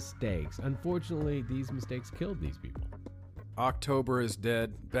 make mistakes. Unfortunately, these mistakes killed these people. October is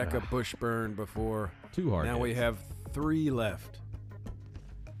dead. Becca Bushburn before. 2 hard Now we hits. have 3 left.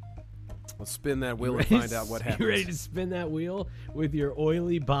 Let's spin that wheel and find out what happens. You ready to spin that wheel with your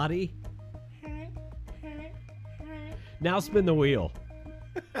oily body? Now spin the wheel.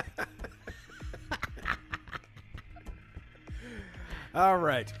 All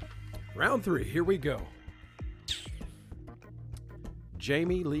right. Round 3. Here we go.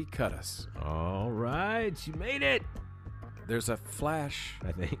 Jamie Lee Curtis. All right. She made it. There's a flash.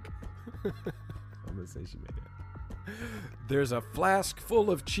 I think. I'm going to say she made it. There's a flask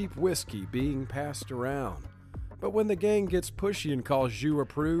full of cheap whiskey being passed around. But when the gang gets pushy and calls you a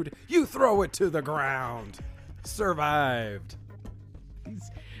prude, you throw it to the ground. Survived.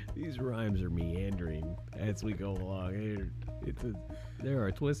 These rhymes are meandering as we go along. There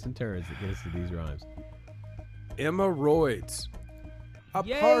are twists and turns that get us to these rhymes. Hemorrhoids. A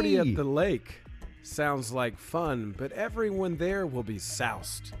Yay! party at the lake. Sounds like fun, but everyone there will be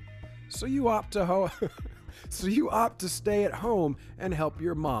soused. So you opt to stay at home and help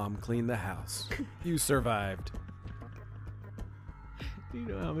your mom clean the house. You survived. Do you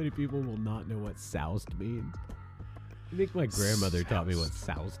know how many people will not know what soused means? I think my grandmother taught me what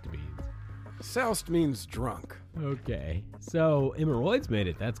soused means. Soused means drunk. Okay. So, hemorrhoids made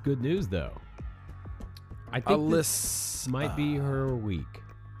it. That's good news, though. I think this might be her week.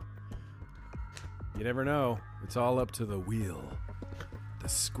 You never know. It's all up to the wheel. The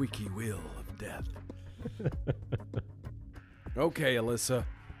squeaky wheel of death. Okay, Alyssa.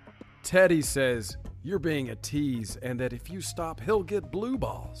 Teddy says you're being a tease and that if you stop, he'll get blue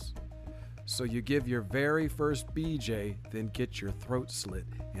balls. So you give your very first BJ, then get your throat slit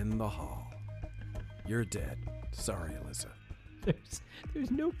in the hall. You're dead. Sorry, Alyssa.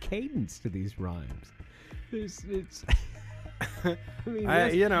 There's no cadence to these rhymes. It's. I mean,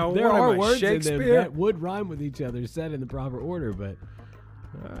 what there are am I, words in them Shakespeare? that would rhyme with each other, said in the proper order. But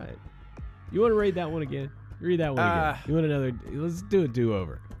all right, you want to read that one again? Read that one again. You want another? Let's do a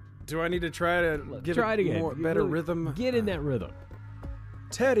do-over. Do I need to try to give Try it again. more better rhythm? Get in that rhythm.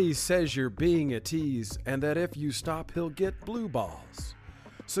 Teddy says you're being a tease and that if you stop, he'll get blue balls.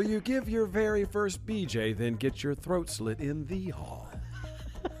 So you give your very first BJ, then get your throat slit in the hall.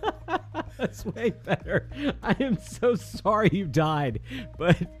 That's way better. I am so sorry you died,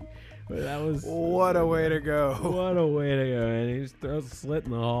 but that was What a way to go. what a way to go, man. He just throws a slit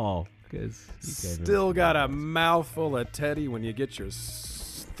in the hall because Still got a mouthful of Teddy when you get your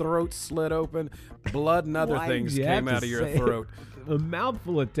throat slit open. Blood and other things came out of your throat. A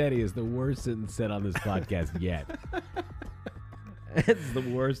mouthful of Teddy is the worst sentence said on this podcast yet. It's the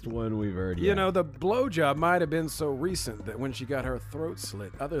worst one we've heard yet. You know, the blowjob might have been so recent that when she got her throat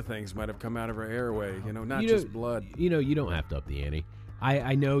slit, other things might have come out of her airway, not just blood. You don't have to up the ante.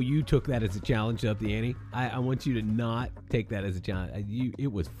 I know you took that as a challenge to up the ante. I want you to not take that as a challenge.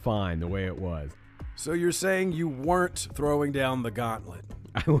 It was fine the way it was. So you're saying you weren't throwing down the gauntlet?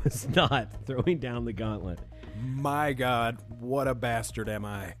 I was not throwing down the gauntlet. My God, what a bastard am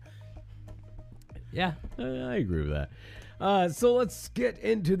I? Yeah, I agree with that. So let's get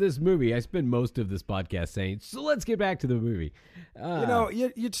into this movie. I spend most of this podcast saying, so let's get back to the movie.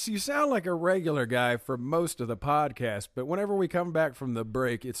 You sound like a regular guy for most of the podcast, but whenever we come back from the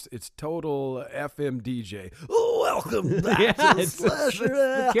break, it's total FM DJ. Welcome back to the Slasher.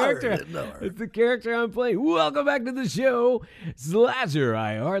 It's the character I'm playing. Welcome back to the show, Slasher.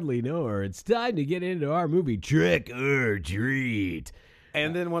 I hardly know her. It's time to get into our movie, Trick or Treat.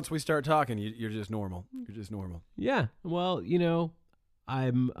 And then once we start talking, you're just normal. You're just normal. Yeah. Well,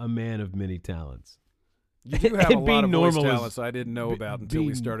 I'm a man of many talents. You do have a lot of voice normal talents I didn't know about until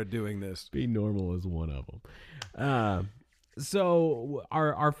we started doing this. Being normal is one of them. So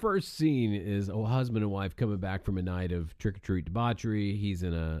our first scene is a husband and wife coming back from a night of trick-or-treat debauchery. He's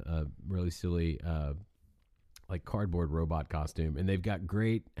in a really silly like cardboard robot costume, and they've got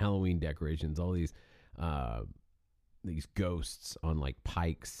great Halloween decorations, all these ghosts on like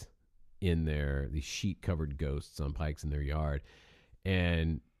pikes in there, these sheet covered ghosts on pikes in their yard.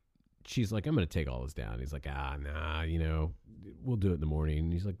 And she's like, I'm going to take all this down. He's like, nah, we'll do it in the morning.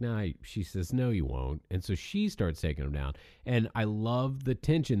 And he's like, nah. She says, no, you won't. And so she starts taking them down. And I love the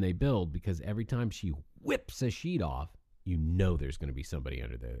tension they build because every time she whips a sheet off, there's going to be somebody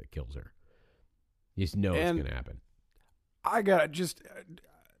under there that kills her. You just know it's going to happen. I got just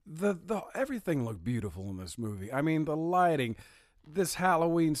the everything looked beautiful in this movie. I mean, the lighting, this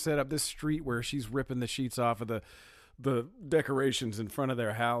Halloween setup, this street where she's ripping the sheets off of the decorations in front of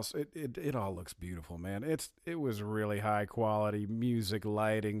their house. It all looks beautiful, man. It was really high quality music,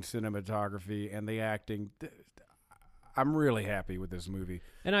 lighting, cinematography, and the acting. I'm really happy with this movie.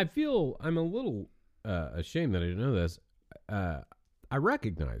 And I'm a little ashamed that I didn't know this. I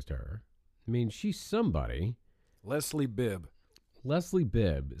recognized her. I mean, she's somebody. Leslie Bibb. Leslie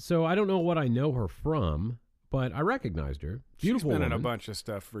Bibb. So I don't know what I know her from, but I recognized her. Beautiful She's been in a woman. bunch of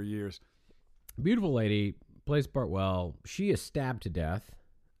stuff for years. Beautiful lady, plays the part well. She is stabbed to death,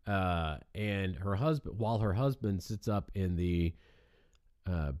 and her husband, while her husband sits up in the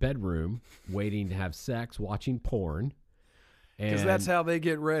bedroom waiting to have sex, watching porn. Because that's how they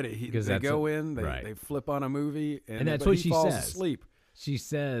get ready. They go in, right. they flip on a movie, And that's but what he she falls says. asleep. She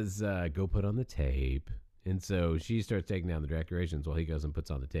says, go put on the tape. And so she starts taking down the decorations while he goes and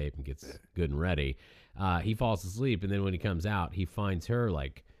puts on the tape and gets good and ready. He falls asleep, and then when he comes out, he finds her,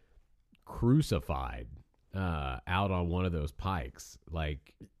 like, crucified out on one of those pikes.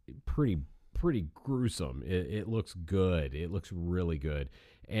 Like, pretty gruesome. It looks good. It looks really good.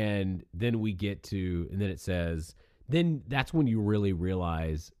 And then we get to, and then it says, then that's when you really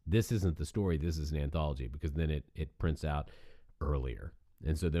realize this isn't the story, this is an anthology, because then it prints out earlier.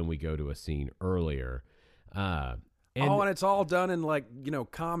 And so then we go to a scene earlier. And it's all done in, like,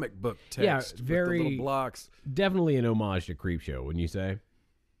 comic book text. Yeah, very with the little blocks. Definitely an homage to Creepshow, wouldn't you say?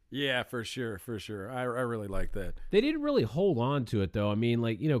 Yeah, for sure. I really like that. They didn't really hold on to it, though. I mean,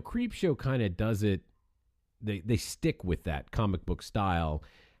 like, Creepshow kind of does it. They stick with that comic book style.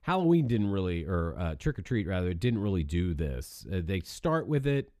 Halloween didn't really, or Trick or Treat rather, didn't really do this. They start with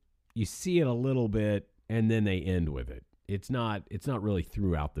it, you see it a little bit, and then they end with it. It's not really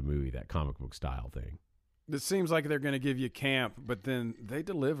throughout the movie, that comic book style thing. It seems like they're going to give you camp, but then they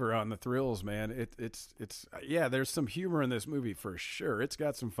deliver on the thrills, man. It's yeah, there's some humor in this movie for sure. It's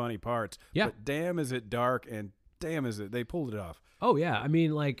got some funny parts. Yeah. But damn is it dark, and damn is it, they pulled it off. Oh, yeah. I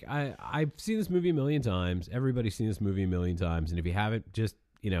mean, like, I've seen this movie a million times. Everybody's seen this movie a million times. And if you haven't, just,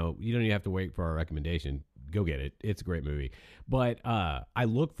 you don't even have to wait for our recommendation. Go get it. It's a great movie. But I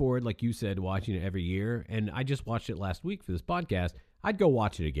look forward, like you said, watching it every year. And I just watched it last week for this podcast. I'd go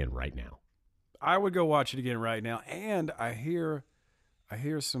watch it again right now. I would go watch it again right now. And I hear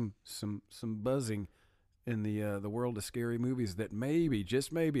some buzzing in the world of scary movies that maybe,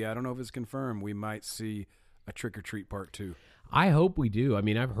 just maybe, I don't know if it's confirmed, we might see a Trick or Treat Part 2. I hope we do. I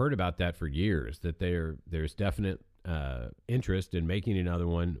mean, I've heard about that for years, that there's definite interest in making another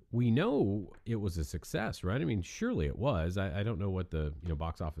one. We know it was a success, right? I mean, surely it was. I don't know what the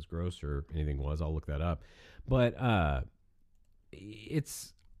box office gross or anything was. I'll look that up. But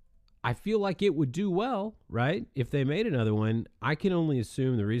I feel like it would do well, right? If they made another one. I can only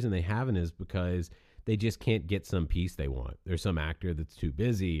assume the reason they haven't is because they just can't get some piece they want. There's some actor that's too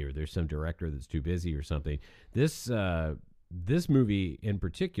busy, or there's some director that's too busy or something. This movie in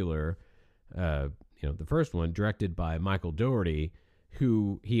particular, the first one, directed by Michael Dougherty,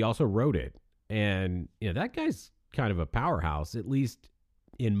 who he also wrote it. And, that guy's kind of a powerhouse, at least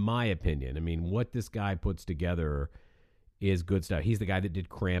in my opinion. I mean, what this guy puts together is good stuff. He's the guy that did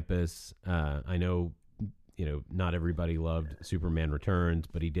Krampus. I know, not everybody loved Superman Returns,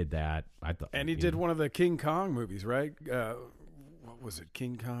 but he did that. And he did one of the King Kong movies, right? What was it?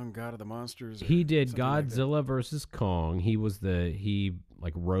 King Kong, God of the Monsters? He did Godzilla Godzilla versus Kong. He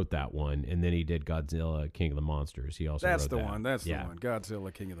wrote that one, and then he did Godzilla, King of the Monsters. He also That's wrote the that. one. That's the one.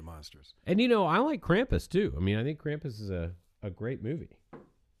 Godzilla, King of the Monsters. And I like Krampus too. I mean, I think Krampus is a great movie.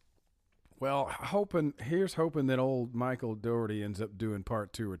 Well, here's hoping that old Michael Dougherty ends up doing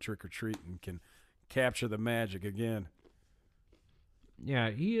Part 2 of Trick or Treat and can capture the magic again. Yeah,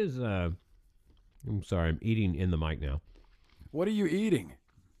 he is. I'm sorry, I'm eating in the mic now. What are you eating?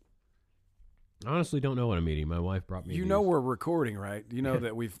 I honestly don't know what I'm eating. My wife brought me. You know we're recording, right? You know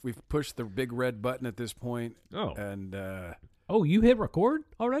that we've pushed the big red button at this point. Oh. And oh, you hit record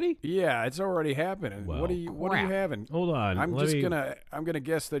already? yeah, it's already happening. Well, what are you having? Hold on. I'm gonna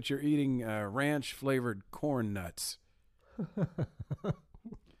guess that you're eating ranch flavored corn nuts.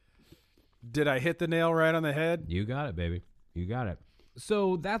 Did I hit the nail right on the head? You got it, baby. You got it.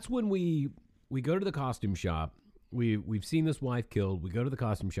 So that's when we go to the costume shop. We've seen this wife killed. We go to the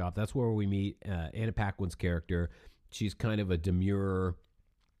costume shop. That's where we meet Anna Paquin's character. She's kind of a demure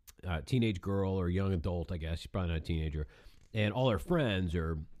teenage girl or young adult, I guess. She's probably not a teenager. And all her friends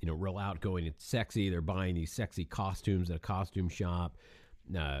are, real outgoing and sexy. They're buying these sexy costumes at a costume shop.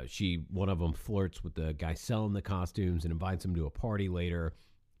 One of them flirts with the guy selling the costumes and invites him to a party later.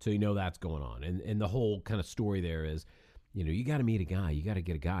 So that's going on. And the whole kind of story there is, you got to meet a guy. You got to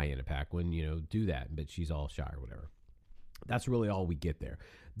get a guy in a Paquin, do that. But she's all shy or whatever. That's really all we get there.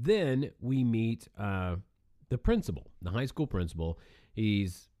 Then we meet the principal, the high school principal.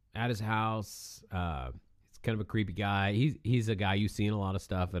 He's at his house. He's kind of a creepy guy. He's a guy you've seen in a lot of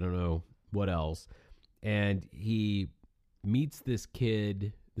stuff. I don't know what else. And he meets this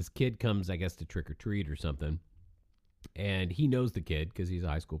kid. This kid comes, I guess, to trick or treat or something. And he knows the kid because he's a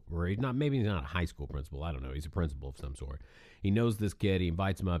high school, or maybe he's not a high school principal. I don't know. He's a principal of some sort. He knows this kid. He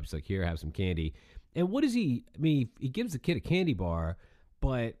invites him up. He's like, here, have some candy. And what is he? I mean, he gives the kid a candy bar,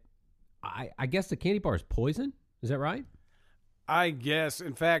 but I guess the candy bar is poison. Is that right? I guess.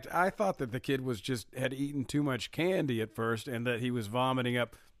 In fact, I thought that the kid had eaten too much candy at first and that he was vomiting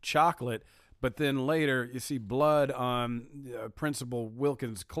up chocolate. But then later you see blood on Principal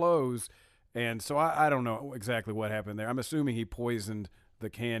Wilkins' clothes. And so I don't know exactly what happened there. I'm assuming he poisoned the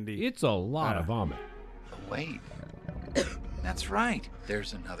candy. It's a lot of vomit. Wait. That's right.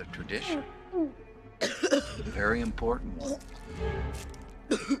 There's another tradition. Very important one.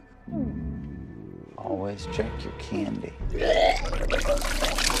 Always check your candy.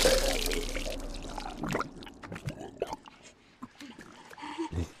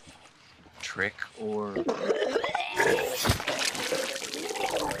 Trick or...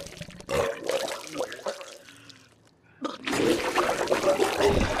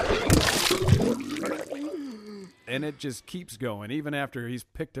 And it just keeps going. Even after he's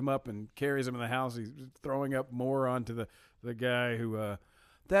picked him up and carries him in the house, he's throwing up more onto the guy who...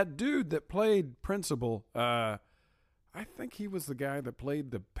 that dude that played Principal, I think he was the guy that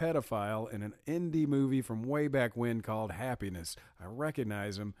played the pedophile in an indie movie from way back when called Happiness. I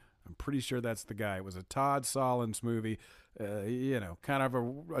recognize him. I'm pretty sure that's the guy. It was a Todd Solondz movie. Kind of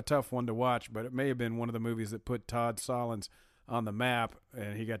a tough one to watch, but it may have been one of the movies that put Todd Solondz on the map,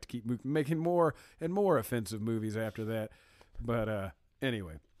 and he got to keep making more and more offensive movies after that. But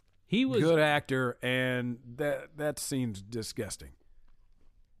anyway, he was good actor, and that scene's disgusting.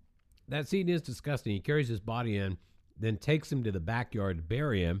 That scene is disgusting. He carries his body in, then takes him to the backyard to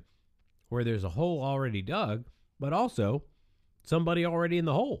bury him, where there's a hole already dug, but also somebody already in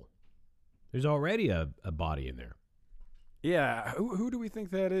the hole. There's already a body in there. Yeah, who do we think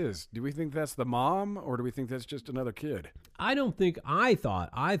that is? Do we think that's the mom, or do we think that's just another kid? I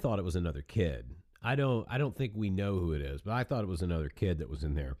thought it was another kid. I don't think we know who it is, but I thought it was another kid that was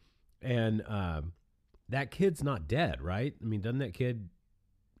in there. And that kid's not dead, right? I mean, doesn't that kid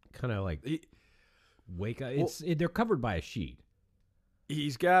kind of like wake up? They're covered by a sheet.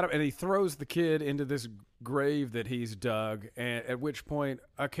 He's got him, and he throws the kid into this grave that he's dug, and at which point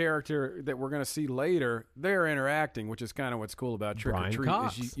a character that we're going to see later, they're interacting, which is kind of what's cool about Trick or Treat.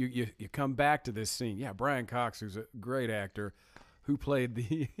 Cox. Is you come back to this scene. Yeah, Brian Cox, who's a great actor, who played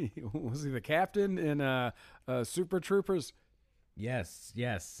was he the captain in Super Troopers? Yes.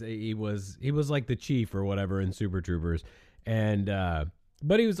 He was like the chief or whatever in Super Troopers. And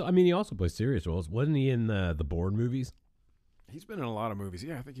but he also plays serious roles. Wasn't he in the Bourne movies? He's been in a lot of movies.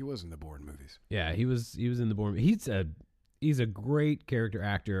 Yeah, I think he was in the Bourne movies. Yeah, he was in the Bourne. He's a great character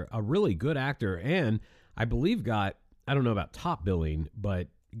actor, a really good actor, and I believe I don't know about top billing, but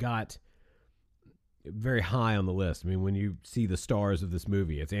got very high on the list. I mean, when you see the stars of this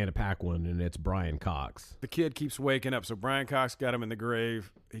movie, it's Anna Paquin and it's Brian Cox. The kid keeps waking up. So Brian Cox got him in the grave.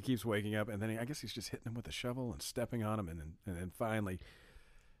 He keeps waking up, and then I guess he's just hitting him with a shovel and stepping on him, and then finally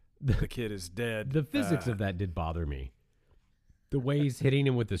the kid is dead. The physics of that did bother me. The way he's hitting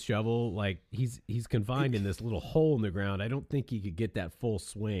him with the shovel, like he's confined in this little hole in the ground. I don't think he could get that full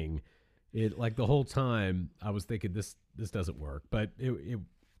swing. It like the whole time I was thinking this doesn't work, but it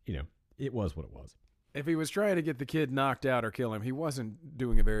was what it was. If he was trying to get the kid knocked out or kill him, he wasn't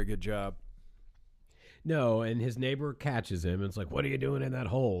doing a very good job. No, and his neighbor catches him and it's like, "What are you doing in that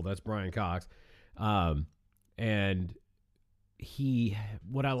hole?" That's Brian Cox. And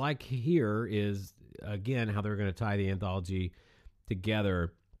what I like here is again how they're going to tie the anthology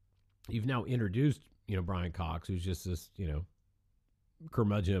together. You've now introduced, Brian Cox, who's just this,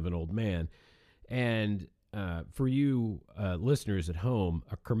 curmudgeon of an old man. And for you listeners at home,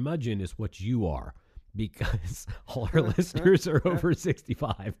 a curmudgeon is what you are, because all our listeners are over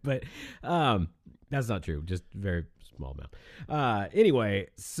 65. But that's not true. Just very small amount. Anyway,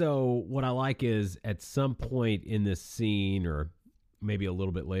 so what I like is at some point in this scene, or maybe a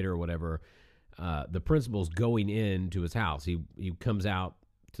little bit later or whatever, the principal's going into his house. He comes out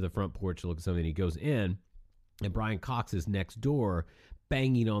to the front porch to look at something. He goes in, and Brian Cox is next door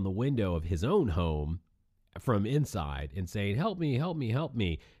banging on the window of his own home from inside and saying, "Help me, help me, help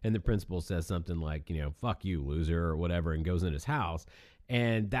me." And the principal says something like, "Fuck you, loser," or whatever, and goes in his house.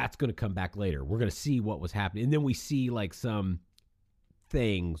 And that's going to come back later. We're going to see what was happening. And then we see like some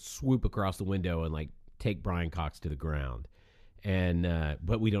thing swoop across the window and like take Brian Cox to the ground. And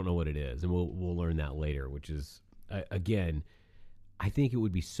but we don't know what it is, and we'll learn that later. Which is again, I think it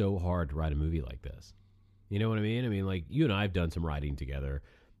would be so hard to write a movie like this. You know what I mean? I mean, like you and I have done some writing together.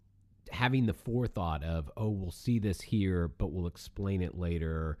 Having the forethought of, we'll see this here, but we'll explain it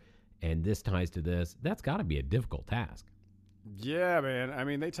later. and this ties to this. That's got to be a difficult task. Yeah, man. I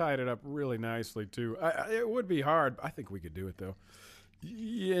mean, they tied it up really nicely, too. It would be hard. I think we could do it, though.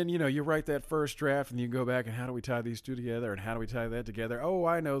 And, you write that first draft, and you go back, and how do we tie these two together, and how do we tie that together? Oh,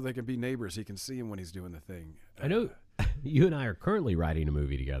 I know. They can be neighbors. He can see him when he's doing the thing. I know you and I are currently writing a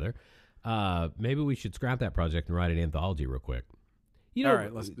movie together. Maybe we should scrap that project and write an anthology real quick. All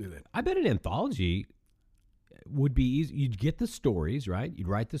right, let's do that. I bet an anthology would be easy. You'd get the stories, right? You'd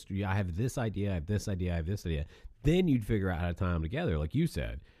write the story. I have this idea, I have this idea, I have this idea. Then you'd figure out how to tie them together, like you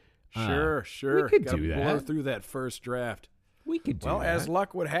said. Sure. We could Gotta do that. blow through that first draft. We could do that. Well, as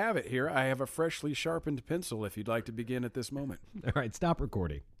luck would have it here, I have a freshly sharpened pencil if you'd like to begin at this moment. All right, stop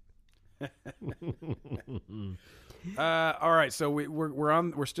recording. All right, so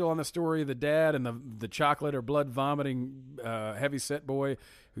we're still on the story of the dad and the chocolate or blood vomiting heavy set boy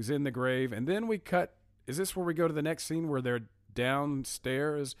who's in the grave, and then we cut. Is this where we go to the next scene where they're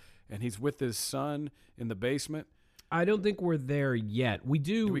downstairs and he's with his son in the basement? I don't think we're there yet. We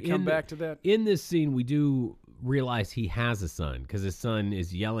do. Do we come back to that? In this scene, we do realize he has a son because his son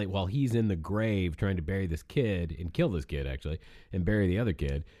is yelling while he's in the grave trying to bury this kid and kill this kid, actually, and bury the other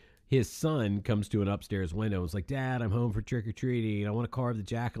kid. His son comes to an upstairs window and is like, "Dad, I'm home for trick-or-treating. I want to carve the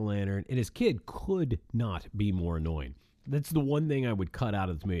jack-o'-lantern." And his kid could not be more annoying. That's the one thing I would cut out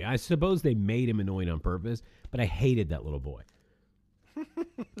of this movie. I suppose they made him annoying on purpose, but I hated that little boy.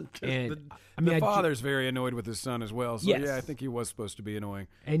 And the father's very annoyed with his son as well. So Yes. yeah, I think he was supposed to be annoying.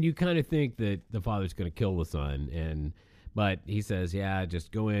 And you kind of think that the father's going to kill the son, but he says, "Yeah,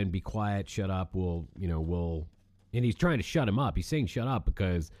 just go in, be quiet, shut up. We'll." And he's trying to shut him up. He's saying shut up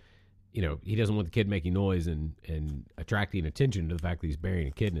because, he doesn't want the kid making noise and attracting attention to the fact that he's burying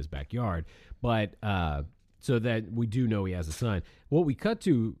a kid in his backyard. But so that we do know he has a son. What we cut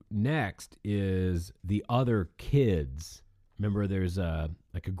to next is the other kids. Remember, there's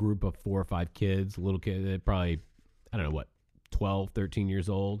like a group of 4 or 5 kids, little kids, they're probably, 12, 13 years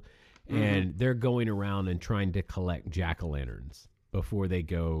old. And they're going around and trying to collect jack-o'-lanterns before they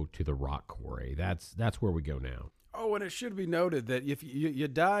go to the rock quarry. That's where we go now. Oh, and it should be noted that if you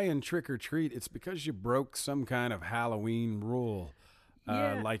die in trick or treat, it's because you broke some kind of Halloween rule.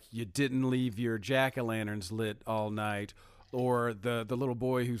 Like you didn't leave your jack-o'-lanterns lit all night, or the little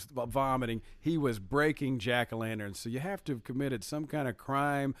boy who's vomiting, he was breaking jack-o'-lanterns. So you have to have committed some kind of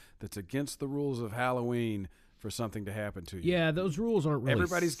crime that's against the rules of Halloween for something to happen to you. Yeah, those rules aren't really...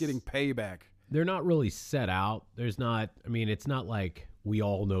 Everybody's getting payback. They're not really set out. It's not like we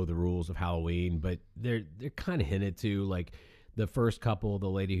all know the rules of Halloween, but they're kind of hinted to. Like the first couple, the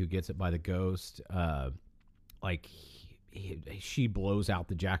lady who gets it by the ghost, she blows out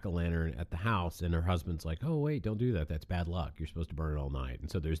the jack-o'-lantern at the house, and her husband's like, "Oh, wait, don't do that. That's bad luck. You're supposed to burn it all night." And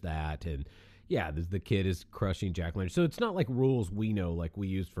so there's that. And yeah, the kid is crushing jack-o'-lanterns. So it's not like rules we know like we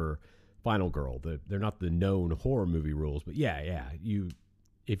use for Final Girl. They're not the known horror movie rules. But yeah.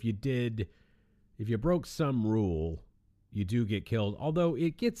 If you broke some rule, you do get killed. Although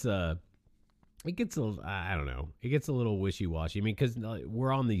it gets a little wishy-washy. I mean, because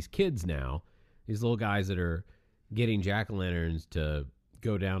we're on these kids now, these little guys that are getting jack-o'-lanterns to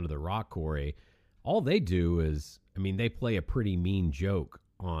go down to the rock quarry. All they do is, they play a pretty mean joke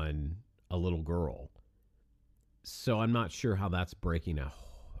on a little girl. So I'm not sure how that's breaking a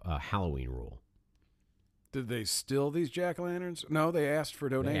Halloween rule. Did they steal these jack-o'-lanterns? No, they asked for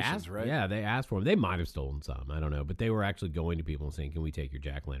donations, right? Yeah, they asked for them. They might have stolen some. I don't know. But they were actually going to people and saying, "Can we take your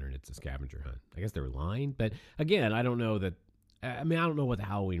jack-o'-lantern? It's a scavenger hunt." I guess they were lying. But again, I don't know that. I don't know what the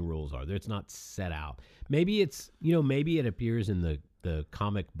Halloween rules are. It's not set out. Maybe maybe it appears in the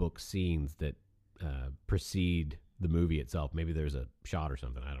comic book scenes that precede the movie itself. Maybe there's a shot or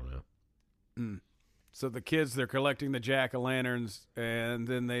something. I don't know. So the kids, they're collecting the jack-o'-lanterns, and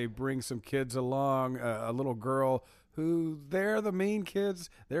then they bring some kids along, a little girl who, they're the mean kids.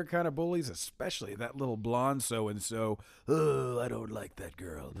 They're kind of bullies, especially that little blonde so-and-so. "Oh, I don't like that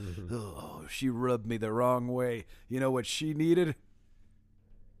girl. Oh, she rubbed me the wrong way." You know what she needed?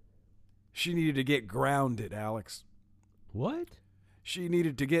 She needed to get grounded, Alex. What? She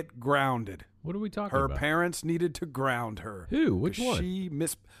needed to get grounded. What are we talking Her about? parents needed to ground her. Who? Which one?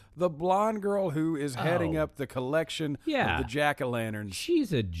 The blonde girl who is heading up the collection of the jack-o'-lanterns.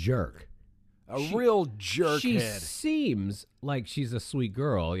 She's a jerk. Real jerkhead. She seems like she's a sweet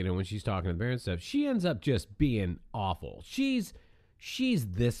girl, when she's talking to the parents and stuff. She ends up just being awful. She's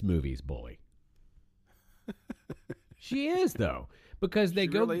this movie's bully. She is, though. Because they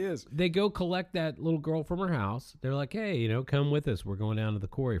go collect that little girl from her house. They're like, "Hey, come with us. We're going down to the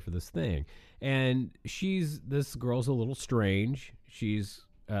quarry for this thing." And this girl's a little strange. She's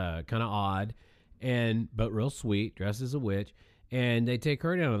kind of odd, but real sweet, dressed as a witch. And they take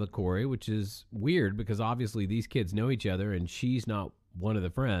her down to the quarry, which is weird because obviously these kids know each other and she's not one of the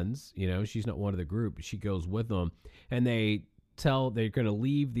friends, she's not one of the group. She goes with them, and they're going to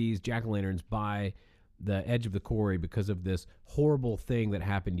leave these jack-o'-lanterns by the edge of the quarry because of this horrible thing that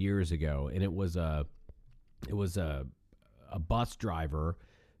happened years ago. And it was a bus driver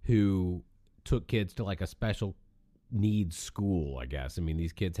who took kids to like a special needs school, I guess. I mean,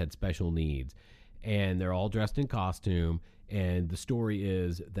 these kids had special needs, and they're all dressed in costume. And the story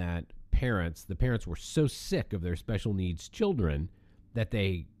is that the parents were so sick of their special needs children that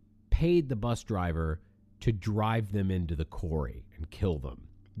they paid the bus driver to drive them into the quarry and kill them.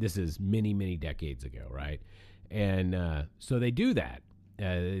 This is many, many decades ago, right? And so they do that.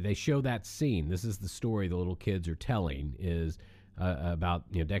 They show that scene. This is the story the little kids are telling, is about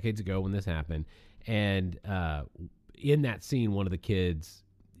decades ago when this happened. And in that scene, one of the kids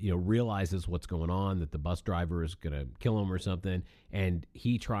realizes what's going on, that the bus driver is going to kill him or something, and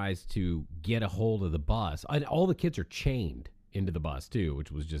he tries to get a hold of the bus. And all the kids are chained into the bus too,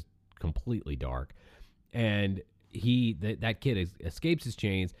 which was just completely dark. And that kid escapes his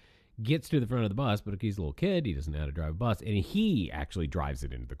chains, gets to the front of the bus, but he's a little kid, he doesn't know how to drive a bus, and he actually drives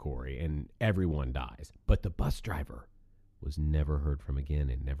it into the quarry, and everyone dies. But the bus driver was never heard from again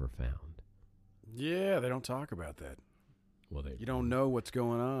and never found. Yeah, they don't talk about that. Well, you don't know what's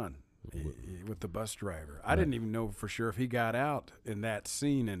going on with the bus driver. I didn't even know for sure if he got out in that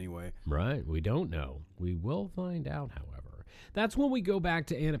scene anyway. Right. We don't know. We will find out, however. That's when we go back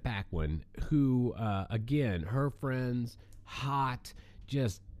to Anna Paquin, who, again, her friends, hot,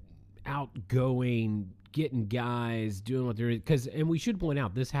 just outgoing, getting guys, doing what they're doing. And we should point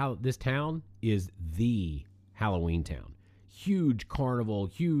out, this town is the Halloween town. Huge carnival,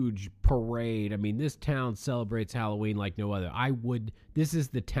 huge parade. I mean, this town celebrates Halloween like no other. This is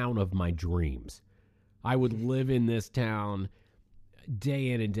the town of my dreams. I would live in this town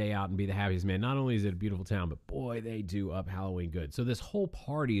day in and day out and be the happiest man. Not only is it a beautiful town, but boy, they do up Halloween good. So this whole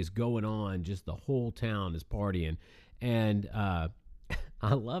party is going on. Just the whole town is partying. And I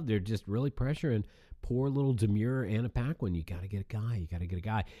love they're just really pressuring poor little demure Anna Paquin. You got to get a guy. You got to get a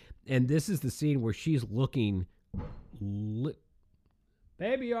guy. And this is the scene where she's looking...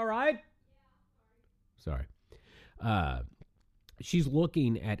 Baby, you all right? Sorry. She's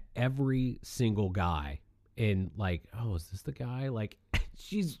looking at every single guy and like, oh, is this the guy? Like,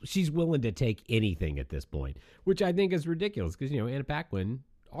 she's willing to take anything at this point, which I think is ridiculous because, Anna Paquin,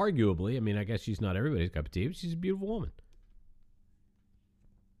 arguably, I mean, I guess she's not everybody's cup of tea, but she's a beautiful woman.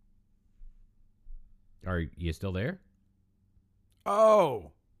 Are you still there?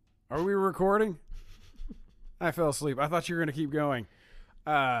 Oh, are we recording? I fell asleep. I thought you were going to keep going.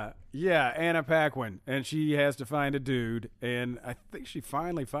 Yeah, Anna Paquin, and she has to find a dude, and I think she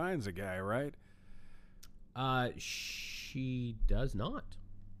finally finds a guy, right? She does not.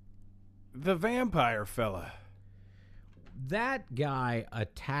 The vampire fella. That guy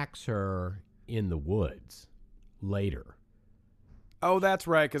attacks her in the woods later. Oh, that's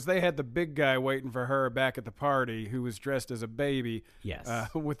right, because they had the big guy waiting for her back at the party who was dressed as a baby. Yes.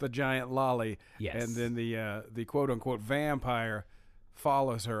 With a giant lolly. Yes. And then the quote-unquote vampire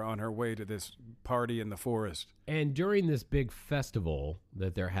follows her on her way to this party in the forest. And during this big festival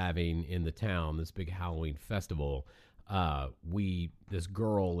that they're having in the town, this big Halloween festival, this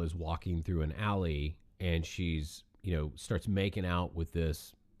girl is walking through an alley, and she's, starts making out with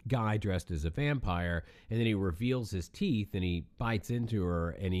this guy dressed as a vampire, and then he reveals his teeth and he bites into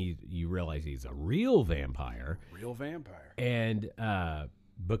her, and you realize he's a real vampire. Real vampire. And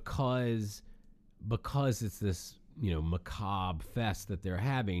because it's this macabre fest that they're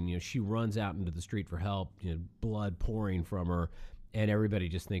having, she runs out into the street for help, blood pouring from her, and everybody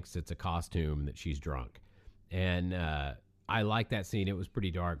just thinks it's a costume, that she's drunk. And I like that scene. It was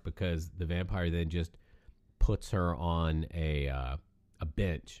pretty dark because the vampire then just puts her on a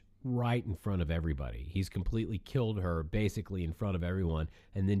bench right in front of everybody. He's completely killed her basically in front of everyone,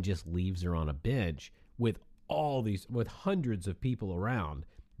 and then just leaves her on a bench with hundreds of people around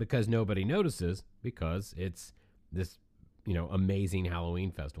because nobody notices, because it's this, amazing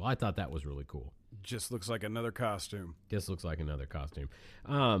Halloween festival. I thought that was really cool. Just looks like another costume.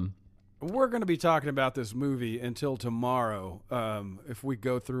 We're going to be talking about this movie until tomorrow, if we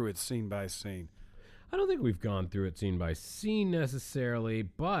go through it scene by scene. I don't think we've gone through it scene by scene necessarily,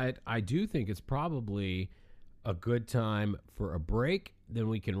 but I do think it's probably a good time for a break. Then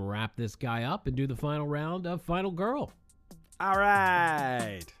we can wrap this guy up and do the final round of Final Girl. All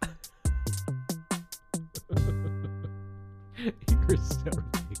right. You're so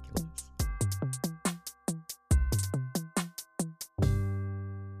ridiculous.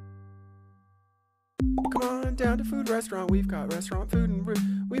 Come on down to food restaurant. We've got restaurant food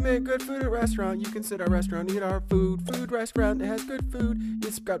and we make good food at restaurant. You can sit at our restaurant, eat our food. Food restaurant, it has good food.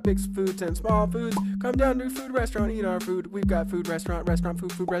 It's got big foods and small foods. Come down to food restaurant, eat our food. We've got food restaurant,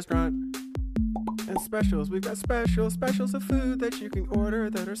 food restaurant. And specials, we've got specials of food that you can order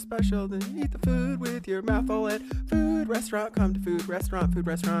that are special. Then eat the food with your mouth full at food restaurant. Come to food restaurant.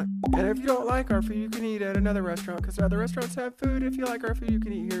 And if you don't like our food, you can eat at another restaurant, because other restaurants have food. If you like our food, you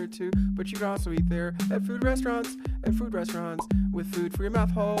can eat here too. But you can also eat there at food restaurants with food for your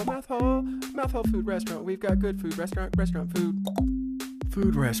mouth hole, food restaurant. We've got good food, restaurant food.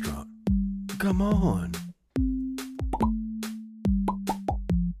 Food restaurant. Come on.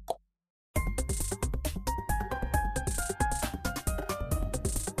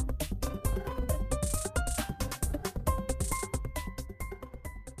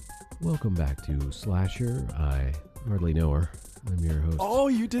 Welcome back to Slasher. I hardly know her. I'm your host. Oh,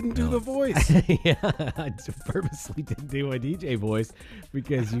 you didn't do the voice. Yeah, I purposely didn't do my DJ voice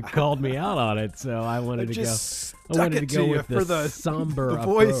because you called me out on it. So I wanted to go with the somber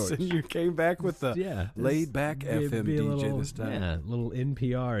voice, approach. and you came back with the laid back FM DJ this time. Yeah, a little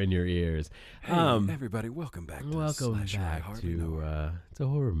NPR in your ears. Hey, everybody, welcome back to Slasher. It's a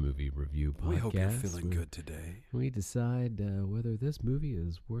horror movie review podcast. We hope you're feeling good today. We decide whether this movie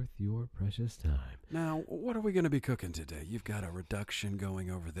is worth your precious time. Now, what are we going to be cooking today? You've got a reduction going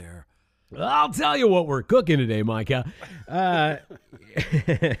over there. I'll tell you what we're cooking today, Micah.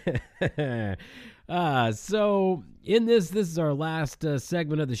 So in this is our last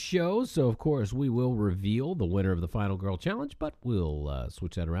segment of the show. So, of course, we will reveal the winner of the Final Girl Challenge, but we'll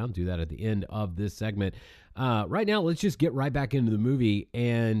switch that around, do that at the end of this segment. Right now, let's just get right back into the movie.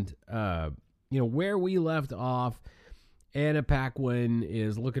 And, where we left off, Anna Paquin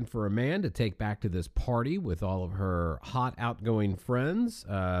is looking for a man to take back to this party with all of her hot, outgoing friends.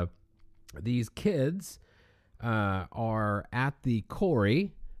 These kids are at the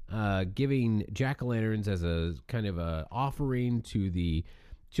quarry, giving jack-o'-lanterns as a kind of a offering to the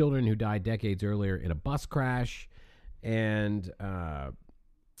children who died decades earlier in a bus crash. And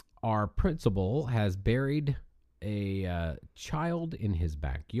our principal has buried a child in his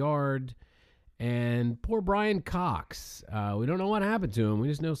backyard. And poor Brian Cox, we don't know what happened to him. We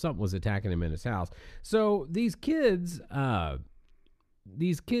just know something was attacking him in his house. So these kids tell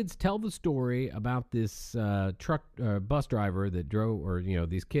the story about this bus driver that drove,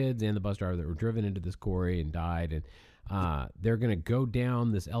 these kids and the bus driver that were driven into this quarry and died. And they're going to go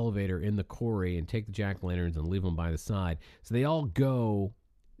down this elevator in the quarry and take the jack-o'-lanterns and leave them by the side. So they all go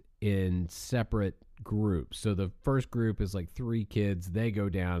in separate groups. So the first group is like 3 kids. They go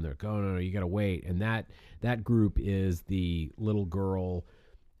down. They're like, oh, no, you got to wait. And that group is the little girl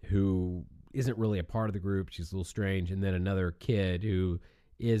who isn't really a part of the group. She's a little strange. And then another kid who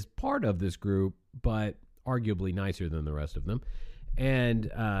is part of this group, but arguably nicer than the rest of them.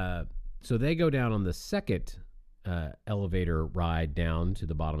 And so they go down on the second elevator ride down to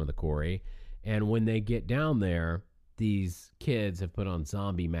the bottom of the quarry. And when they get down there, these kids have put on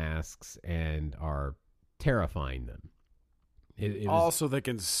zombie masks and are terrifying them. Also, they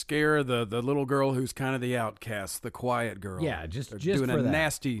can scare the little girl who's kind of the outcast, the quiet girl. Yeah, just doing for a that.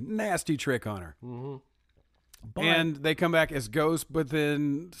 nasty trick on her. Mm-hmm. And they come back as ghosts, but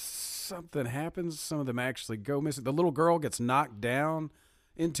then something happens. Some of them actually go missing. The little girl gets knocked down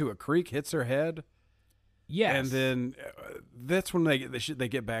into a creek, hits her head. Yes. And then that's when they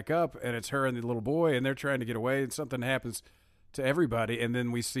get back up, and it's her and the little boy, and they're trying to get away, and something happens to everybody. And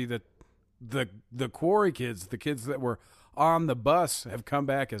then we see that the quarry kids, the kids that were on the bus, have come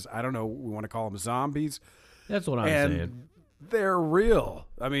back as, I don't know, we want to call them zombies. That's what I'm saying. They're real.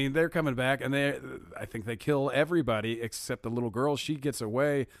 I mean, they're coming back, and I think they kill everybody except the little girl. She gets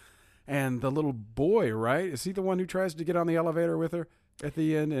away, and the little boy, right? Is he the one who tries to get on the elevator with her at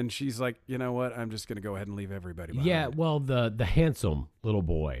the end? And she's like, you know what? I'm just going to go ahead and leave everybody behind. Yeah, well, the handsome little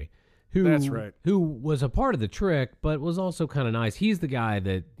boy who That's right. who was a part of the trick, but was also kind of nice. He's the guy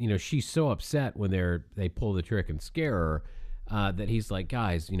that, she's so upset when they pull the trick and scare her that he's like,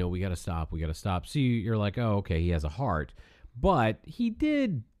 guys, we got to stop. So you're like, oh, okay, he has a heart. But he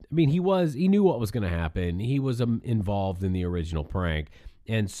did, he knew what was going to happen. He was involved in the original prank.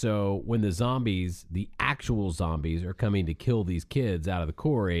 And so when the actual zombies are coming to kill these kids out of the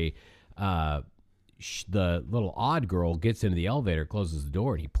quarry, the little odd girl gets into the elevator, closes the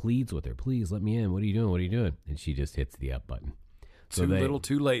door, and he pleads with her, please let me in. What are you doing? And she just hits the up button. Too little,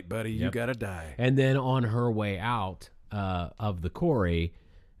 too late, buddy. Yep. You got to die. And then on her way out of the quarry,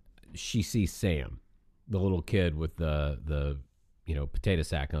 she sees Sam, the little kid with the potato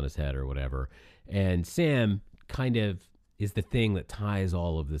sack on his head or whatever. And Sam kind of is the thing that ties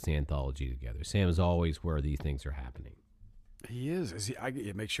all of this anthology together. Sam is always where these things are happening. He is.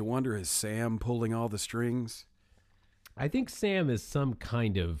 It makes you wonder, is Sam pulling all the strings? I think Sam is some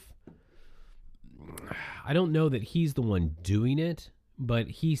kind of, I don't know that he's the one doing it, but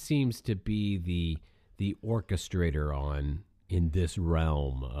he seems to be the orchestrator in this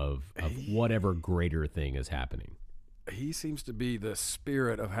realm of whatever greater thing is happening. He seems to be the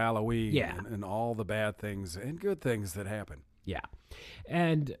spirit of Halloween, and all the bad things and good things that happen. Yeah.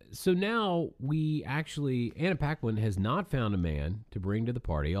 And so now Anna Paquin has not found a man to bring to the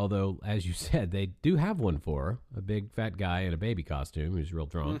party, although, as you said, they do have one for her, a big fat guy in a baby costume who's real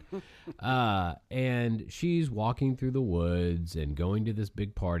drunk. And she's walking through the woods and going to this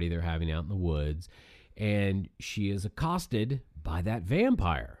big party they're having out in the woods, and she is accosted by that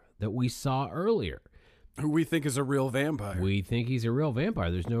vampire that we saw earlier. Who we think is a real vampire. We think he's a real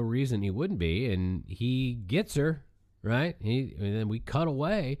vampire. There's no reason he wouldn't be, and he gets her. Right? And then we cut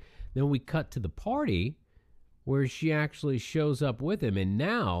away. Then we cut to the party where she actually shows up with him. And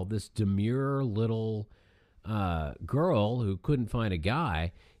now this demure little girl who couldn't find a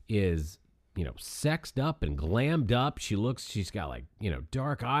guy is, sexed up and glammed up. She's got like,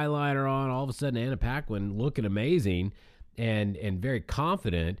 dark eyeliner on. All of a sudden, Anna Paquin looking amazing and very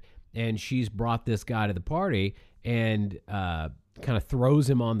confident. And she's brought this guy to the party and kind of throws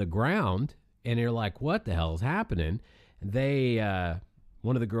him on the ground. And they're like, what the hell is happening?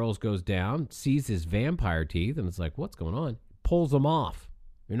 One of the girls goes down, sees his vampire teeth, and it's like, what's going on? Pulls them off.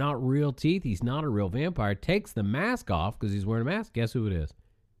 They're not real teeth. He's not a real vampire. Takes the mask off because he's wearing a mask. Guess who it is?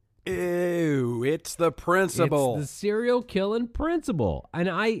 Ew, it's the principal. It's the serial killing principal.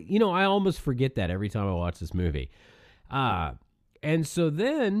 And I almost forget that every time I watch this movie. And so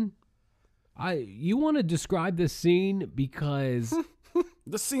then you want to describe this scene because...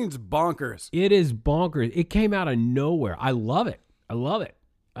 The scene's bonkers. It is bonkers. It came out of nowhere. I love it.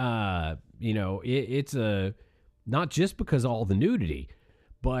 It's not just because of all the nudity,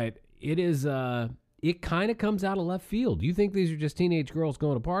 but it kind of comes out of left field. You think these are just teenage girls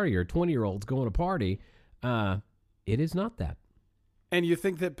going to party or 20-year-olds going to party. It is not that. And you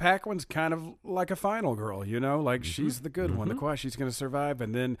think that Paquin's kind of like a final girl, like she's the good one, she's going to survive.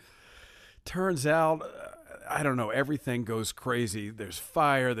 And then turns out... I don't know, everything goes crazy. There's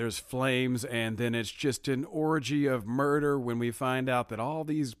fire, there's flames, and then it's just an orgy of murder when we find out that all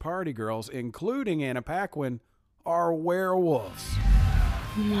these party girls, including Anna Paquin, are werewolves.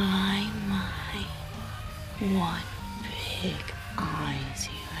 My, what big eyes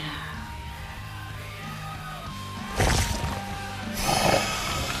you have.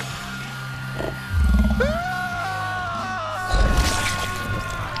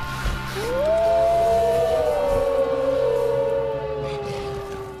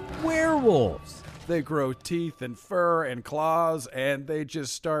 Werewolves. They grow teeth and fur and claws, and they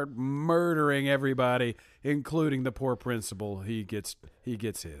just start murdering everybody, including the poor principal. He gets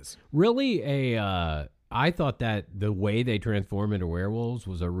his. Really, I thought that the way they transform into werewolves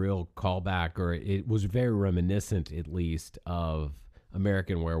was a real callback, or it was very reminiscent, at least, of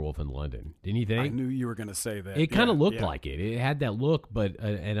American Werewolf in London. Didn't you think? I knew you were going to say that. It kind of looked like it. It had that look, but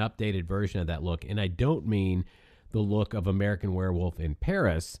an updated version of that look. And I don't mean the look of American Werewolf in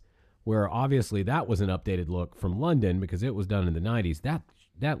Paris, where obviously that was an updated look from London because it was done in the 90s.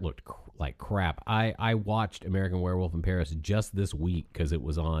 That looked like crap. I watched American Werewolf in Paris just this week because it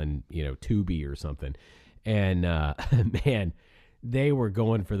was on, Tubi or something. And, man, they were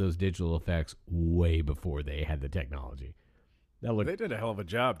going for those digital effects way before they had the technology. They did a hell of a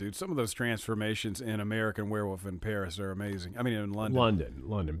job, dude. Some of those transformations in American Werewolf in Paris are amazing. I mean, in London.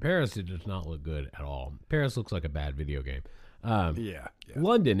 London. Paris, it does not look good at all. Paris looks like a bad video game. Yeah.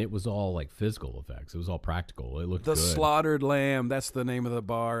 London, it was all like physical effects. It was all practical. It looked the good. Slaughtered Lamb. That's the name of the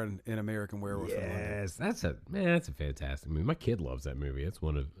bar in American Werewolf in London. Yes, that's a fantastic movie. My kid loves that movie. It's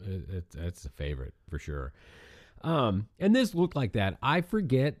it's a favorite for sure. And this looked like that. I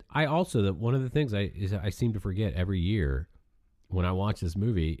forget. I also that one of the things I seem to forget every year when I watch this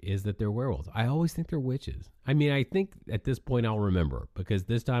movie is that they're werewolves. I always think they're witches. I mean, I think at this point I'll remember because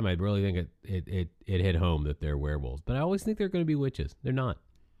this time I really think it hit home that they're werewolves. But I always think they're going to be witches. They're not.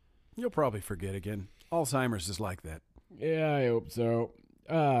 You'll probably forget again. Alzheimer's is like that. Yeah, I hope so.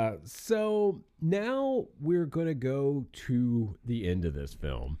 So now we're going to go to the end of this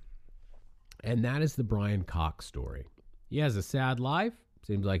film. And that is the Brian Cox story. He has a sad life.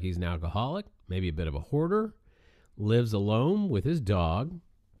 Seems like he's an alcoholic, maybe a bit of a hoarder. Lives alone with his dog.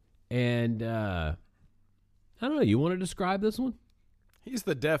 And I don't know. You want to describe this one? He's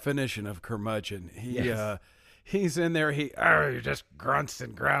the definition of curmudgeon. He's in there. He just grunts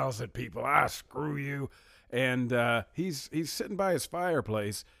and growls at people. Screw you. And he's sitting by his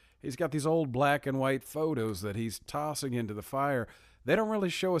fireplace. He's got these old black and white photos that he's tossing into the fire. They don't really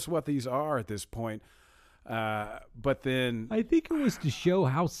show us what these are at this point. But then I think it was to show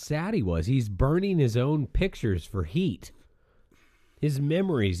how sad he was. He's burning his own pictures for heat. His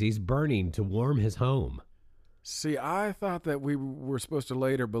memories he's burning to warm his home. See, I thought that we were supposed to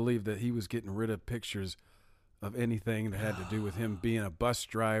later believe that he was getting rid of pictures of anything that had to do with him being a bus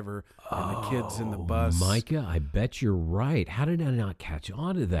driver and the kids in the bus. Micah, I bet you're right. How did I not catch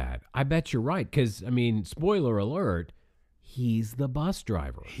on to that? I bet you're right because, I mean, spoiler alert, he's the bus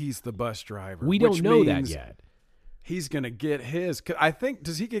driver. He's the bus driver. We don't know that yet. He's going to get his. I think,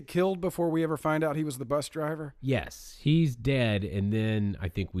 does he get killed before we ever find out he was the bus driver? Yes, he's dead, and then I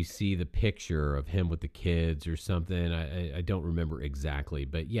think we see the picture of him with the kids or something. I don't remember exactly,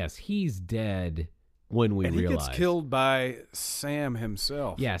 but yes, he's dead when we realize. And he gets killed by Sam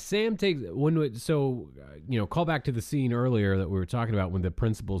himself. Yeah, Sam takes call back to the scene earlier that we were talking about when the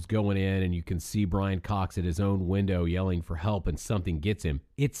principal's going in and you can see Brian Cox at his own window yelling for help and something gets him.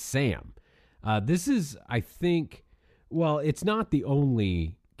 It's Sam. This is, I think. Well, it's not the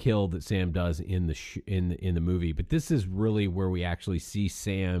only kill that Sam does in the movie, but this is really where we actually see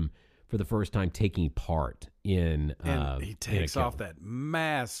Sam for the first time taking part in. And he takes off that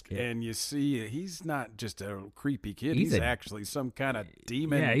mask, and you see he's not just a creepy kid. He's actually some kind of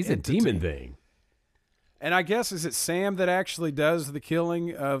demon. Yeah, he's entity. a demon thing. And I guess, is it Sam that actually does the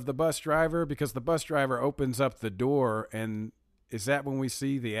killing of the bus driver? Because the bus driver opens up the door, and is that when we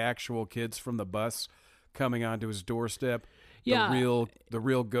see the actual kids from the bus coming onto his doorstep? Yeah, the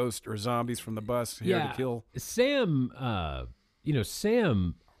real ghost or zombies from the bus here to kill. Sam,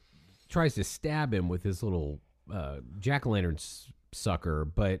 Sam tries to stab him with his little jack-o'-lantern sucker,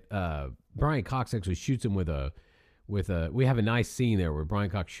 but Brian Cox actually shoots him with a. We have a nice scene there where Brian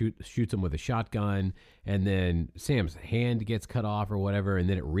Cox shoots him with a shotgun, and then Sam's hand gets cut off or whatever, and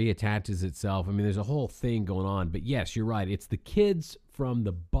then it reattaches itself. I mean, there's a whole thing going on. But yes, you're right. It's the kids from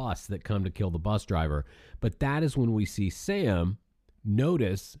the bus that come to kill the bus driver. But that is when we see Sam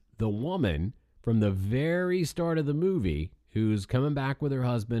notice the woman from the very start of the movie who's coming back with her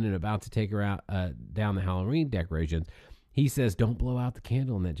husband and about to take her out down the Halloween decorations. He says, "Don't blow out the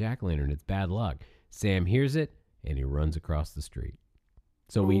candle in that jack-o'-lantern. It's bad luck." Sam hears it, and he runs across the street.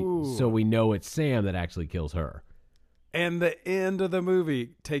 So we know it's Sam that actually kills her. And the end of the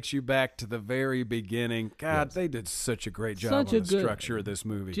movie takes you back to the very beginning. God, Yes. They did such a great job on the structure of this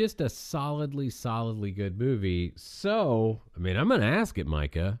movie. Just a solidly good movie. So, I mean, I'm going to ask it,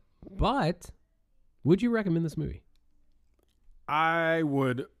 Micah, but would you recommend this movie? I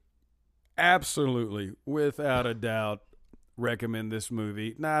would absolutely, without a doubt, recommend this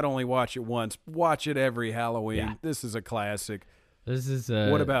movie. Not only watch it once, watch it every Halloween. Yeah. This is a classic. This is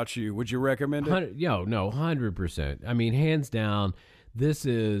what about you? Would you recommend it? 100%. I mean, hands down, this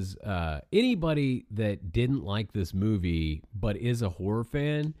is anybody that didn't like this movie but is a horror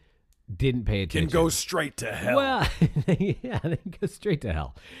fan didn't pay attention. Can go straight to hell. Well, yeah, they go straight to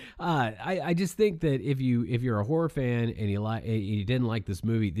hell. I just think that if you're a horror fan and you didn't like this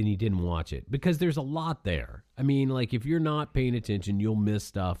movie, then you didn't watch it because there's a lot there. I mean, like if you're not paying attention, you'll miss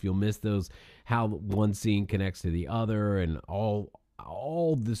stuff. You'll miss how one scene connects to the other and all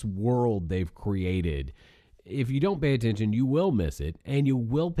this world they've created. If you don't pay attention, you will miss it, and you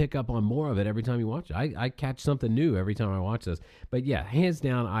will pick up on more of it every time you watch it. I catch something new every time I watch this. But yeah, hands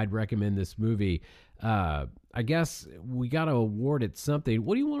down, I'd recommend this movie. I guess we got to award it something.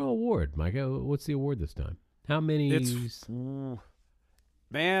 What do you want to award, Micah? What's the award this time? How many?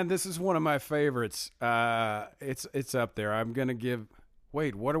 Man, this is one of my favorites. It's up there. I'm gonna give.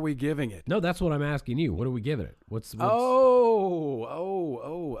 Wait, what are we giving it? No, that's what I'm asking you. What are we giving it? What's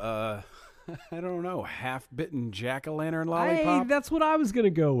I don't know. Half-bitten jack-o'-lantern lollipop? Hey, that's what I was going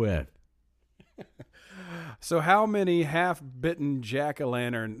to go with. So how many half-bitten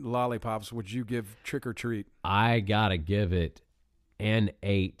jack-o'-lantern lollipops would you give Trick or Treat? I got to give it an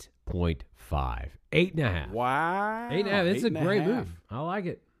 8.5. 8.5. Wow. 8.5. It's a great movie. I like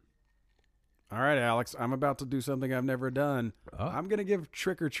it. All right, Alex. I'm about to do something I've never done. Oh. I'm going to give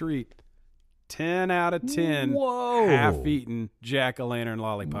Trick or Treat 10 out of 10 Whoa. half-eaten jack-o'-lantern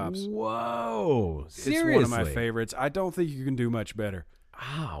lollipops. Whoa. Seriously? It's one of my favorites. I don't think you can do much better.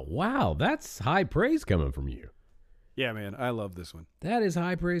 Oh, wow. That's high praise coming from you. Yeah, man. I love this one. That is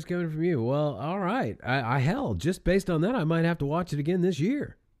high praise coming from you. Well, all right. Hell, just based on that, I might have to watch it again this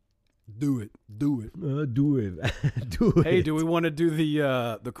year. Do it. Do it. Do it. Do it. Hey, do we want to do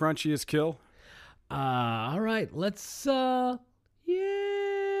the crunchiest kill? All right. Let's, okay,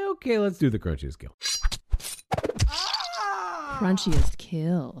 let's do the crunchiest kill. crunchiest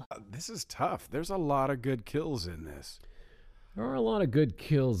kill. This is tough. There's a lot of good kills in this. There are a lot of good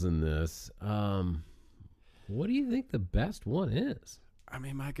kills in this. What do you think the best one is? I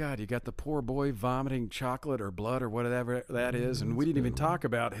mean, my God, you got the poor boy vomiting chocolate or blood or whatever that is, and we didn't even talk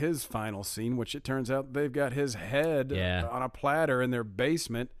about his final scene, which it turns out they've got his head on a platter in their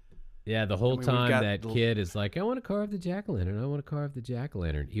basement. Yeah, the whole time that kid is like, I want to carve the jack-o'-lantern. I want to carve the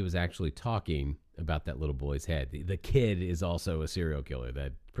jack-o'-lantern. He was actually talking about that little boy's head. The kid is also a serial killer.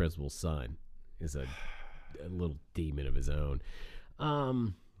 That principal's son is a little demon of his own.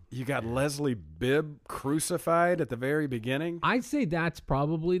 You got Leslie Bibb crucified at the very beginning. I'd say that's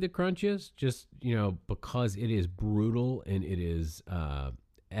probably the crunchiest, just, because it is brutal and it is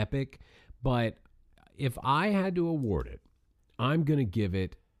epic. But if I had to award it, I'm going to give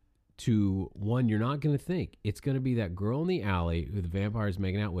it to one you're not going to think. It's going to be that girl in the alley who the vampire is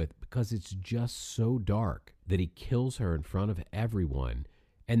making out with, because it's just so dark that he kills her in front of everyone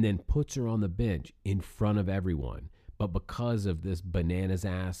and then puts her on the bench in front of everyone. But because of this bananas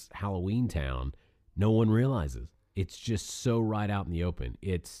ass Halloween town, no one realizes. It's just so right out in the open.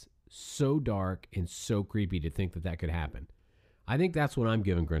 It's so dark and so creepy to think that could happen. I think that's what I'm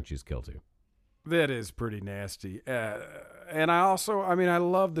giving Grunchiest kill to. That is pretty nasty. And I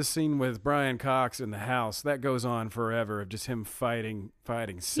love the scene with Brian Cox in the house. That goes on forever of just him fighting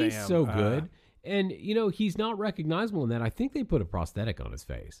Sam. He's so good. And, he's not recognizable in that. I think they put a prosthetic on his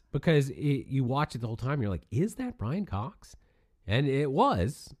face because you watch it the whole time. You're like, is that Brian Cox? And it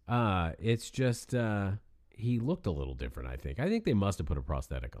was. It's just he looked a little different, I think. I think they must have put a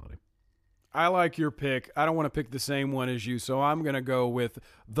prosthetic on him. I like your pick. I don't want to pick the same one as you, so I'm going to go with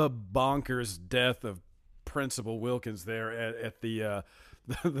the bonkers death of Principal Wilkins there at the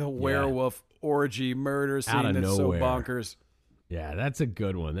werewolf orgy murder scene. Out of that's nowhere. So bonkers. Yeah, that's a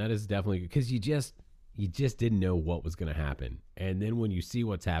good one. That is definitely because you just didn't know what was going to happen. And then when you see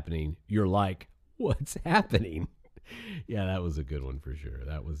what's happening, you're like, what's happening? Yeah, that was a good one for sure.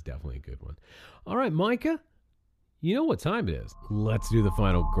 That was definitely a good one. All right, Micah. You know what time it is. Let's do the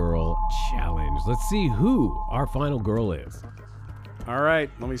final girl challenge. Let's see who our final girl is. All right,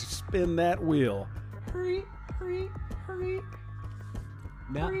 let me spin that wheel. Hurry.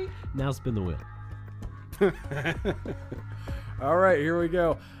 Now spin the wheel. All right, here we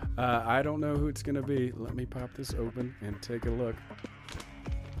go. I don't know who it's going to be. Let me pop this open and take a look.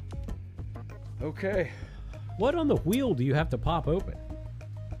 Okay. What on the wheel do you have to pop open?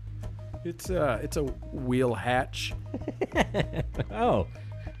 It's a wheel hatch. Oh,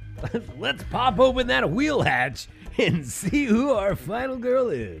 let's pop open that wheel hatch and see who our final girl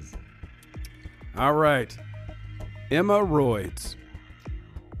is. All right. Emma Roids.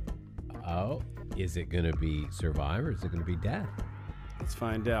 Oh, is it going to be survive or is it going to be death? Let's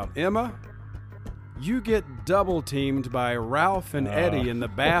find out. Emma, you get double teamed by Ralph and Eddie in the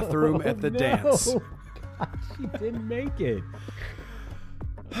bathroom at the dance. Gosh, she didn't make it.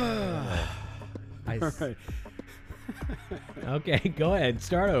 All right. Okay, go ahead.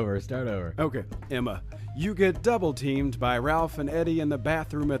 Start over. Okay, Emma, you get double teamed by Ralph and Eddie in the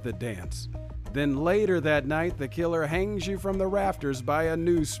bathroom at the dance. Then later that night, the killer hangs you from the rafters by a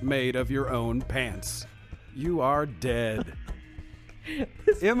noose made of your own pants. You are dead.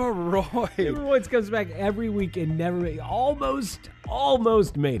 Emma Royd. Emma Royds comes back every week and never almost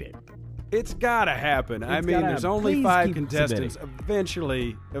made it. It's gotta happen. I mean, there's only 5 contestants.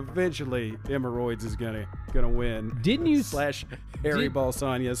 Eventually, Emma Roids is gonna win. Didn't you / Harry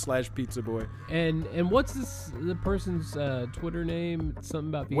Balsania / Pizza Boy? And what's the person's Twitter name? Something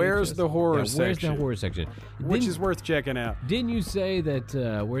about VHS? Where's the horror section? Where's the horror section? Which is worth checking out. Didn't you say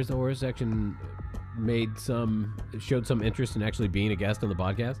that Where's the horror section showed some interest in actually being a guest on the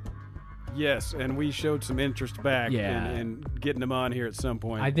podcast? Yes, and we showed some interest back in getting him on here at some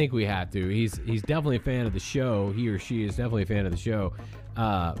point. I think we have to. He's definitely a fan of the show. He or she is definitely a fan of the show,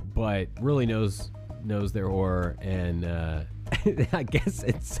 but really knows their horror. And I guess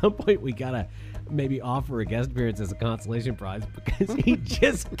at some point we gotta maybe offer a guest appearance as a consolation prize because he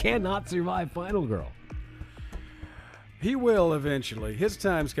just cannot survive Final Girl. He will eventually. His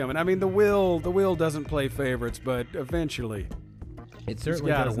time's coming. I mean, the will doesn't play favorites, but eventually. It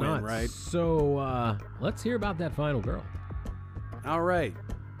certainly does does win, not. right? So let's hear about that final girl. All right.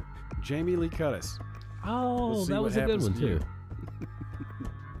 Jamie Lee Curtis. Oh, that was a good one, too.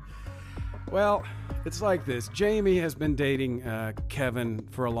 Well, it's like this. Jamie has been dating Kevin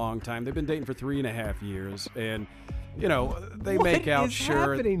for a long time. They've been dating for 3.5 years. And, they make out, sure. What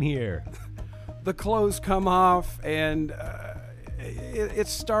is happening here? The clothes come off, and it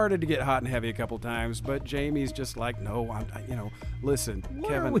started to get hot and heavy a couple times, but Jamie's just like, no, listen, What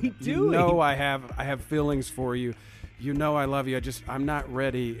Kevin, are we doing? I have feelings for you. you know I love you. I'm not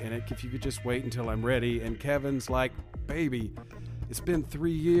ready. And if you could just wait until I'm ready. And Kevin's like, baby, it's been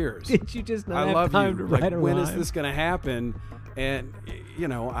 3 years. Did you just not I have love time you. to write Like, a when is rhyme? this going to happen? And, you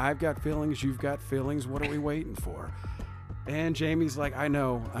know, I've got feelings. You've got feelings. What are we waiting for? And Jamie's like, I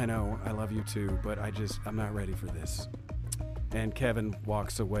know. I love you too. But I'm not ready for this. And Kevin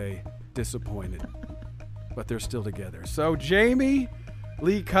walks away disappointed. But they're still together. So, Jamie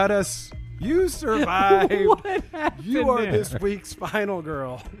Lee Curtis, you survived. What happened You are there? this week's final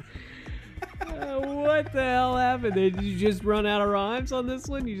girl. What the hell happened? Did you just run out of rhymes on this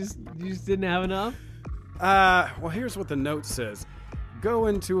one? You just didn't have enough? Well, here's what the note says. Go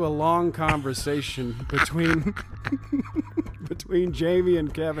into a long conversation between Jamie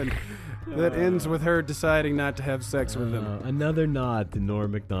and Kevin that ends with her deciding not to have sex with him. Another nod to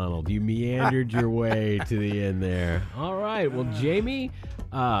Norm Macdonald. You meandered your way to the end there. All right. Well, Jamie,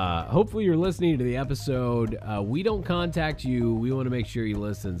 hopefully you're listening to the episode. We don't contact you. We want to make sure you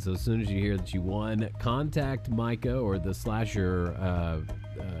listen. So as soon as you hear that you won, contact Micah or the Slasher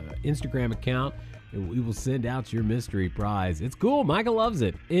Instagram account. And we will send out your mystery prize. It's cool. Micah loves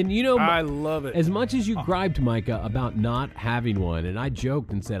it. And you know, I love it. as much as you griped, Micah, about not having one, and I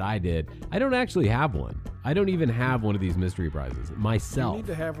joked and said I did, I don't actually have one. I don't even have one of these mystery prizes myself. You need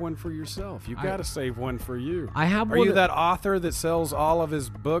to have one for yourself. You've got to save one for you. I have Are one you that- that author that sells all of his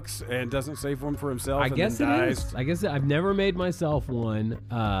books and doesn't save one for himself I and guess then it dies? is. I guess I've never made myself one,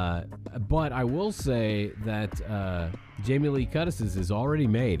 but I will say that Jamie Lee Curtis's is already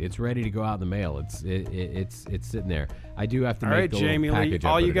made. It's ready to go out in the mail. It's sitting there. I do have to All make right, the little Jamie Lee, package. I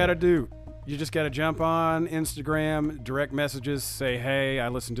all put you it got to in. do, you just got to jump on Instagram, direct messages, say, hey, I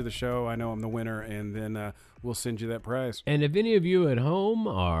listened to the show. I know I'm the winner, and then we'll send you that prize. And if any of you at home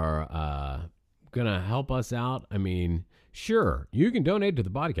are gonna help us out, I mean, sure, you can donate to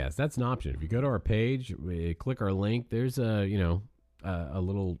the podcast. That's an option. If you go to our page, click our link. There's a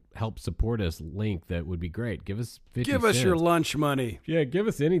little help support us link that would be great. Give us 50 Give us cents. your lunch money. Yeah, give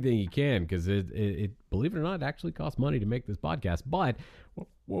us anything you can, because it believe it or not, it actually costs money to make this podcast. But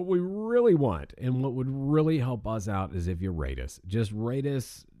what we really want and what would really help us out is if you rate us. Just rate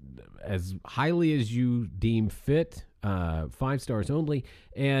us as highly as you deem fit, 5 stars only,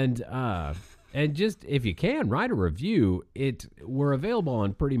 and just if you can, write a review. We're available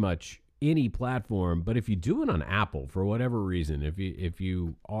on pretty much any platform, but if you do it on Apple for whatever reason, if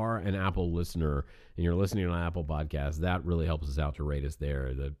you are an Apple listener and you're listening on an Apple podcast, that really helps us out to rate us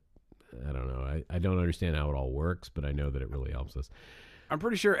there. I don't know. I don't understand how it all works, but I know that it really helps us. I'm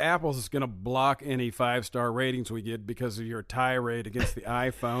pretty sure Apple's is going to block any 5-star ratings we get because of your tirade against the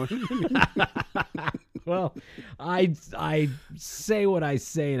iPhone. Well, I say what I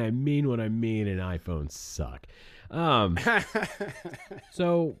say and I mean what I mean, and iPhones suck.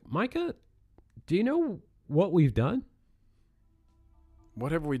 So, Micah, do you know what we've done?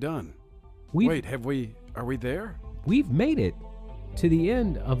 What have we done? We've Are we there? We've made it to the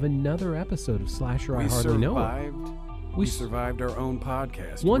end of another episode of Slasher I Hardly Know. We survived our own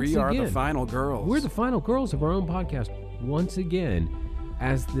podcast. Once We are again, the final girls. We're the final girls of our own podcast. Once again,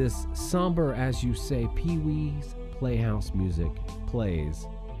 as this somber, as you say, Pee-wee's Playhouse music plays,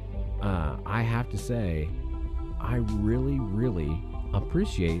 I have to say, I really, really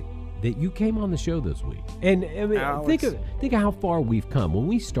appreciate that you came on the show this week. And I mean, Alex, think of how far we've come. When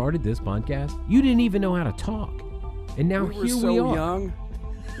we started this podcast, you didn't even know how to talk. And now we were here so we are. young,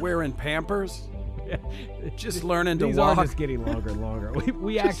 wearing Pampers, just learning to These walk. are just getting longer and longer.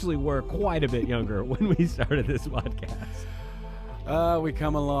 We actually were quite a bit younger when we started this podcast. We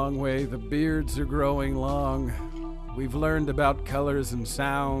come a long way. The beards are growing long. We've learned about colors and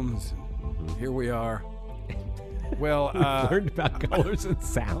sounds. Here we are. Well, Learned about colors and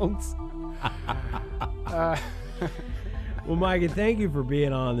sounds. Well, Micah, thank you for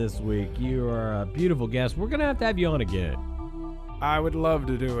being on this week. You are a beautiful guest. We're going to have you on again. I would love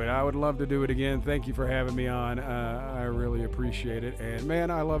to do it. I would love to do it again. Thank you for having me on. I really appreciate it. And, man,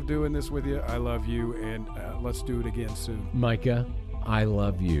 I love doing this with you. I love you. And let's do it again soon. Micah, I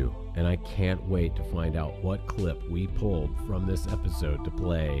love you. And I can't wait to find out what clip we pulled from this episode to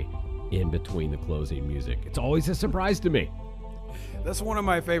play in between the closing music. It's always a surprise to me. That's one of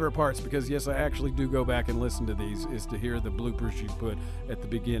my favorite parts because, yes, I actually do go back and listen to these, is to hear the bloopers you put at the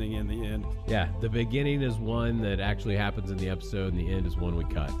beginning and the end. Yeah, the beginning is one that actually happens in the episode, and the end is one we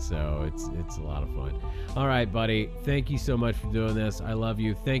cut. So it's a lot of fun. All right, buddy. Thank you so much for doing this. I love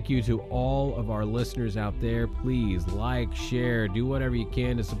you. Thank you to all of our listeners out there. Please like, share, do whatever you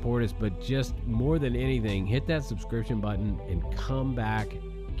can to support us. But just more than anything, hit that subscription button and come back.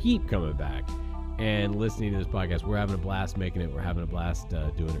 Keep coming back and listening to this podcast. We're having a blast making it. We're having a blast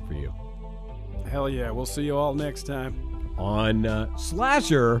doing it for you. Hell yeah. We'll see you all next time. On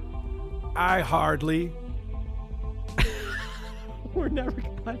Slasher. I hardly. We're never.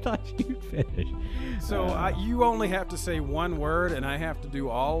 I thought you'd finish. So you only have to say one word, and I have to do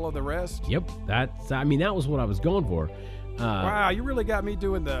all of the rest? Yep. That was what I was going for. Wow, you really got me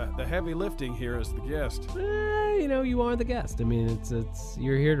doing the heavy lifting here as the guest. You are the guest. I mean, it's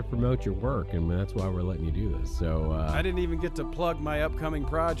you're here to promote your work, and that's why we're letting you do this. So I didn't even get to plug my upcoming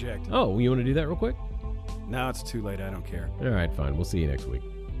project. Oh, you want to do that real quick? No, it's too late. I don't care. All right, fine. We'll see you next week.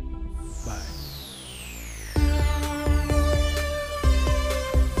 Bye.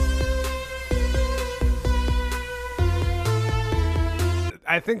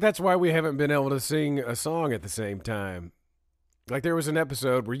 I think that's why we haven't been able to sing a song at the same time. Like there was an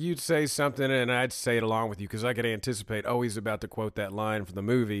episode where you'd say something and I'd say it along with you because I could anticipate, oh, he's about to quote that line from the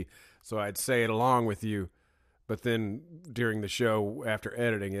movie, so I'd say it along with you. But then during the show, after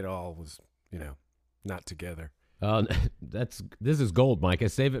editing, it all was, not together. This is gold, Mike. I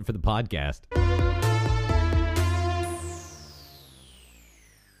save it for the podcast.